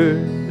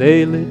together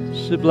they lit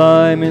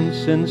sublime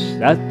incense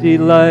that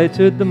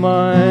delighted the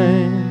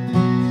mind.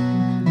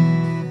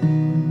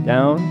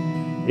 Down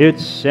it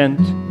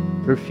sent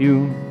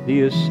perfume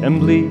the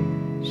assembly,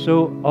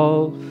 so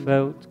all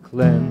felt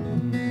cleansed.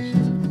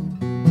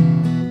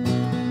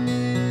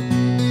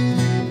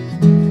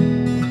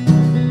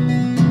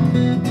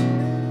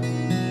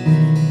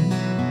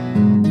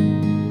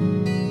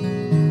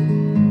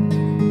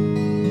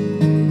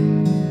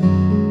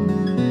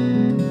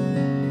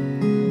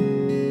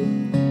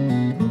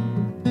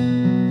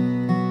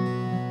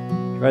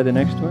 Try the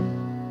next one.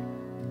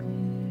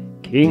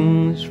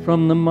 Kings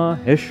from the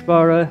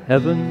Maheshvara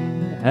heaven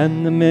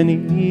and the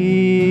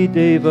many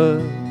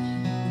devas,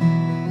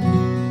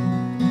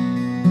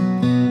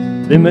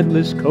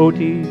 limitless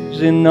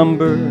kotis in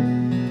number,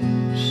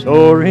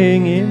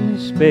 soaring in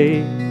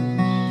space,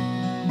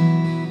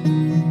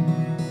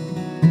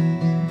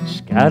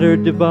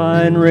 scattered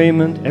divine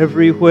raiment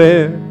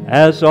everywhere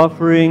as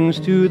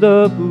offerings to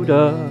the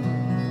Buddha.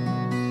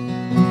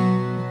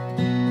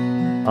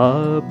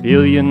 A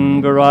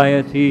billion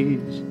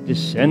varieties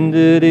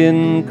descended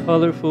in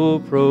colorful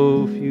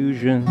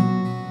profusion.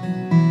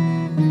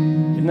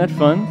 Isn't that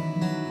fun?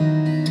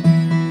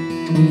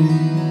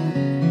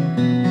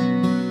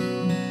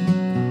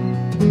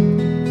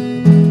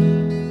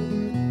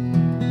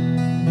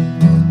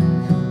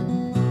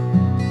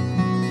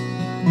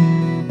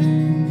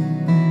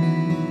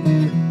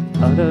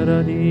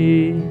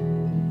 Da-da-da-dee,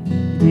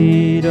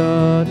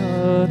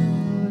 dee-da-da-da.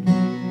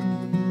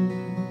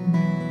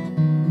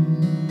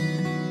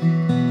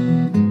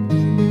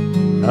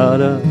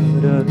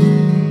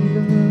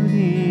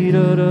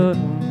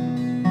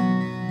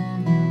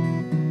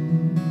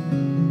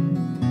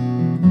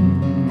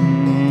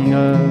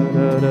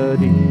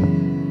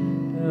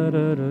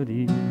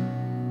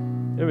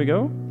 There we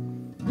go.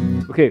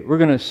 Okay, we're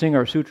going to sing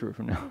our sutra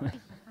from now on.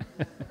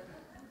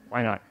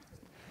 Why not?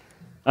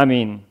 I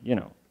mean, you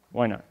know,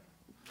 why not?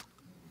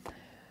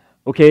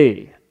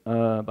 Okay,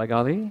 by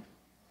golly.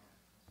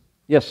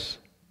 Yes,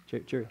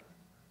 Jerry.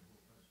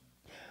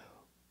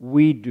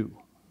 We do.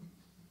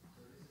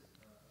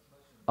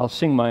 I'll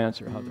sing my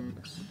answer. How's that?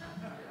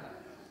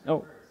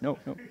 No.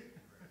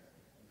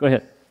 Go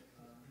ahead.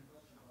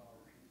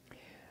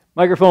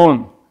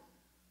 Microphone.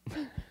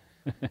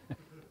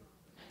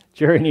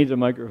 Jerry needs a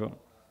microphone.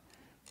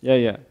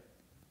 Yeah.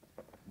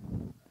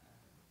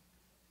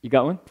 You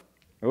got one?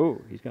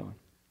 Oh, he's got one.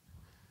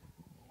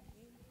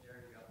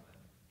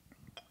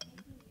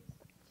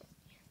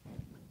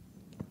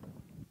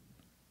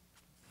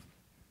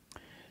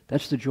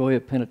 That's the joy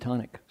of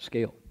pentatonic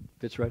scale.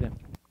 Fits right in.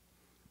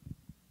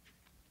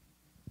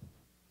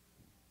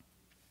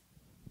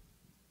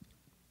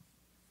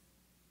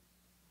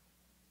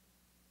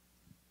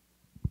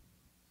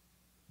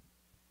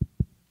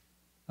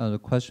 The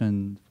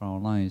question from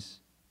online is,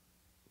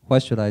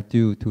 what should I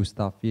do to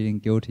stop feeling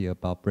guilty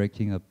about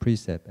breaking a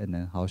precept, and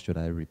then how should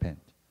I repent?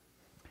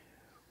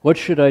 What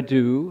should I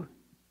do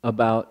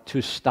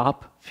to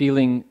stop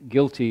feeling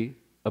guilty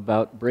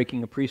about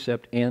breaking a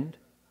precept and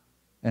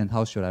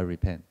how should I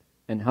repent?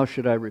 And how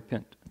should I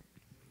repent?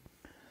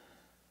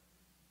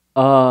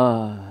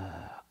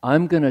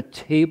 I'm going to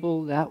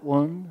table that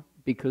one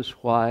because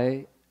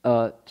why?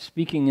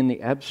 Speaking in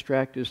the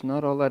abstract is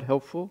not all that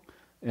helpful,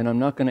 and I'm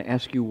not going to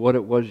ask you what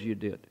it was you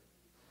did.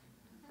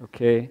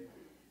 Okay?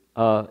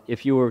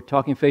 If you were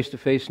talking face to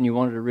face and you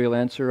wanted a real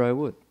answer, I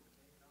would.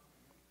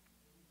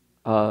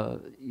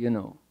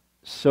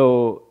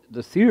 So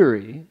the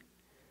theory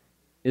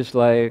is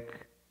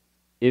like,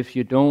 if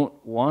you don't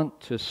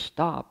want to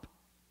stop,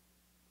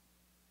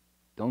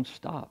 don't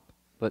stop.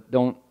 But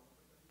don't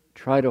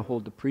try to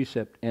hold the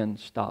precept and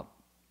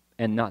stop.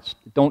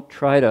 Don't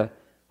try to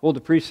hold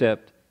the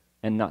precept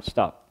and not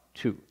stop,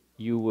 too.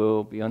 You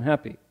will be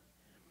unhappy.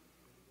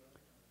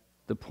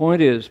 The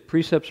point is,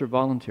 precepts are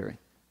voluntary.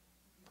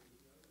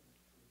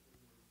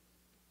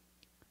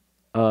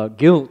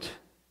 Guilt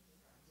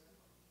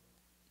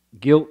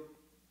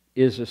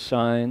is a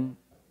sign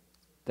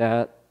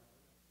that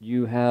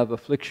you have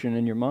affliction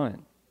in your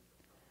mind.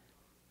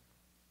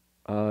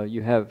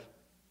 You have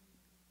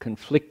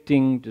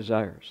conflicting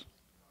desires.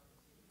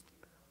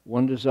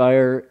 One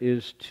desire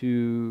is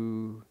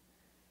to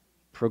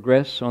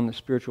progress on the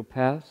spiritual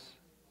path.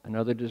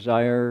 Another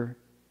desire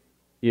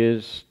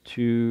is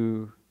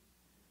to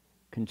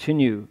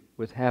continue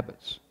with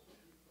habits.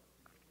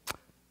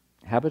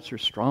 Habits are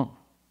strong.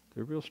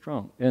 They're real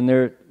strong. And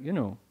there's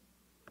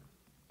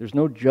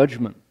no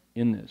judgment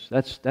in this.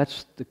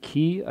 That's the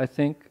key, I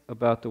think,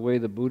 about the way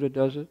the Buddha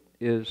does it,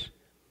 is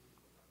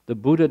the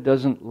Buddha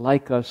doesn't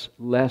like us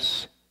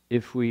less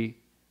if we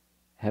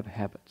have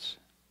habits.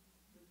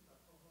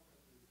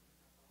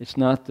 It's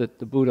not that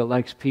the Buddha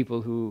likes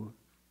people who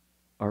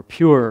are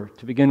pure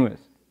to begin with.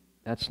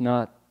 That's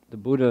not, the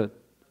Buddha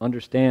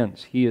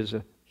understands. He is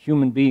a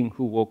human being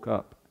who woke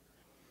up.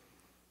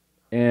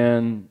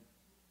 And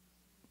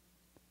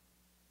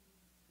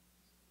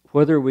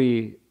whether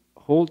we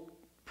hold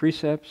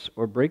precepts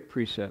or break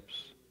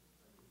precepts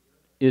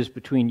is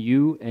between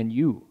you and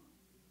you.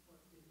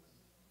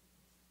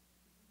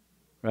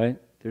 Right?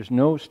 There's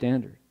no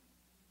standard.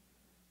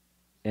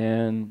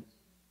 And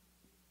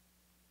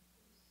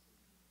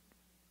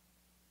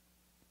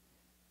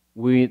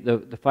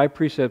the 5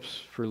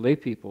 precepts for lay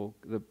people,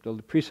 the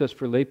precepts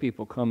for lay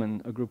people come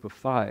in a group of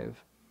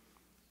 5,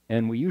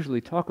 and we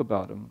usually talk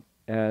about them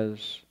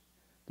as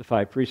the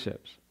 5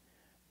 precepts.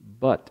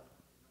 But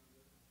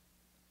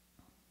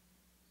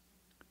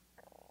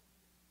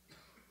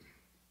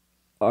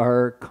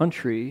our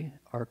country,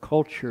 our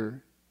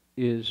culture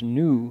is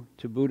new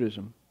to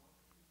Buddhism.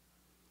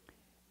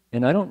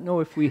 And I don't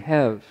know if we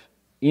have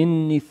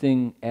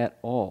anything at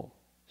all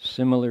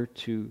similar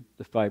to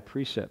the 5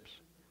 precepts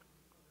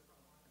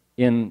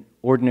in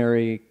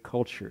ordinary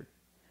culture.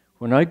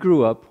 When I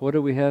grew up, what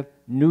do we have?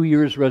 New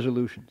Year's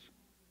resolutions.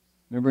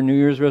 Remember New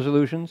Year's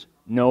resolutions?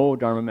 No,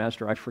 Dharma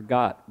Master, I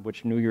forgot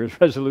which New Year's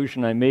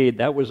resolution I made.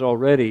 That was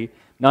already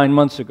 9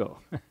 months ago.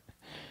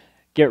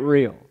 Get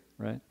real,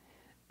 right?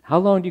 How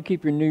long do you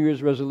keep your New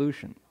Year's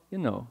resolution? You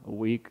know, a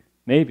week,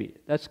 maybe.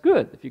 That's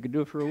good if you could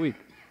do it for a week.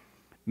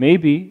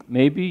 Maybe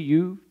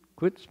you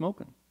quit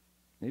smoking.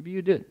 Maybe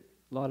you did.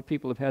 A lot of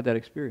people have had that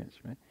experience,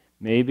 right?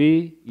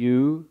 Maybe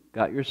you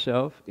got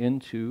yourself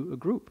into a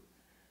group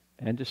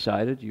and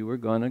decided you were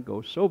going to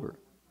go sober.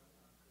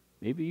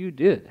 Maybe you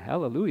did.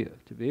 Hallelujah.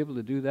 To be able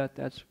to do that,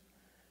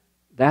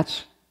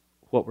 that's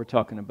what we're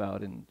talking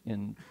about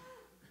in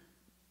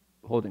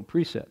holding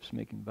precepts,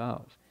 making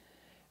vows.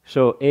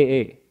 So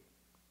AA,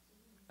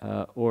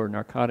 or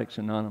Narcotics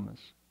Anonymous,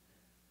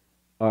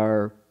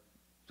 are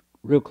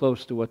real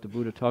close to what the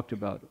Buddha talked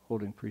about,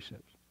 holding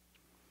precepts.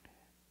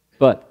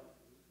 But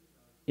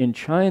in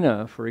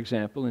China, for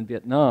example, in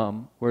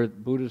Vietnam, where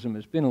Buddhism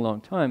has been a long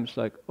time, it's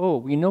like, oh,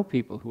 we know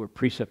people who are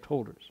precept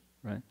holders,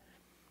 right?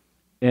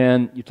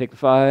 And you take the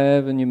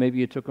 5, and maybe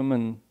you took them,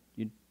 and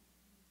you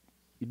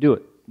do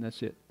it, and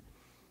that's it.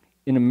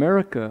 In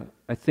America,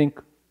 I think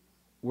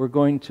we're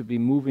going to be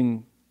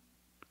moving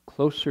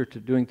closer to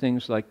doing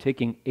things like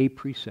taking a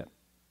precept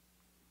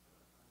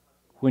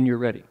when you're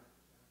ready,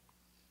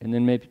 and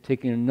then maybe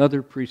taking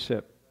another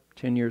precept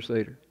 10 years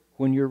later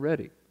when you're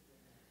ready.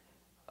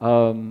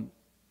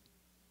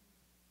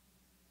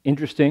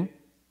 Interesting,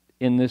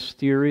 in this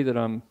theory that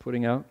I'm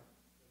putting out,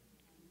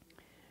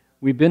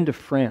 we've been to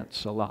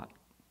France a lot.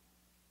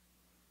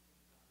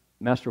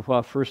 Master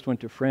Hua first went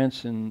to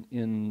France in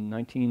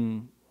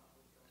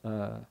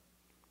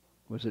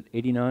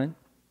 89?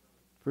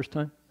 First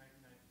time?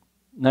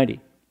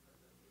 90.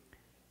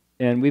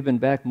 And we've been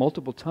back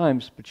multiple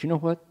times, but you know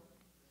what?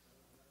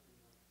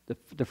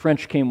 The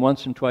French came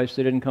once and twice,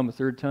 they didn't come a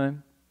third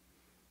time.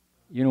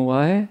 You know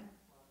why?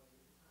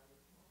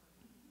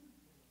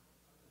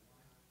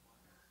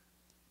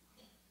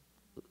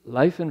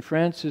 Life in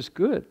France is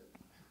good.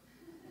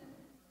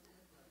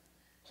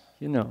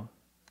 You know,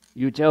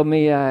 you tell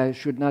me I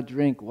should not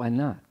drink, why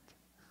not?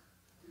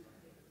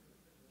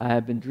 I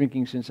have been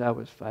drinking since I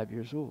was 5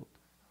 years old.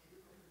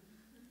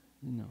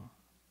 You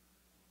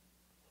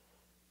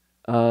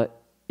know.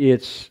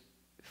 It's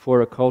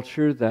for a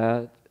culture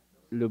that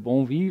le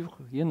bon vivre,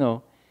 you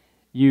know,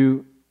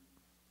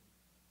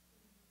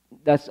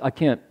 that's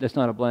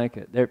not a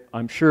blanket.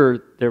 I'm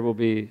sure there will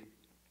be,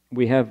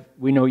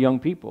 we know young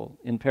people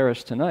in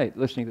Paris tonight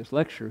listening to this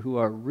lecture who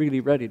are really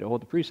ready to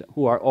hold the precept,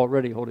 who are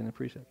already holding the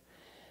precept.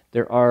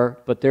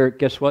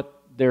 Guess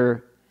what?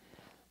 They're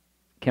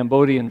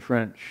Cambodian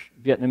French,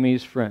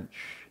 Vietnamese French,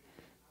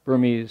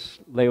 Burmese,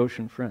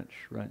 Laotian French,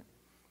 right?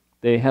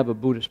 They have a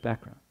Buddhist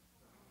background.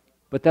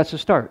 But that's a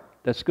start.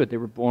 That's good. They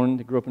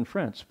grew up in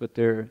France, but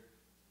they're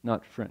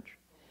not French.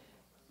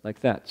 Like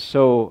that.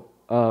 So,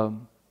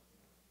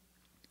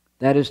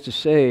 that is to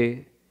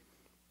say,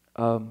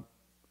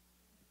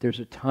 there's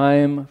a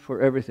time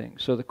for everything.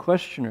 So the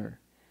questioner,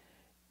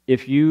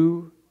 if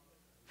you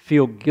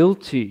feel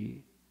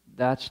guilty,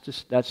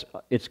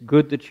 it's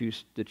good that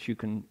you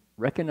can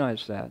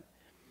recognize that.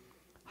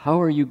 How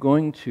are you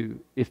going to,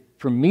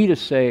 for me to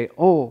say,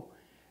 oh,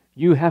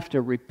 you have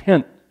to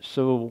repent,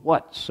 so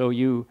what? So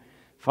you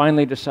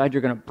finally decide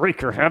you're going to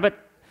break your habit?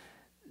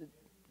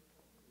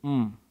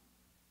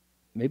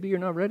 Maybe you're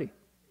not ready.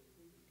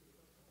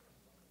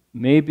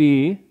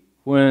 Maybe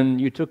when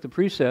you took the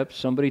precepts,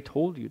 somebody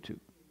told you to.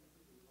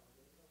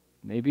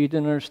 Maybe you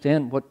didn't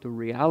understand what the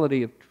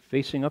reality of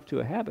facing up to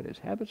a habit is.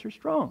 Habits are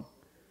strong.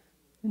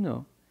 You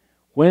know,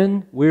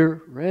 when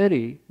we're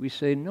ready, we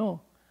say, no,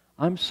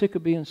 I'm sick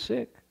of being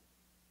sick.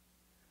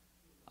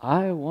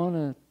 I want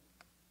to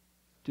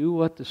do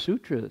what the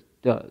sutra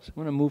does. I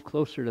want to move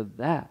closer to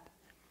that.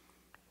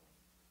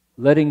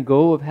 Letting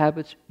go of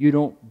habits, you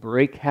don't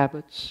break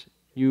habits,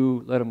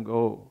 you let them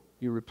go.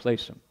 You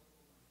replace them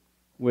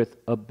with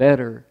a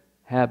better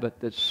habit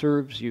that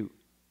serves you,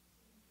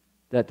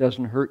 that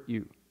doesn't hurt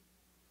you.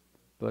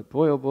 But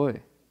boy, oh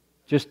boy,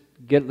 just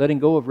letting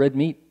go of red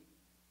meat,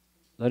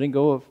 letting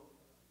go of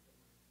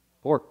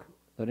pork,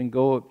 letting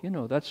go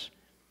of, that's...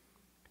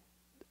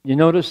 You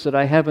notice that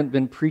I haven't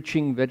been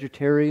preaching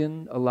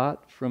vegetarian a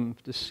lot from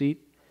the seat?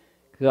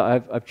 'Cause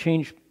I've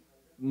changed.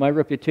 My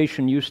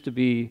reputation used to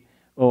be,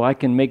 I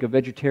can make a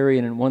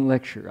vegetarian in one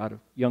lecture out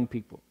of young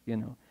people,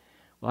 Well,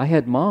 I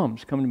had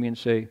moms come to me and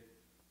say,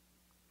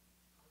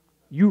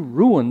 you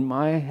ruined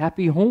my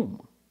happy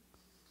home.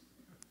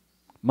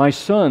 My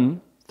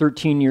son,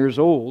 13 years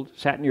old,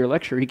 sat in your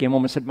lecture. He came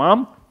home and said,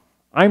 Mom,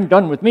 I'm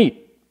done with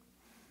meat.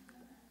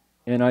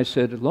 And I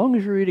said, as long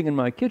as you're eating in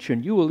my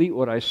kitchen, you will eat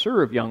what I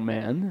serve, young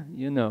man,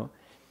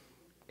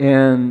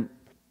 And,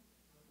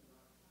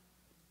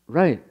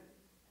 right.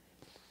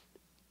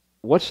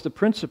 What's the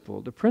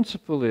principle? The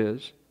principle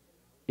is,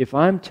 if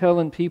I'm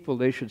telling people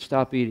they should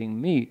stop eating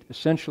meat,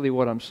 essentially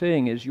what I'm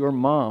saying is your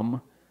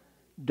mom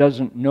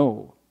doesn't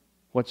know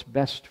what's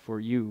best for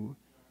you.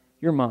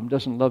 Your mom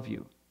doesn't love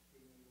you.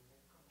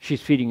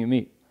 She's feeding you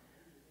meat.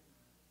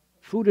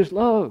 Food is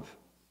love.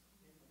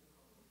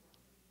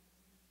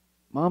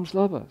 Moms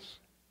love us.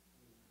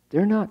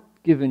 They're not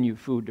giving you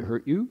food to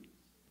hurt you.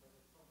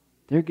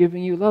 They're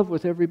giving you love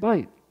with every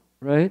bite,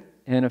 right?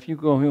 And if you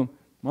go home,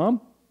 Mom,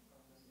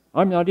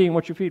 I'm not eating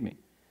what you feed me.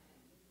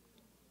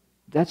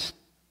 That's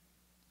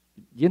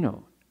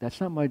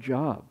not my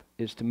job,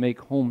 is to make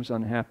homes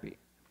unhappy.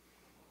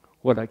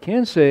 What I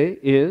can say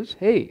is,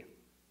 hey,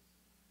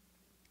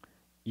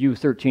 you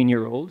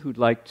 13-year-old who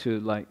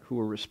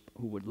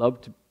would love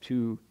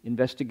to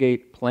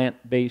investigate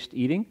plant-based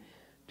eating,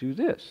 do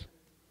this.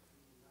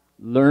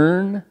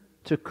 Learn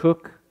to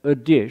cook a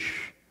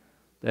dish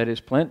that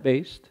is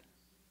plant-based,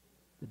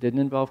 that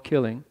didn't involve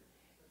killing,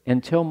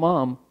 and tell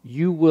Mom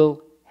you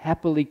will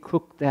happily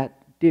cook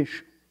that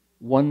dish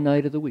one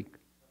night of the week.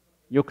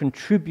 You'll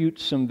contribute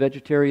some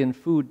vegetarian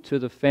food to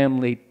the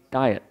family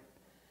diet.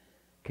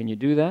 Can you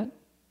do that?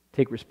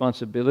 Take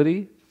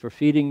responsibility for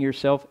feeding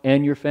yourself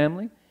and your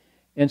family,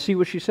 and see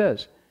what she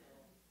says.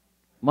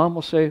 Mom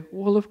will say,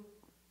 well,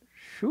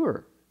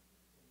 sure.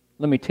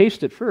 Let me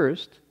taste it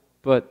first.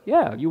 But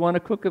yeah, you want to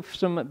cook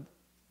some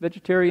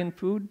vegetarian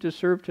food to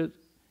serve to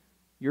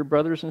your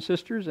brothers and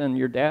sisters and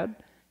your dad?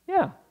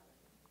 Yeah.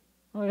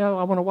 Oh yeah,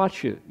 I want to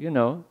watch you,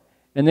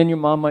 And then your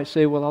mom might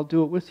say, well, I'll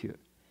do it with you.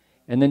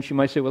 And then she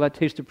might say, well, that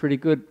tasted pretty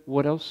good.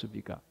 What else have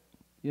you got?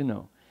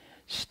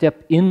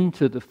 Step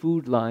into the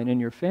food line in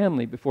your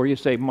family before you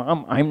say,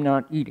 Mom, I'm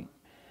not eating.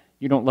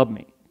 You don't love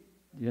me.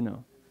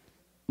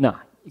 Nah,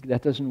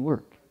 that doesn't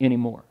work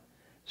anymore.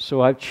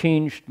 So I've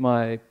changed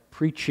my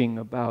preaching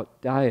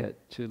about diet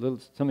to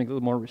something a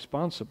little more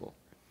responsible.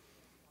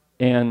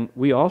 And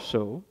we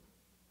also,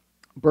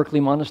 Berkeley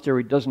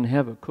Monastery doesn't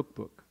have a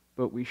cookbook,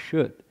 but we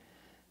should.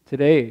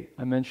 Today,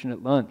 I mentioned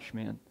at lunch,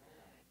 man,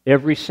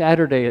 every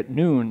Saturday at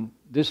noon,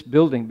 this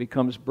building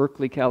becomes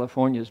Berkeley,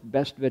 California's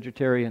best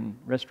vegetarian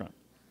restaurant.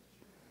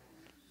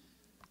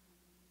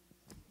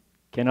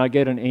 Can I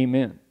get an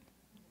amen?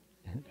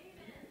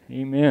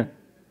 Amen.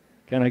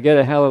 Can I get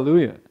a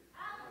hallelujah?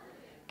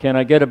 Can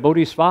I get a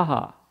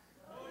bodhisvaha?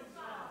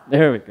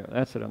 There we go.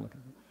 That's what I'm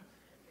looking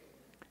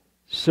for.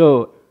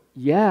 So,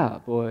 yeah,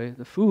 boy,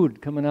 the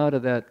food coming out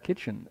of that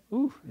kitchen,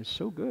 is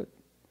so good.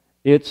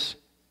 It's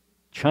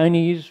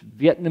Chinese,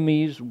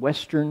 Vietnamese,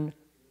 Western,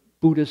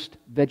 Buddhist,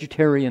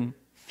 vegetarian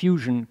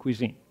fusion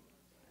cuisine.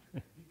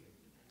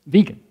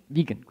 Vegan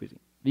cuisine.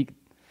 Vegan.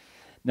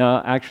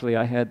 Now, actually,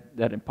 I had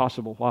that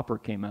Impossible Whopper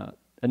came out.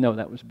 No,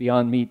 that was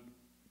Beyond Meat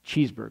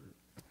cheeseburger.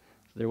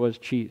 There was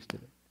cheese to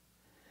it.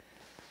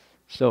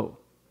 So,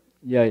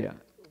 yeah.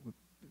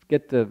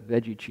 Get the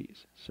veggie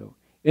cheese. So,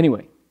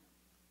 anyway,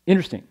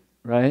 interesting,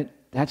 right?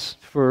 That's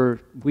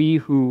for we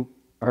who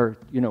are,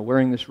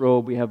 wearing this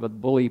robe, we have a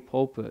bully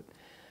pulpit.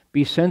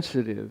 Be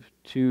sensitive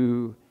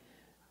to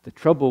the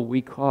trouble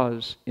we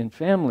cause in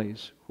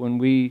families when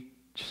we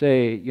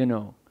say,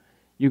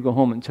 you go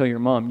home and tell your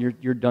mom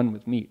you're done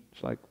with meat.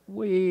 It's like,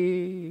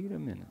 wait a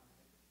minute.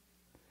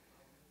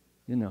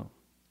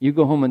 You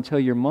go home and tell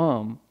your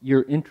mom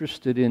you're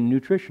interested in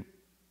nutrition.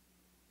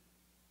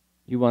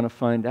 You want to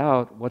find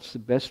out what's the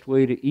best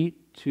way to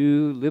eat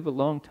to live a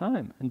long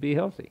time and be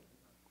healthy.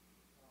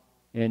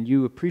 And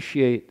you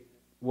appreciate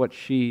what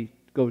she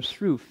goes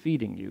through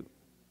feeding you.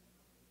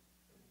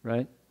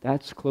 Right?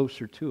 That's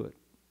closer to it.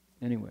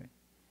 Anyway.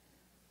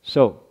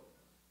 So,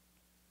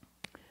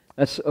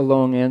 that's a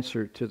long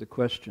answer to the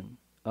question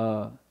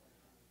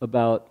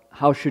about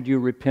how should you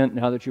repent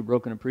now that you've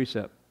broken a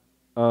precept.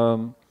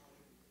 Bow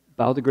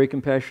the great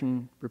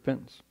compassion,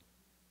 repentance.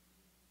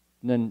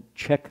 And then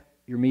check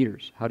your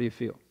meters. How do you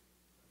feel?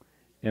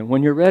 And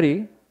when you're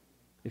ready,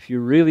 if you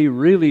really,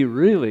 really,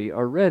 really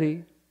are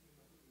ready,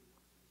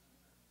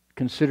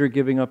 consider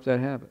giving up that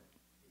habit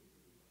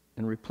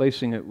and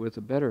replacing it with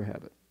a better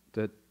habit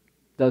that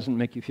doesn't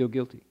make you feel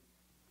guilty.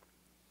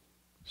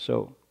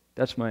 So,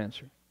 that's my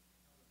answer.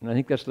 And I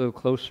think that's a little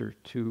closer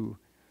to,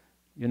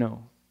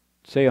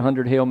 say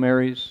 100 Hail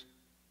Marys,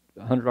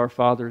 100 Our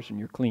Fathers, and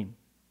you're clean.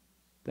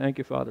 Thank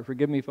you, Father.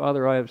 Forgive me,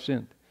 Father, I have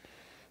sinned.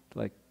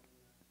 Like,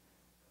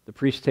 the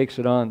priest takes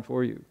it on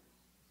for you.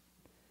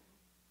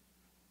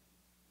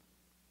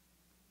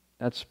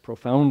 That's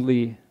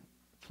profoundly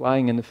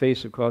flying in the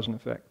face of cause and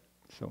effect.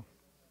 So,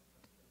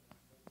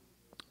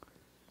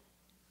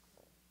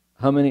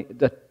 how many?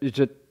 That's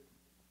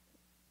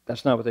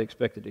not what they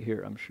expected to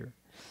hear, I'm sure.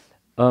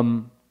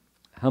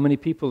 How many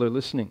people are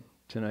listening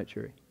tonight,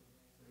 Jerry?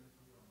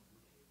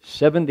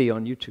 70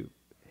 on YouTube.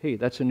 Hey,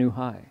 that's a new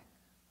high.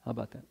 How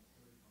about that?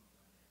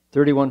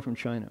 31 from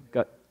China.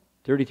 Got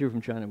 32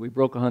 from China. We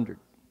broke 100.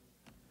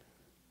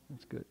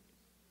 That's good.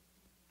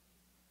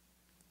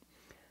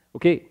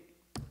 Okay,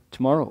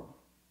 tomorrow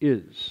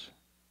is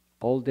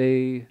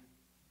all-day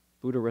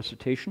Buddha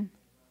recitation.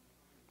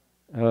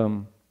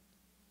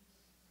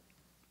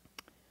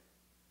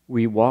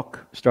 We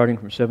walk starting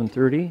from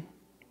 7:30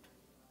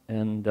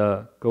 and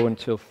go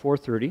until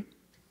 4:30.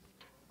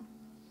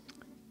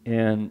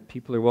 And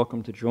people are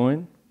welcome to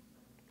join,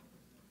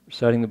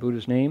 reciting the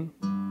Buddha's name.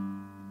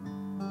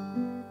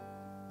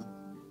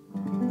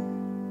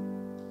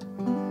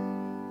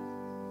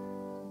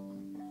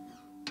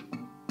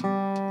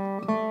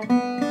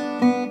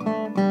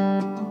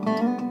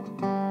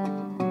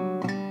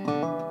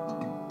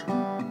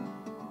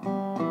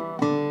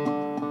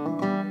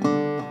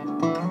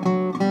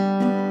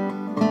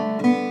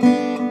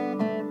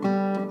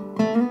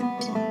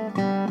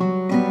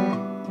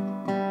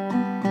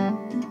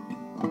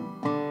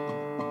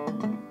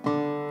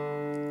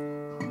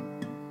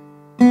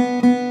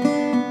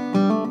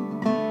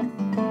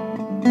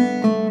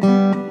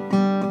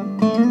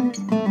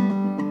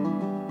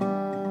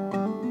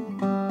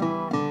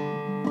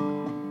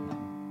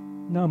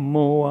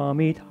 Namo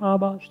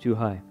Amitabha. It's too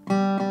high.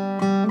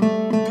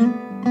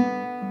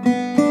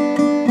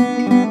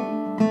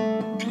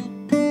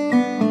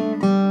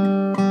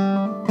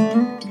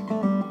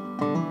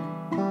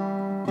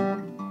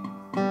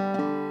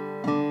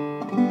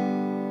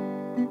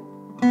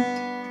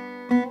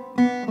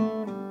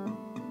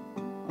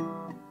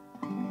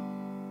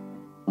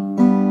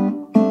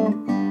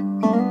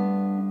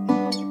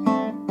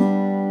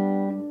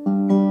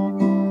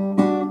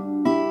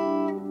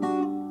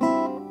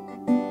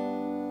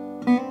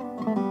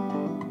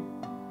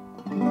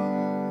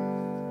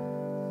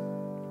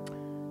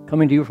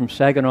 Coming to you from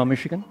Saginaw,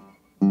 Michigan.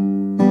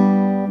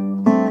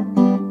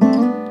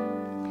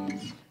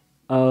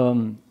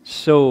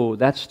 So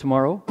that's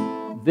tomorrow.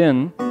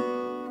 Then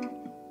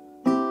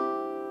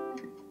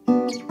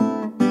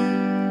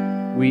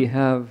we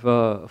have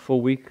a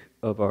full week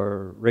of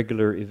our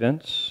regular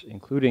events,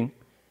 including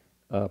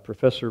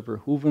Professor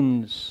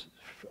Verhoeven's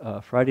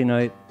Friday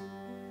night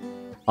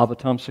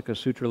Avatamsaka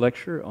Sutra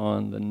lecture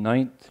on the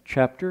 9th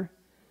chapter.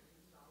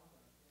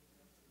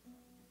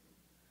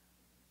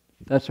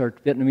 That's our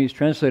Vietnamese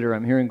translator.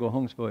 I'm hearing Go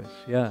Hong's voice.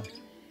 Yeah,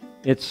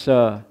 it's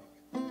that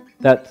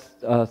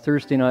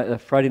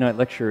Friday night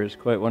lecture is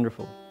quite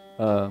wonderful.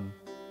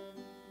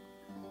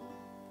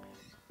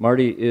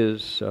 Marty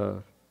is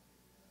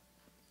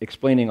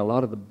explaining a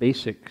lot of the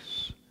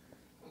basics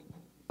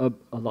of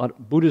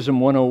Buddhism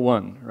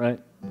 101, right?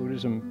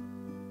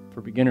 Buddhism for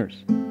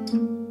beginners.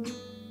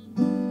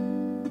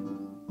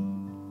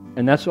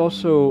 And that's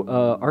also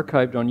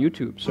archived on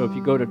YouTube. So if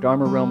you go to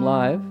Dharma Realm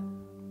Live,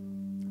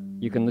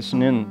 you can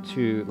listen in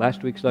to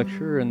last week's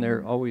lecture, and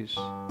they're always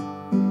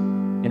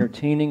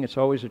entertaining. It's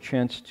always a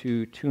chance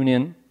to tune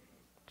in,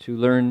 to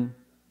learn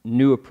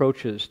new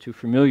approaches to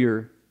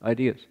familiar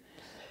ideas.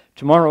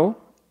 Tomorrow,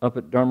 up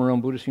at Dharma Realm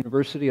Buddhist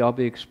University, I'll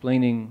be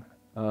explaining,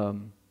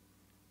 I'll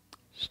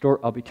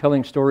be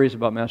telling stories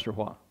about Master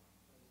Hua.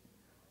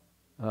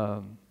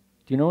 Do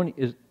you know any,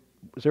 is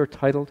there a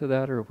title to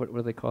that, or what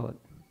do they call it?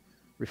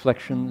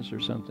 Reflections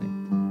or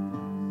something?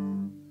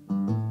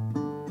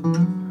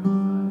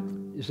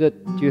 Is that,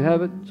 do you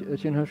have it,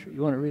 Jin Husher?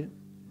 You want to read it?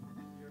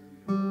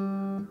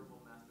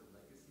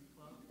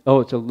 Oh,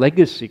 it's a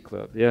legacy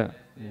club, yeah.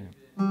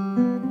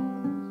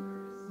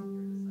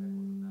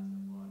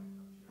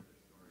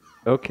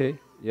 Okay,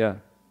 yeah.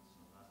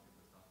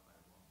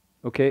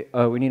 Okay,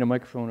 we need a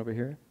microphone over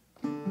here.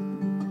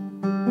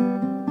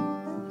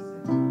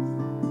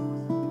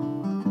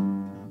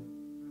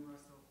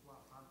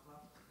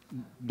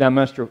 The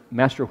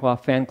Master Hua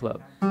Fan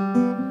Club.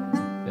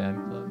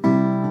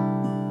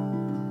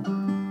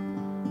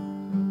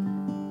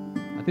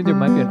 I think there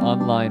might be an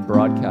online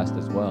broadcast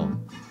as well.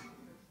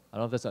 I don't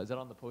know if that's, is that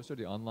on the poster,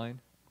 the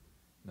online?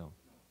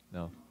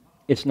 No.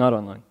 It's not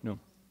online, no.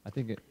 I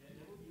think it...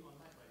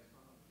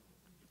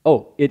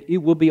 Oh,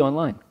 it will be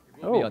online.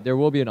 There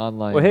will be an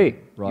online Well, hey,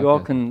 broadcast. you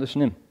all can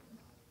listen in.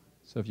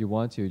 So if you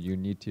want to, you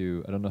need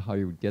to, I don't know how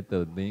you would get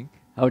the link.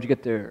 How would you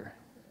get there?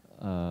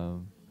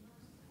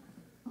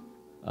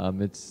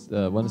 It's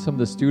some of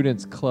the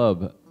students'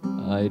 club.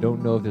 I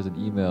don't know if there's an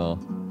email.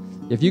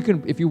 If you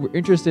were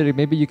interested,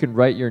 maybe you can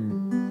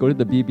go to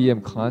the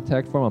BBM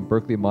contact form on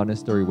Berkeley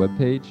Monastery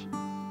webpage,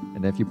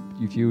 and if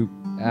you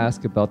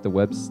ask about the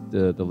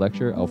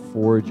lecture, I'll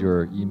forward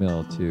your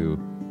email to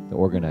the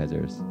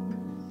organizers.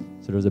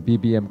 So there's a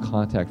BBM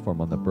contact form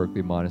on the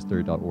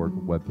berkeleymonastery.org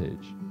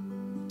webpage.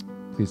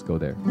 Please go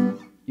there.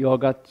 You all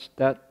got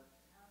that?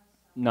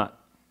 Not.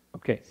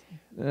 Okay.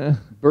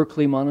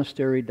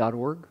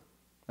 Berkeleymonastery.org.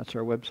 That's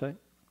our website.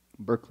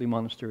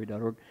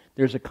 berkeleymonastery.org.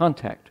 There's a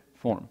contact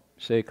form,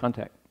 say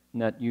contact,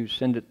 and that you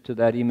send it to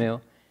that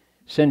email.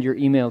 Send your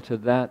email to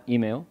that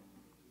email,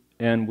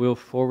 and we'll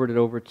forward it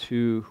over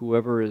to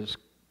whoever has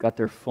got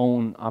their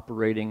phone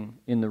operating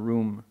in the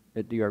room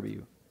at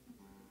DRBU.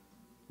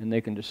 And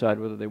they can decide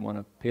whether they want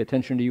to pay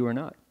attention to you or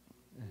not.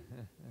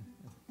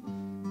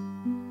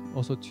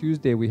 Also,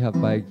 Tuesday we have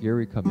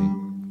Gary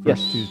coming.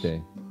 Yes.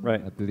 Tuesday.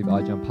 Right. I believe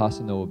Ajahn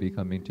Pasano will be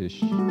coming to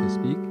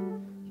speak.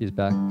 He's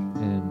back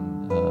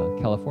in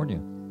California.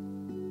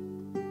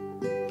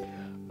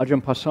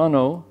 Ajahn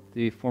Pasano,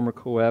 the former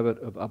co-abbot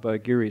of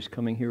Abhayagiri, is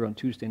coming here on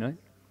Tuesday night.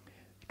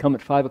 Come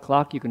at 5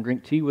 o'clock. You can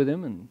drink tea with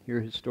him and hear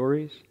his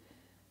stories.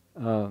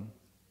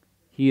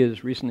 He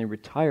has recently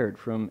retired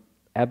from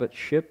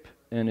abbotship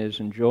and is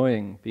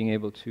enjoying being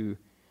able to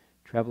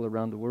travel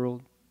around the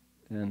world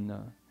and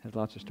has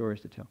lots of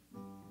stories to tell.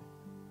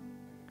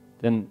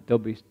 Then there'll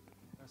be...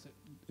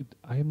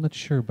 I am not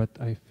sure, but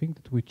I think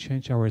that we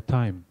change our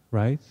time,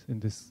 right? In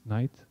this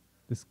night?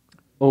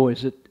 Oh,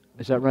 is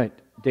that right?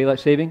 Daylight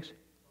savings?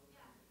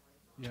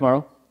 Yeah.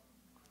 Tomorrow?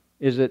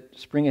 Is it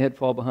spring ahead,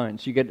 fall behind?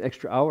 So you get an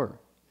extra hour.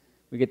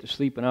 We get to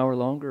sleep an hour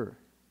longer.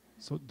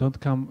 So don't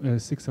come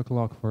 6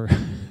 o'clock for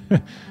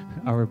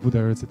our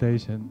Buddha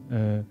recitation.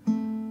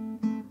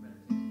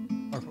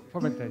 Or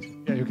for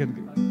meditation. Yeah, you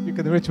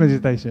can reach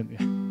meditation.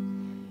 Yeah.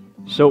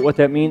 So what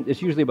that means,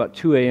 it's usually about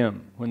 2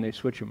 a.m. when they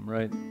switch them,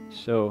 right?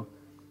 So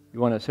you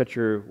want to set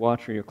your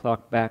watch or your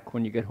clock back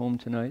when you get home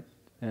tonight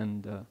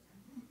and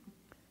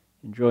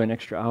enjoy an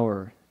extra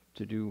hour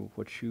to do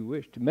what you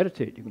wish, to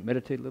meditate. You can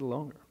meditate a little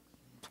longer.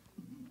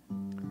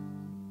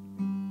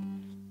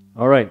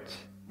 All right,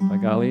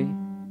 Pagali.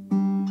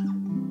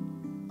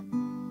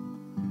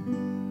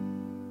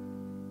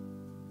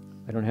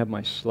 I don't have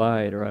my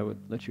slide, or I would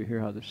let you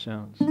hear how this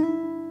sounds.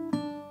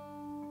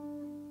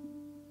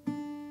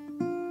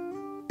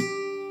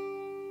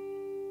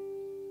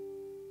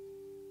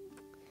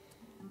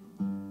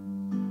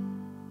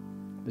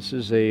 This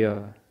is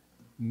a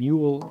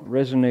mule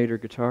resonator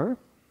guitar.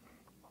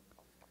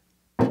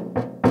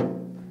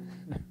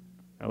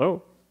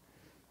 Hello.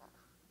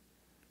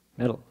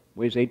 Metal,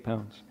 weighs 8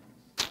 pounds.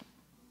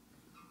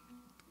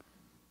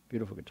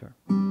 Beautiful guitar.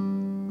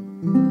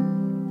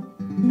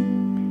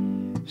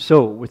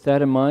 So, with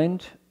that in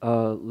mind,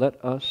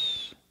 let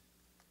us...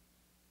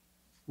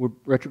 We're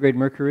retrograde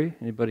Mercury.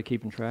 Anybody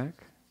keeping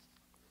track?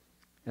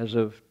 As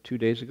of 2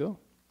 days ago.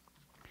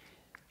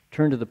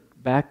 Turn to the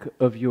back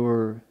of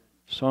your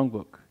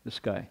songbook, this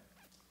guy,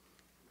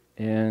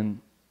 and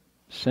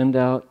send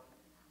out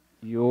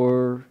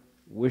your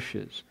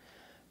wishes.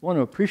 I want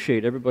to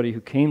appreciate everybody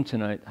who came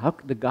tonight.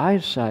 The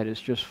guys' side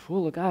is just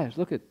full of guys.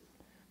 Look at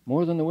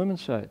more than the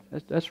women's side.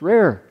 That's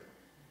rare.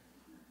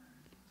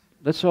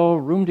 Let's all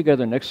room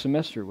together next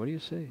semester. What do you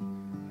say?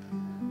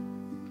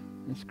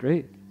 That's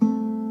great.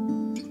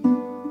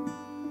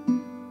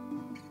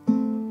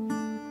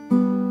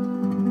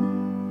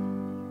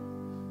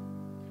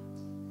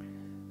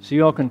 So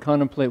you all can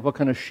contemplate what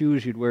kind of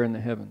shoes you'd wear in the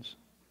heavens.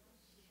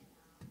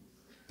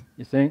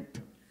 You think?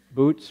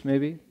 Boots,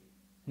 maybe?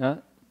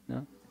 Not?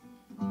 No?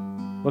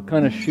 What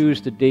kind of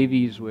shoes did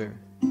Davies wear?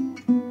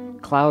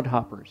 Cloud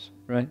hoppers,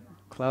 right?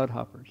 Cloud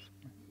hoppers.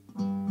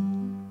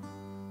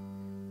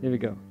 Here we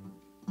go.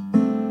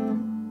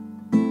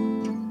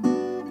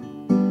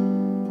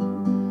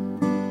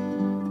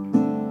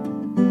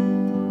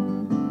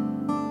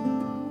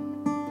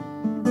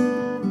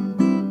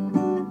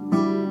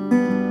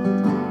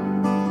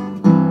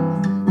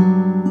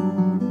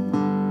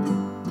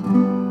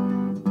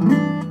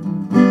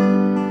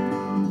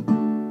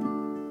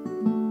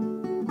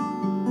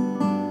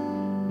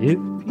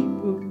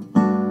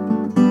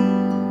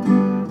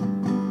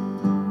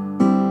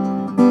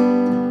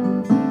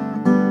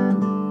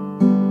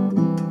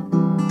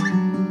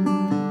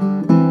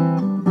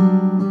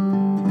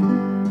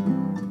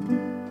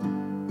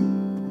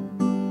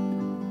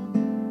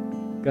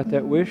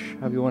 That wish,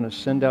 how you want to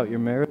send out your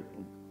merit,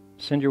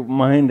 send your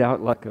mind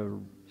out like a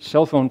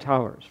cell phone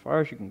tower as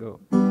far as you can go.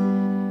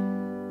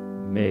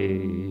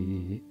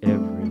 May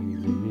every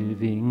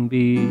living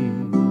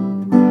being,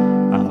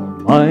 our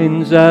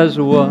minds as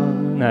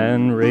one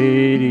and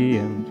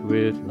radiant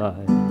with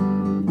light,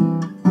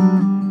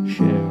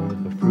 share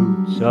the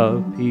fruits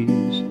of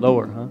peace,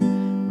 lower,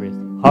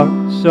 with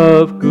hearts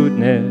of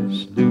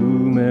goodness,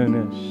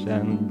 luminous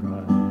and bright.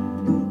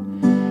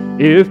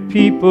 If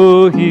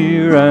people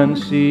hear and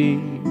see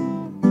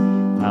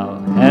how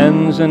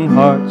hands and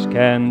hearts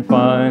can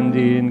find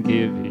in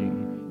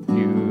giving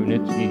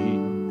unity,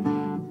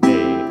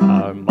 may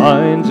our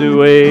minds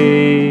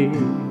awake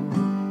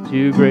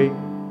to great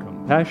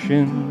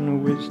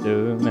compassion,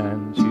 wisdom,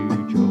 and to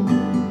joy.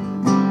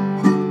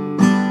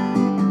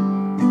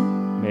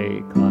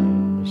 May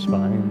kindness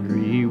find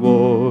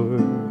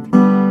reward.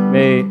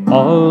 May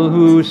all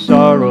who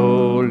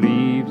sorrow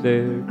leave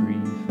their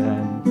grief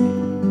and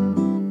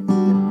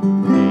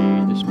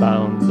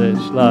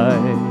boundless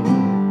light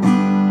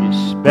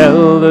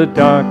dispel the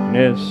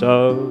darkness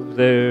of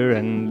their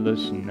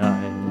endless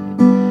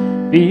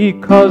night.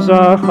 Because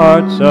our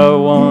hearts are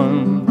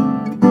one,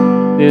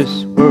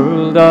 this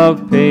world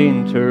of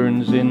pain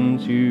turns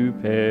into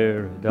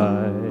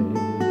paradise.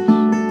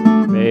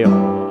 May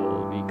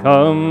all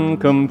become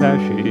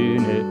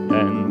compassionate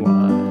and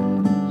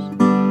wise.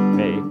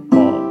 May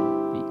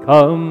all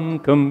become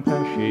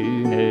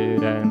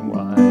compassionate and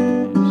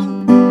wise.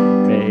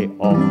 May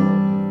all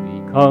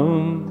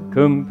become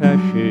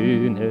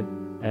compassionate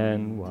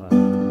and wise.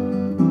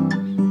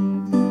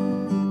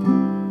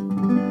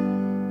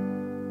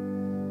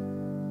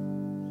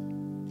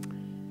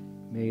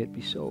 May it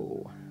be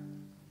so.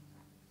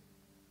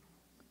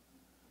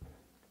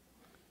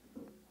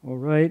 All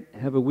right,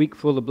 have a week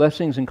full of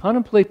blessings and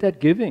contemplate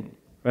that giving,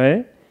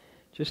 right?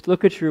 Just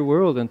look at your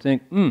world and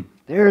think,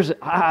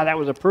 that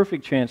was a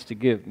perfect chance to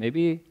give.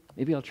 Maybe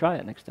I'll try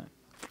it next time.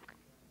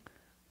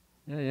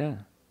 Yeah.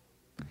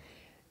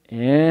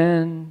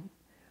 And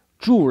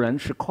助人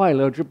是快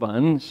乐之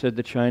本, said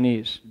the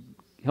Chinese.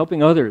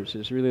 Helping others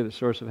is really the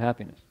source of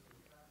happiness.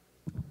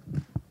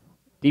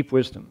 Deep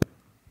wisdom.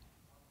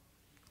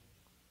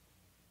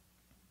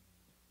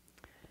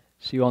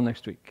 See you all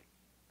next week.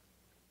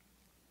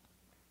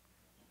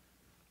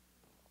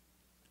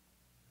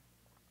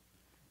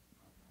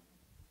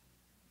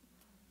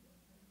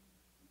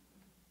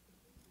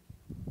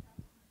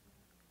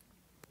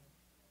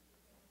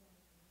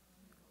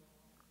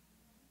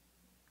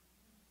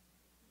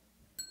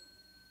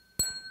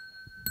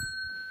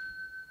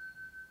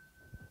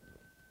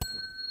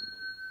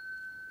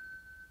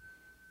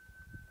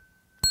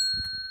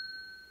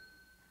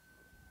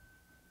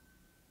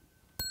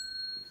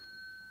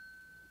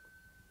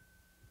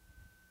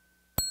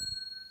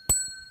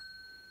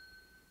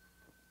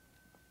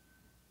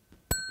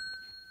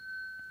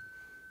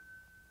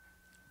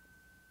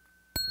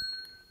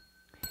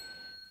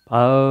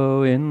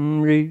 Bow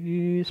in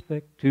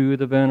respect to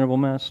the Venerable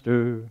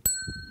Master.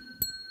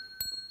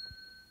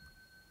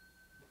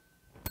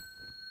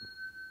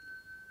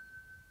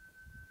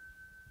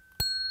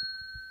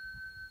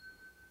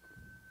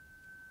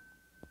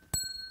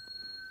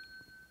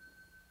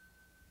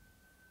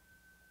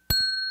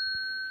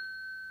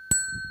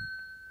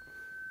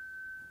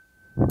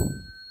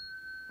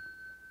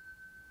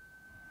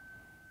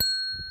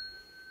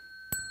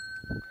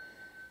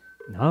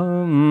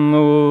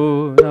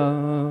 Namo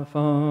Da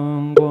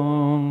Fang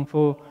Guang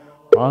Fo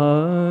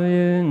Hua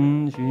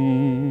Yin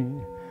Ji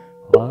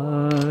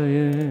Hua